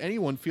way that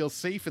anyone feels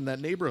safe in that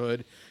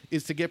neighborhood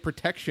is to get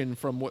protection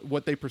from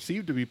what they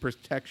perceive to be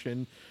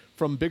protection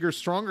from bigger,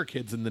 stronger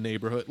kids in the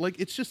neighborhood. Like,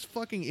 it's just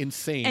fucking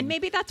insane. And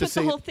maybe that's what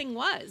the whole thing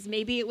was.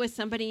 Maybe it was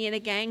somebody in a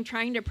gang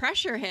trying to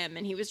pressure him,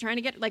 and he was trying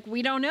to get, like,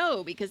 we don't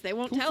know because they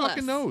won't tell us. Who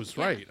fucking knows,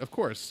 yeah. Right, of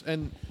course.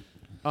 And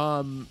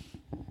and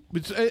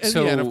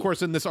of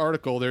course, in this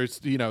article,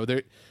 there's,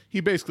 he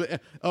basically,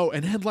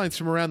 and headlines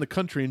from around the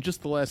country in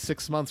just the last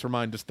 6 months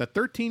remind us that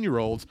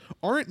 13-year-olds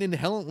aren't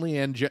inherently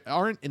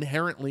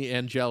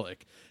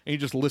angelic. And he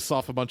just lists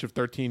off a bunch of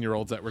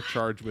 13-year-olds that were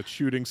charged with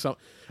shooting some.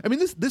 I mean,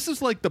 this is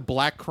like the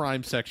black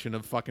crime section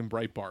of fucking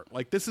Breitbart.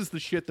 Like, this is the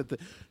shit that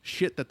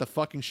the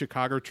fucking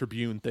Chicago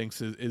Tribune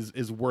thinks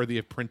is worthy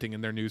of printing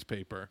in their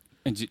newspaper.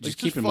 And just like,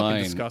 keep in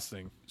mind,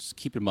 disgusting. Just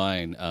keep in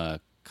mind,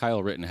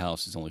 Kyle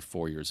Rittenhouse is only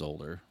 4 years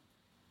older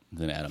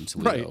than Adam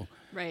Toledo.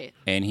 Right.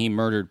 And he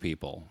murdered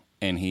people.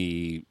 And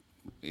he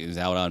is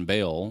out on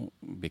bail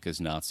because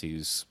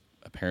Nazis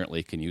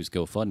apparently can use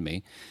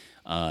GoFundMe.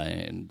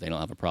 And they don't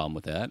have a problem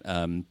with that.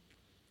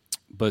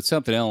 But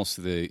something else,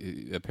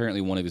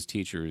 apparently one of his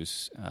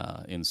teachers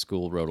in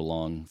school wrote a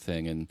long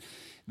thing, and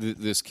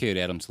this kid,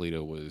 Adam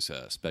Toledo, was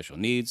special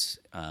needs.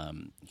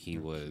 He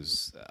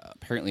was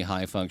apparently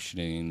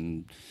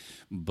high-functioning,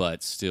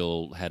 but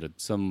still had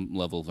some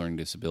level of learning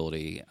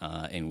disability,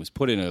 and was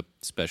put in a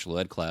special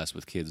ed class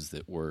with kids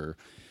that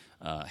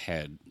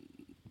had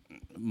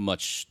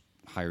much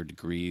higher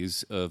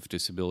degrees of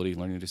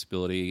learning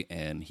disability,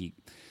 and he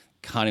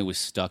kind of was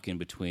stuck in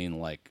between,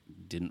 like,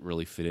 didn't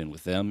really fit in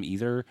with them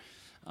either.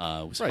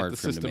 It was hard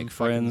for him to make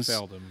friends.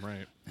 Failed him,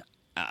 right?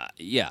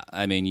 Yeah,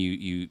 I mean,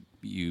 you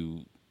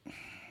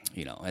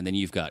and then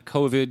you've got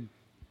COVID,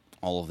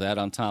 all of that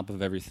on top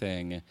of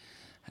everything,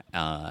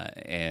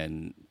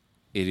 and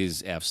it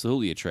is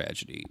absolutely a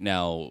tragedy.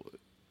 Now,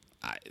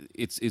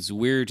 it's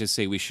weird to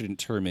say we shouldn't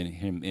turn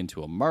him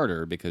into a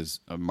martyr,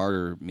 because a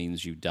martyr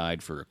means you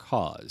died for a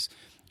cause,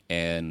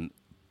 and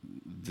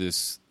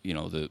this,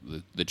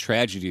 the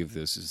tragedy of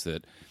this is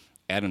that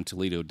Adam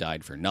Toledo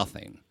died for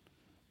nothing.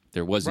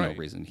 There was no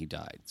reason he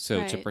died.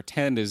 So to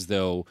pretend as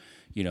though,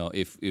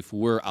 if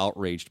we're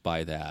outraged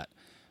by that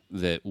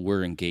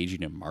we're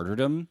engaging in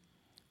martyrdom,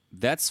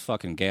 that's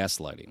fucking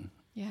gaslighting.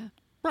 Yeah.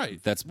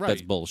 Right. That's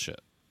bullshit.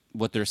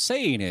 What they're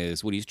saying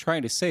is, what he's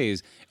trying to say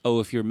is,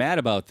 if you're mad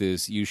about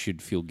this, you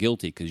should feel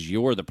guilty because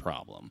you're the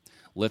problem.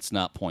 Let's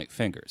not point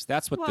fingers.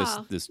 That's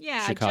what this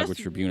Chicago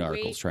Tribune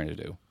article is trying to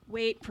do.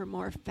 Wait for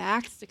more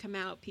facts to come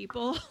out,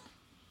 people.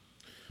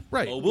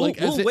 Right. Well,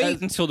 we'll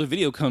wait until the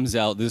video comes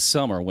out this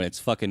summer when it's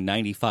fucking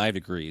 95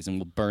 degrees and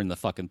we'll burn the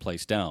fucking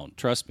place down.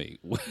 Trust me.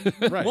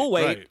 We'll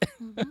wait.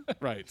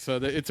 Right.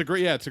 So it's a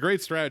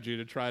great strategy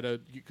to try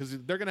to, because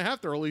they're going to have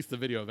to release the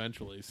video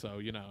eventually.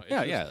 So,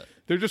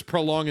 they're just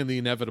prolonging the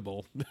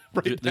inevitable.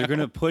 They're going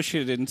to push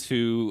it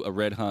into a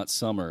red hot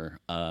summer.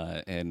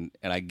 And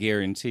I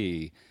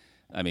guarantee,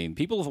 I mean,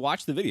 people have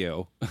watched the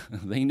video.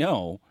 They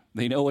know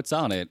what's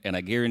on it. And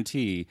I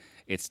guarantee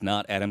it's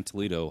not Adam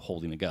Toledo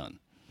holding a gun.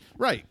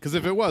 Right, because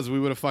if it was, we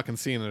would have fucking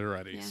seen it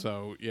already. Yeah.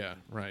 So, yeah,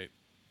 right.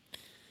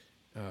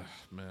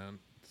 Man,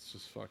 it's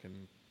just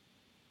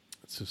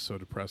so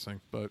depressing,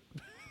 but,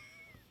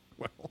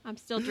 well. I'm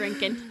still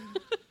drinking.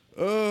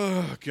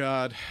 Oh,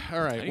 God.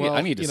 All right,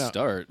 I need to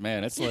start.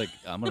 Man, it's like,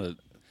 I'm going to...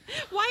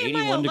 Why am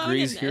 81 I alone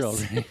degrees in here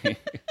this?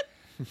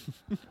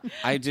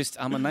 already.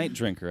 I'm a night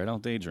drinker. I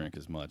don't day drink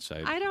as much.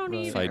 I don't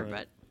either,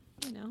 but,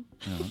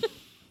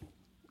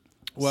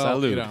 Well,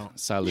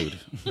 salud.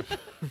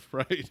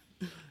 Right.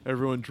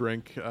 Everyone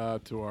drink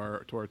to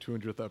our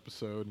 200th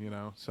episode,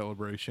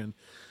 celebration.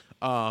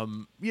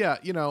 So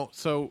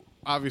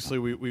obviously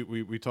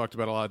we talked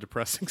about a lot of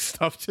depressing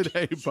stuff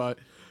today, but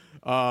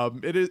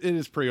it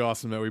is pretty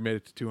awesome that we made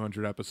it to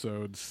 200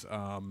 episodes.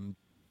 So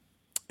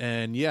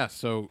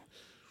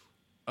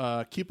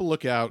keep a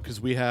lookout,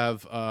 because we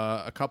have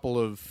a couple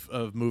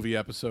of movie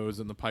episodes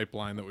in the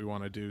pipeline that we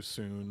want to do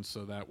soon,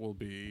 so that will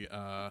be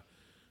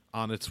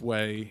on its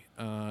way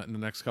in the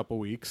next couple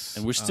weeks.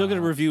 And we're still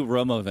going to review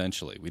Roma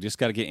eventually. We just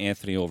got to get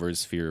Anthony over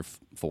his fear of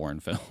foreign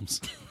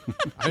films.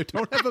 I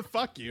don't have a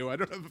fuck you. I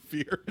don't have a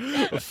fear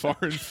of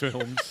foreign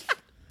films.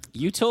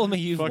 You told me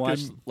you've Fucking-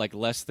 watched like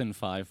less than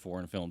 5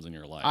 foreign films in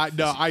your life.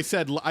 No, I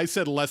said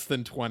less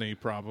than 20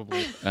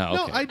 probably. Oh,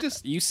 No, okay. I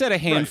just You said a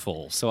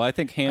handful, so I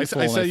think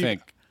handful. I and say I you-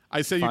 think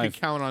I say you can 5.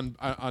 count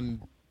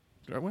on.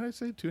 What did I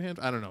say? 2 hands?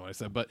 I don't know what I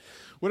said, but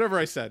whatever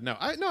I said. No,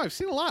 I've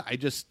seen a lot. I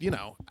just, it's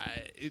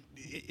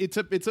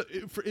a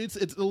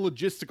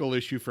logistical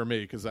issue for me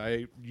because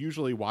I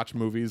usually watch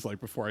movies like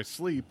before I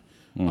sleep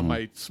on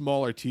my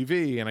smaller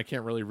TV, and I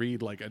can't really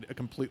read like a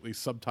completely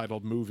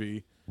subtitled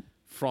movie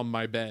from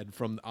my bed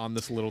on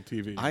this little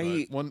TV.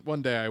 But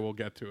one day I will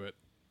get to it.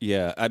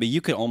 Yeah, I mean,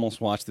 you could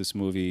almost watch this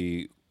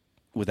movie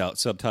without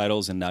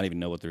subtitles and not even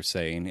know what they're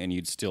saying, and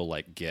you'd still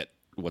like get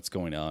what's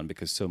going on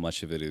because so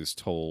much of it is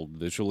told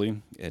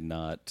visually and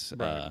not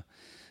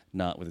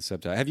with a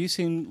subtitle. Have you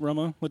seen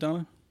Roma,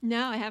 Madonna?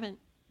 No, I haven't.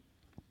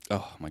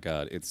 Oh my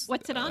God, it's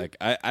What's it on? Like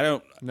I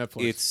don't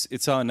Netflix.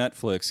 It's on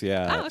Netflix.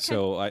 Yeah. Oh, okay.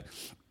 So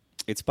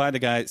it's by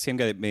the same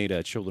guy that made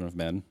Children of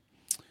Men.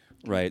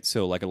 Right,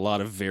 so like a lot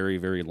of very,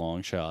 very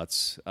long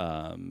shots,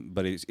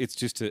 but it's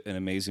just an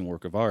amazing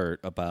work of art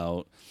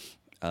about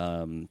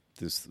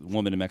this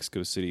woman in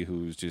Mexico City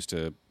who's just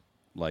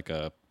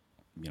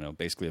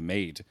basically a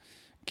maid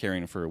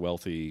caring for a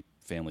wealthy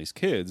family's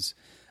kids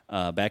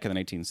back in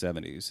the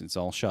 1970s. It's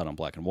all shot on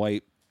black and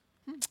white,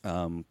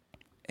 and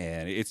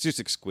it's just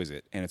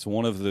exquisite, and it's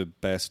one of the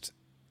best,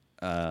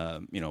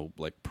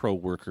 like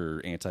pro-worker,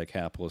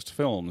 anti-capitalist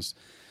films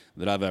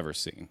that I've ever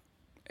seen.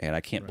 And I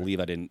can't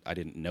believe I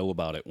didn't know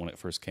about it when it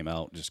first came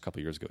out just a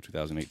couple years ago,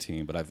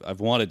 2018. But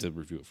I've wanted to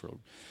review it for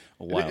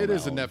a while. It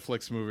is a now.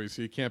 Netflix movie,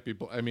 so you can't be.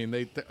 I mean,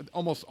 they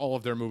almost all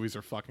of their movies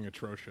are fucking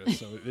atrocious.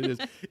 So it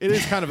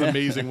is kind of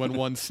amazing when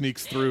one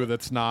sneaks through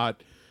that's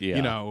not,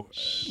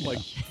 like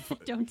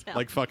Don't tell.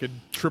 like fucking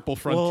Triple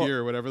Frontier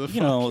or whatever the fuck.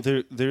 You know,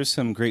 there's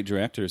some great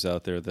directors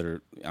out there that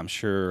are, I'm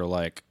sure,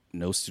 like,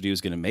 no studio is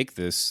going to make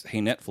this.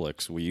 Hey,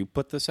 Netflix, will you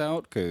put this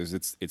out? Because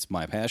it's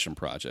my passion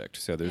project.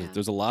 So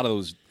there's a lot of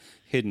those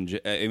hidden.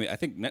 I mean, I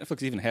think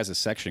Netflix even has a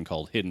section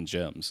called Hidden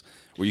Gems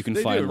where you can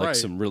They find do, like right.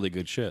 some really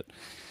good shit.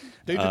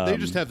 They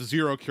just have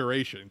zero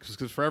curation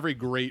because for every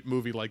great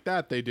movie like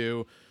that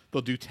they'll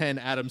do 10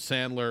 Adam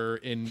Sandler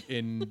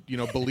in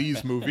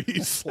Belize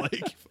movies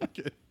like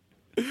fucking.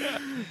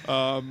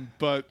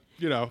 But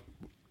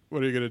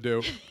what are you gonna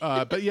do?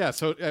 But yeah,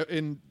 so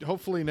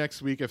hopefully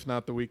next week, if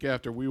not the week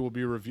after, we will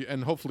be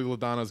and hopefully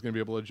LaDonna is gonna be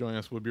able to join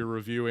us. We'll be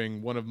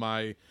reviewing one of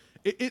my.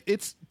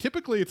 It's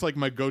typically like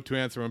my go-to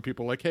answer when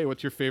people are like, "Hey,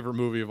 what's your favorite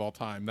movie of all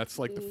time?" That's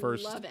like the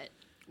first Love it.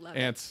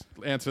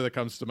 answer that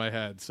comes to my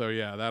head. So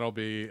yeah, that'll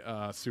be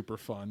super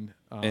fun.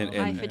 And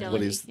High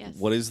Fidelity,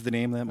 what is the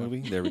name of that movie?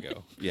 There we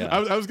go. Yeah,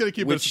 I was gonna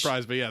keep it a Which-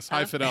 surprise, but yes,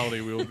 High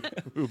Fidelity. We'll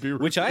be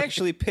which I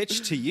actually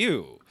pitched to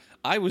you.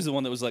 I was the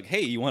one that was like,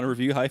 "Hey, you want to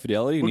review High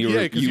Fidelity?" And Well,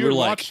 yeah, 'cause you you were had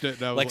like, watched it,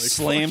 and I was like,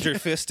 slammed fuck your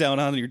fist down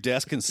on your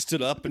desk and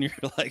stood up, and you're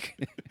like,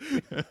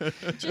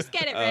 Just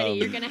get it ready.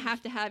 You're going to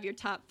have your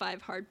top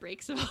 5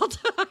 heartbreaks of all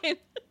time.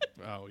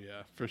 Oh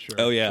yeah, for sure.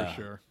 "Oh yeah,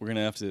 for sure. we're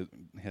gonna have to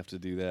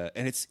do that."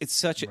 And it's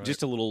such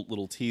just a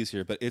little tease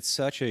here, but it's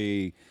such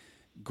a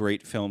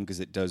great film because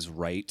it does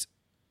right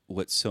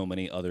what so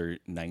many other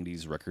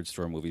 '90s record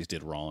store movies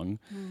did wrong.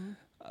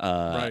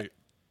 Right.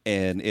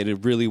 And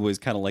it really was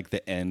kind of like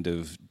the end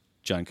of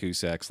John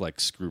Cusack's like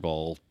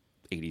screwball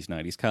 80s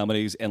 90s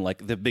comedies and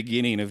like the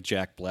beginning of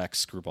Jack Black's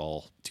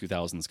screwball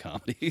 2000s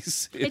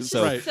comedies. It's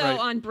So- just so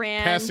on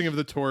brand. Passing of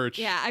the torch.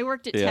 Yeah, I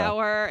worked at Yeah.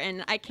 Tower,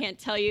 and I can't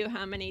tell you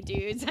how many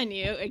dudes I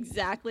knew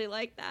exactly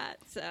like that.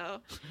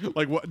 So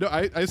Like what? No,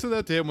 I said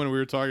that to him when we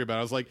were talking about it.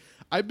 I was like,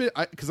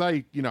 because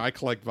I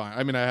collect vinyl.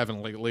 I mean, I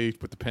haven't lately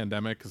with the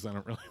pandemic because I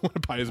don't really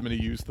want to buy as many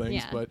used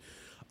things. Yeah. But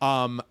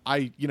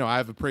I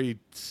have a pretty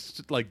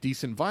like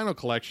decent vinyl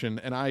collection,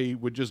 and I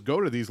would just go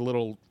to these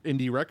little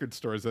indie record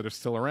stores that are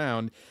still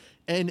around.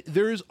 And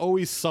there's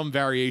always some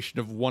variation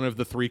of one of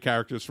the 3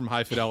 characters from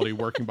High Fidelity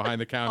working behind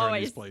the counter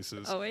in these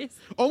places. Always.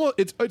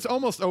 It's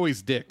almost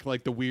always Dick,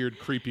 like the weird,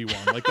 creepy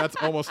one. Like that's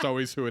almost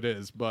always who it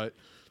is. But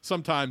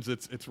sometimes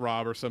it's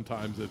Rob, or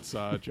sometimes it's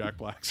Jack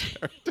Black's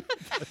character.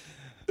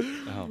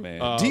 Oh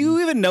man, do you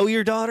even know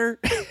your daughter?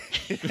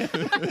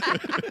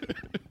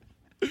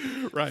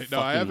 Right? No,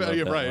 I haven't. Fucking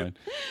Yeah, love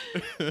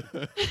that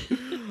right.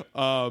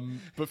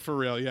 line. But for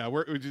real,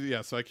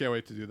 yeah, so I can't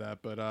wait to do that.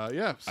 But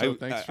yeah, so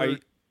thanks for.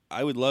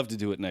 I would love to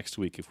do it next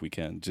week if we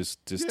can.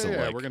 Just to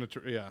like. We're gonna.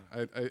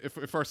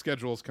 If our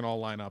schedules can all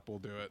line up, we'll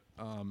do it.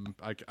 I'm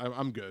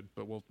good,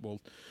 but we'll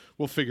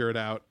figure it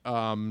out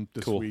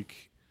this Cool.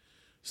 week.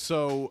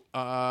 So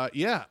that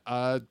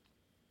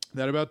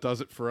about does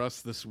it for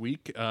us this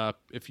week.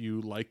 If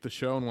you like the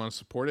show and want to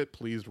support it,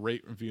 please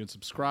rate, review, and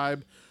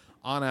subscribe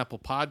on Apple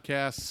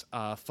Podcasts.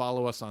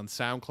 Follow us on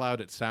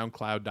SoundCloud at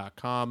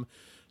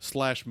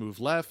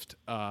soundcloud.com/moveleft,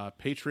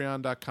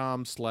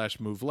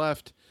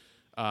 patreon.com/moveleft,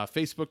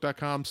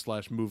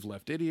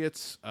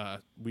 facebook.com/moveleftidiots.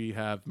 We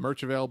have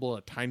merch available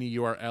at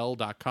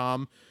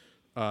tinyurl.com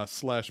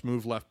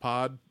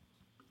twitter.com/MoveLeftPod.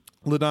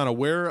 LaDonna,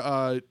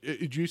 where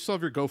do you still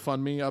have your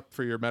GoFundMe up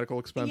for your medical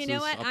expenses? You know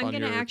what? I'm going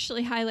to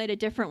actually highlight a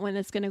different one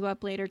that's going to go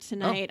up later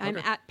tonight. Oh, okay.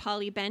 I'm at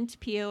Polybent,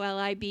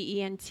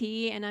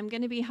 Polibent, and I'm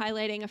going to be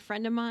highlighting a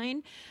friend of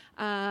mine,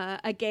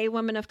 a gay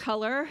woman of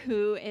color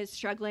who is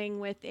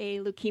struggling with a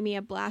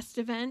leukemia blast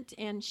event,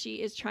 and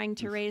she is trying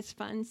to raise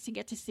funds to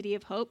get to City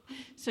of Hope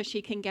so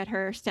she can get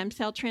her stem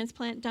cell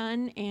transplant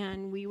done,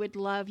 and we would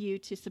love you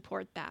to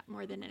support that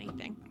more than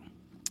anything.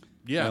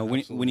 Yeah.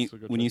 When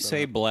you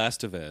say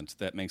blast event,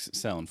 that makes it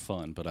sound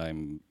fun, but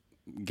I'm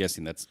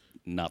guessing that's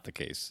not the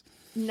case.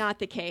 Not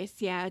the case.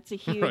 Yeah, it's a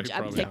huge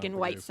uptick in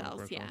white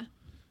cells. Yeah.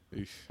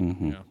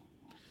 Yeah.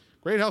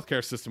 Great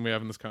healthcare system we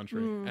have in this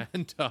country,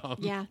 and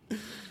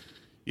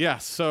yeah.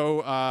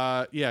 So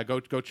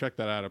go check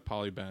that out at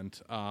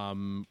Polybent.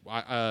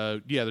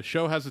 The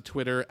show has a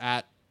Twitter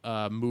at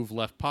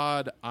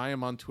MoveLeftPod. I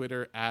am on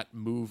Twitter at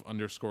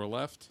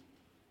 @move_left.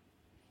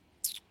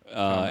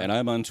 And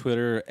I'm on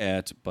Twitter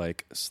at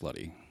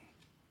BikeSlutty.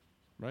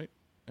 Right.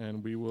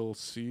 And we will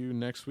see you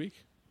next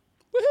week.